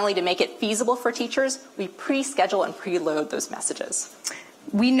 Finally, to make it feasible for teachers, we pre-schedule and preload those messages.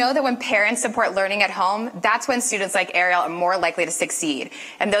 We know that when parents support learning at home, that's when students like Ariel are more likely to succeed.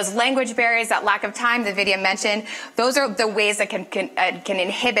 And those language barriers, that lack of time that Vidya mentioned, those are the ways that can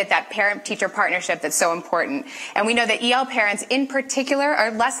inhibit that parent-teacher partnership that's so important. And we know that EL parents in particular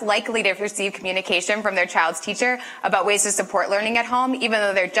are less likely to receive communication from their child's teacher about ways to support learning at home, even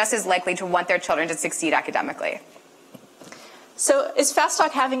though they're just as likely to want their children to succeed academically. So is Fast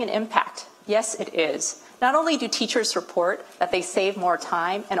Talk having an impact? Yes, it is. not only do teachers report that they save more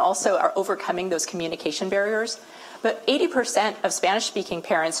time and also are overcoming those communication barriers, but 80% of Spanish-speaking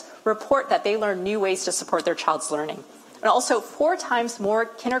parents report that they learn new ways to support their child's learning. And also 4 times more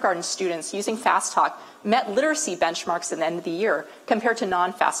kindergarten students using Fast Talk met literacy benchmarks at the end of the year compared to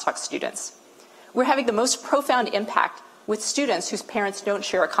non-Fast Talk students. We're having the most profound impact with students whose parents don't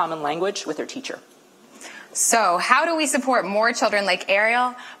share a common language with their teacher. So how do we support more children like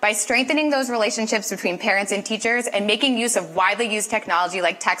Ariel? By strengthening those relationships between parents and teachers and making use of widely used technology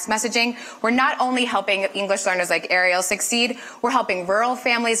like text messaging, we're not only helping English learners like Ariel succeed, we're helping rural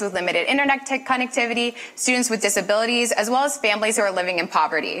families with limited internet connectivity, students with disabilities, as well as families who are living in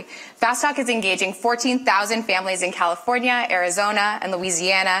poverty. Fast Talk is engaging 14,000 families in California, Arizona, and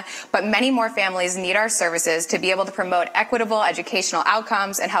Louisiana, but many more families need our services to be able to promote equitable educational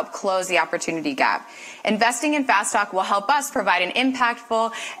outcomes and help close the opportunity gap. Investing in Fast Talk will help us provide an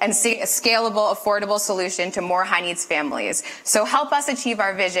impactful and scalable, affordable solution to more high-needs families. So help us achieve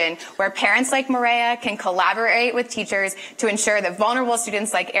our vision where parents like Maria can collaborate with teachers to ensure that vulnerable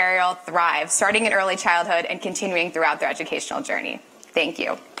students like Ariel thrive, starting in early childhood and continuing throughout their educational journey. Thank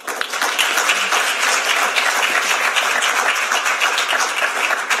you.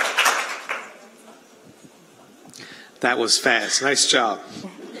 That was fast. Nice job.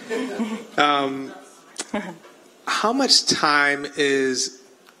 How much time is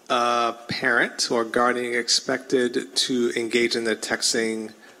a parent or guardian expected to engage in the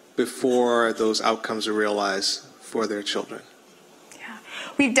texting before those outcomes are realized for their children?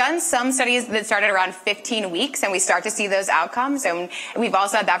 We've done some studies that started around 15 weeks, and we start to see those outcomes. And we've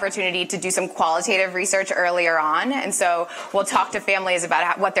also had the opportunity to do some qualitative research earlier on. And so we'll talk to families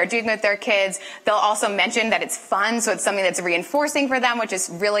about what they're doing with their kids. They'll also mention that it's fun, so it's something that's reinforcing for them, which is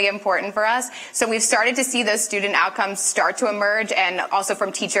really important for us. So we've started to see those student outcomes start to emerge, and also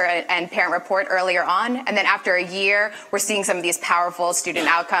from teacher and parent report earlier on. And then after a year, we're seeing some of these powerful student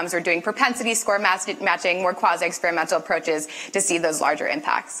outcomes. We're doing propensity score matching, more quasi-experimental approaches to see those larger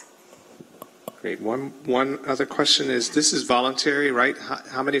impacts. Great. One other question is, this is voluntary, right?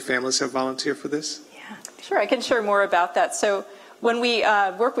 How many families have volunteered for this? Sure, I can share more about that. So when we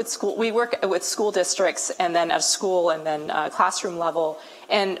work with school districts, and then at school, and then classroom level.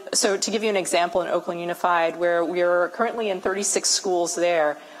 And so to give you an example, in Oakland Unified, where we're currently in 36 schools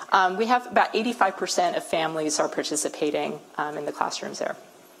there, we have about 85% of families are participating in the classrooms there.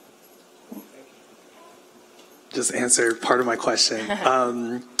 Just answered part of my question.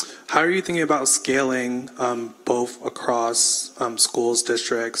 How are you thinking about scaling both across schools,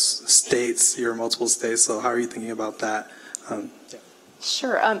 districts, states? You're in multiple states, so how are you thinking about that?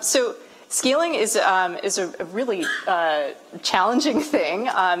 Sure. So scaling is a really challenging thing,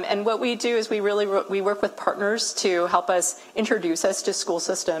 and what we do is we work with partners to help us introduce us to school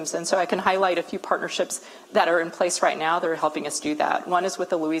systems. And so I can highlight a few partnerships that are in place right now that are helping us do that. One is with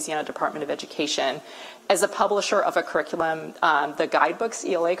the Louisiana Department of Education. As a publisher of a curriculum, the guidebooks,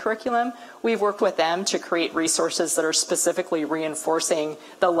 ELA curriculum, we've worked with them to create resources that are specifically reinforcing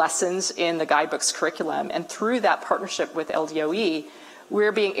the lessons in the guidebooks curriculum. And through that partnership with LDOE,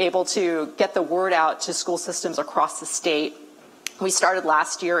 we're being able to get the word out to school systems across the state. We started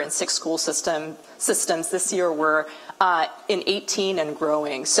last year in 6 school systems. This year we're in 18 and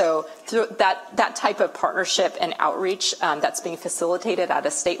growing. So through that type of partnership and outreach that's being facilitated at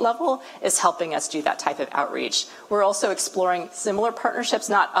a state level is helping us do that type of outreach. We're also exploring similar partnerships,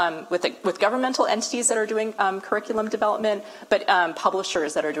 not with governmental entities that are doing curriculum development, but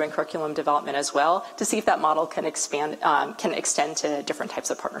publishers that are doing curriculum development as well, to see if that model can extend to different types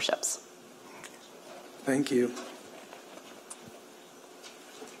of partnerships. Thank you.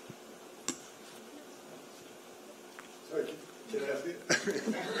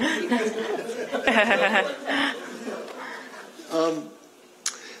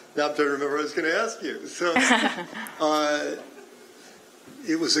 Now I'm trying to remember what I was going to ask you. So, I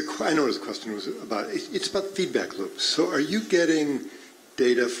know the question was about, it's about feedback loops. So are you getting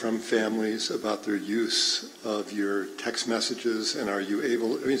data from families about their use of your text messages, and are you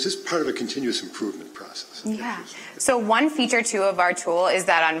able, is this part of a continuous improvement process? Yeah. So one feature too of our tool is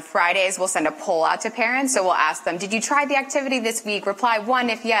that on Fridays we'll send a poll out to parents. So we'll ask them, did you try the activity this week? Reply 1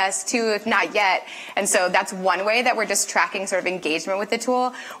 if yes, 2 if not yet. And so that's one way that we're just tracking sort of engagement with the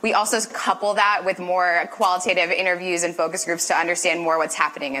tool. We also couple that with more qualitative interviews and focus groups to understand more what's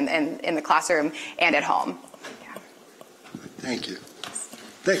happening in the classroom and at home. Yeah. Thank you.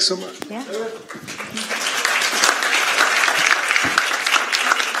 Thanks so much. Yeah.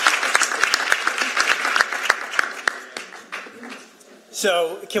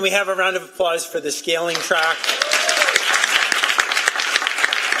 So can we have a round of applause for the scaling track?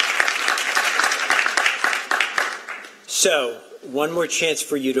 So, one more chance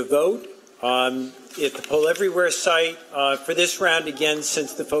for you to vote. At the Poll Everywhere site, for this round, again,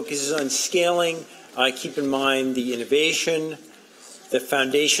 since the focus is on scaling, keep in mind the innovation, the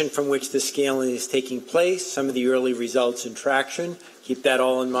foundation from which the scaling is taking place, some of the early results and traction. Keep that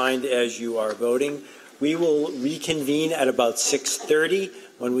all in mind as you are voting. We will reconvene at about 6:30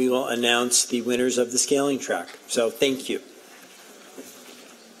 when we will announce the winners of the scaling track. So thank you.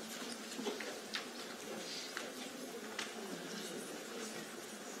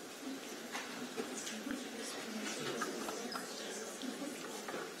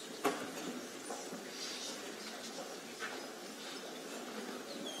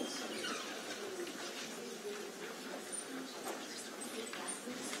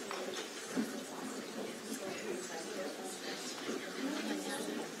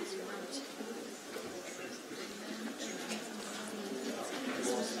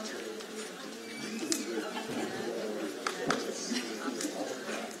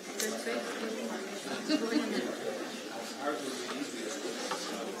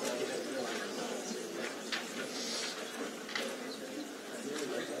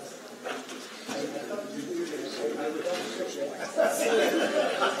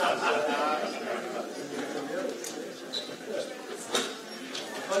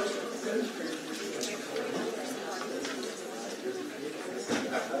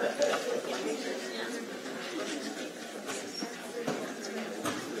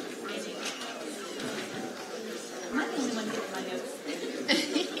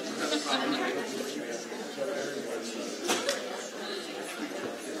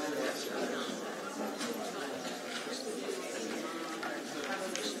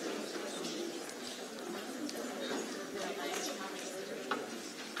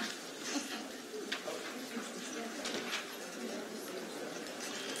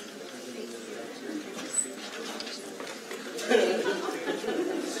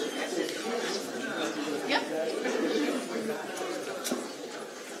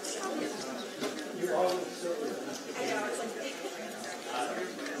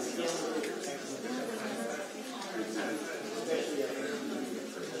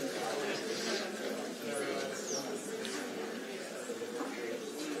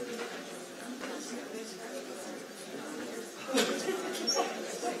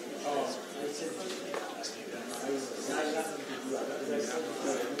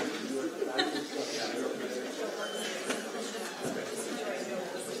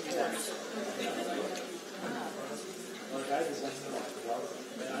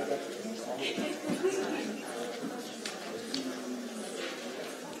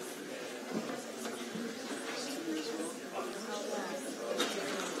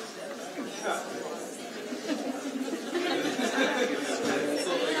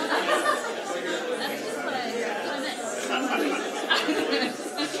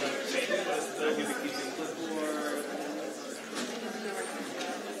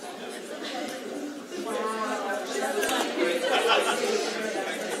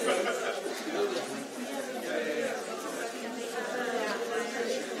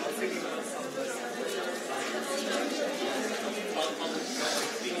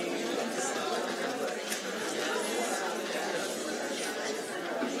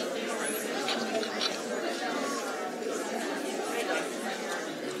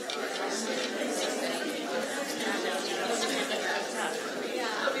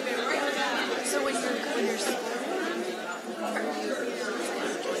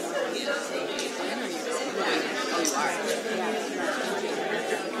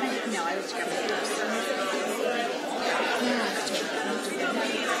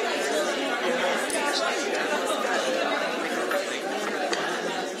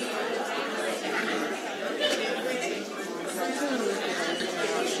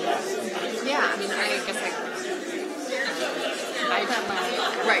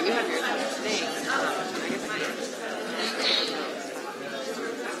 Right, you have your thing.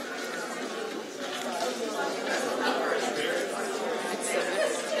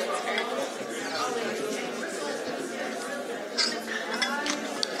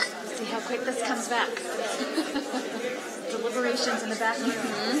 See how quick this comes back. Deliberations in the back room.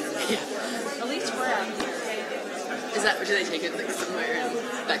 Mm-hmm. Yeah. At least we're out here. Is that, or do they take it like somewhere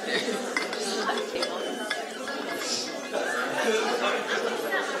back there?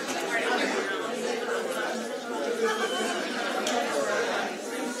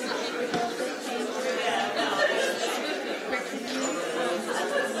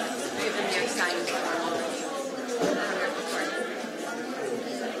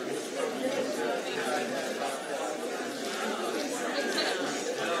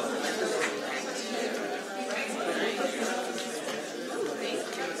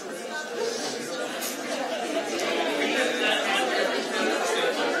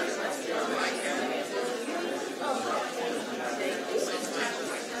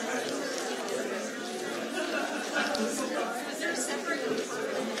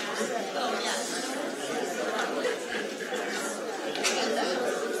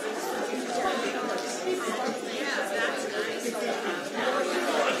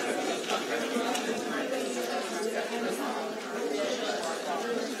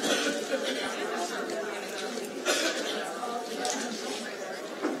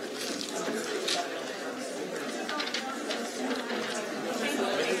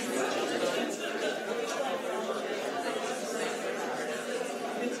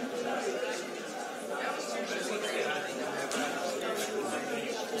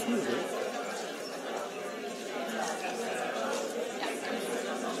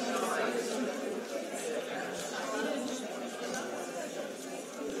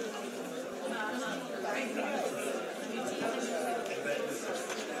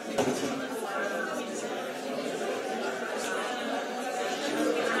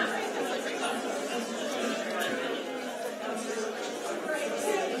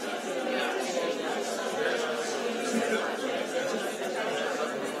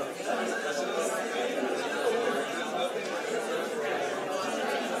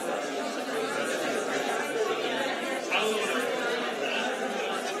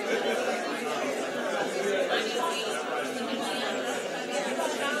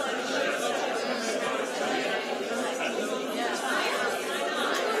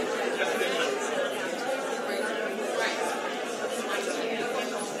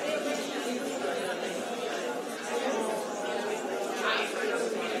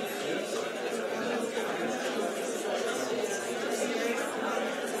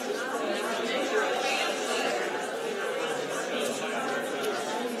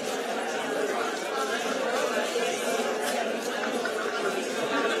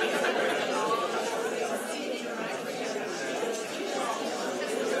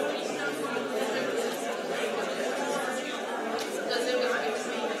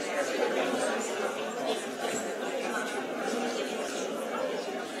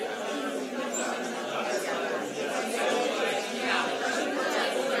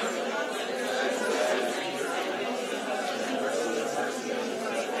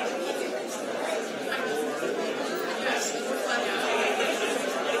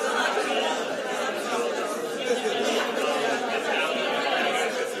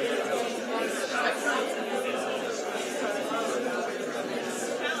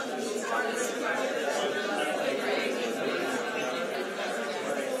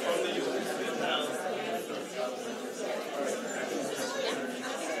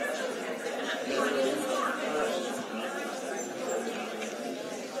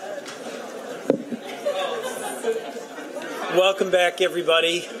 Welcome back,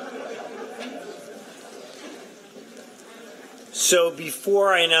 everybody. So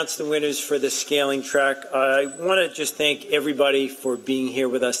before I announce the winners for the scaling track, I want to just thank everybody for being here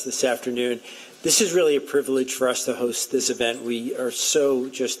with us this afternoon. This is really a privilege for us to host this event. We are so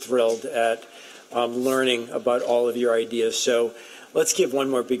just thrilled at learning about all of your ideas. So let's give one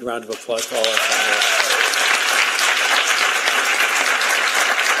more big round of applause to all our finalists.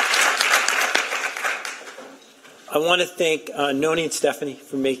 I want to thank Noni and Stephanie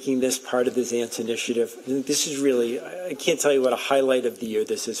for making this part of the Zaentz initiative. This is really, I can't tell you what a highlight of the year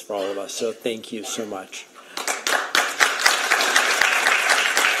this is for all of us, so thank you so much.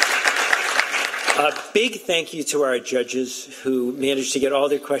 A big thank you to our judges who managed to get all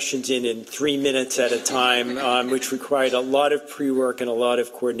their questions in 3 minutes at a time, which required a lot of pre-work and a lot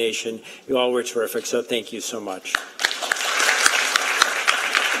of coordination. You all were terrific, so thank you so much.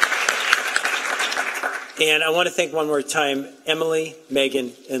 And I want to thank one more time Emily,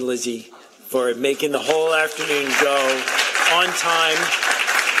 Megan, and Lizzie for making the whole afternoon go on time.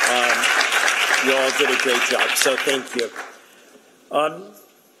 You all did a great job, so thank you.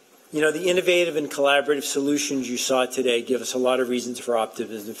 You know, the innovative and collaborative solutions you saw today give us a lot of reasons for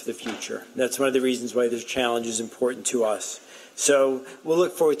optimism for the future. That's one of the reasons why this challenge is important to us. So we'll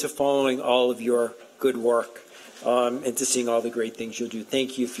look forward to following all of your good work. And to seeing all the great things you'll do.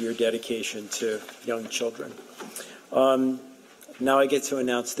 Thank you for your dedication to young children. Now I get to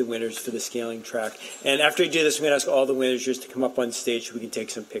announce the winners for the scaling track. And after I do this, I'm going to ask all the winners just to come up on stage so we can take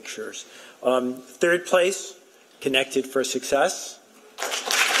some pictures. Third place, Connected for Success.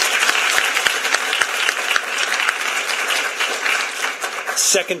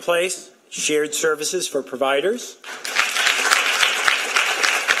 Second place, Shared Services for Providers.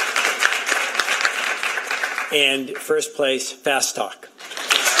 And first place, Fast Talk.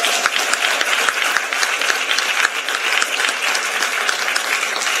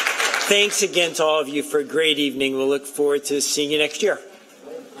 Thanks again to all of you for a great evening. We'll look forward to seeing you next year.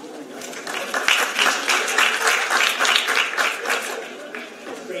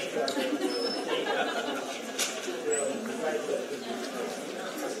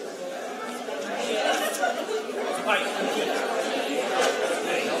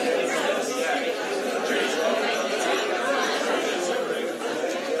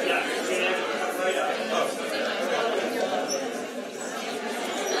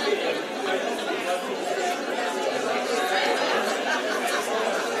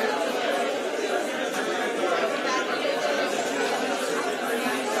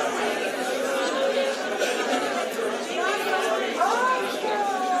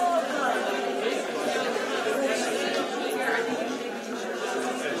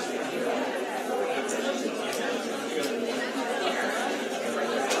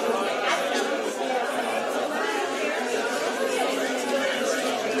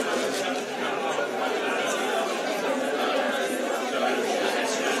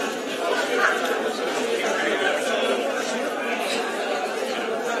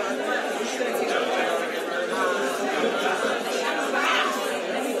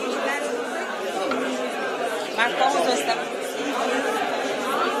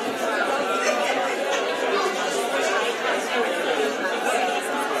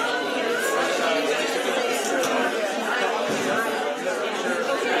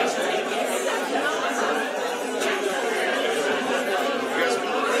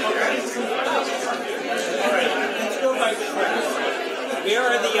 Where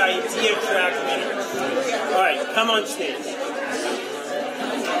are the idea track winners? All right, come on stage.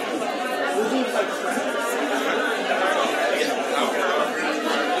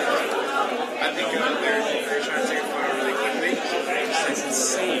 That's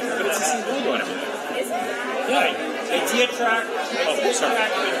insane. But it's the same logo and everything. Yeah, idea track. Oh, sorry.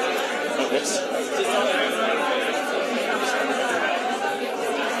 Oh, whoops.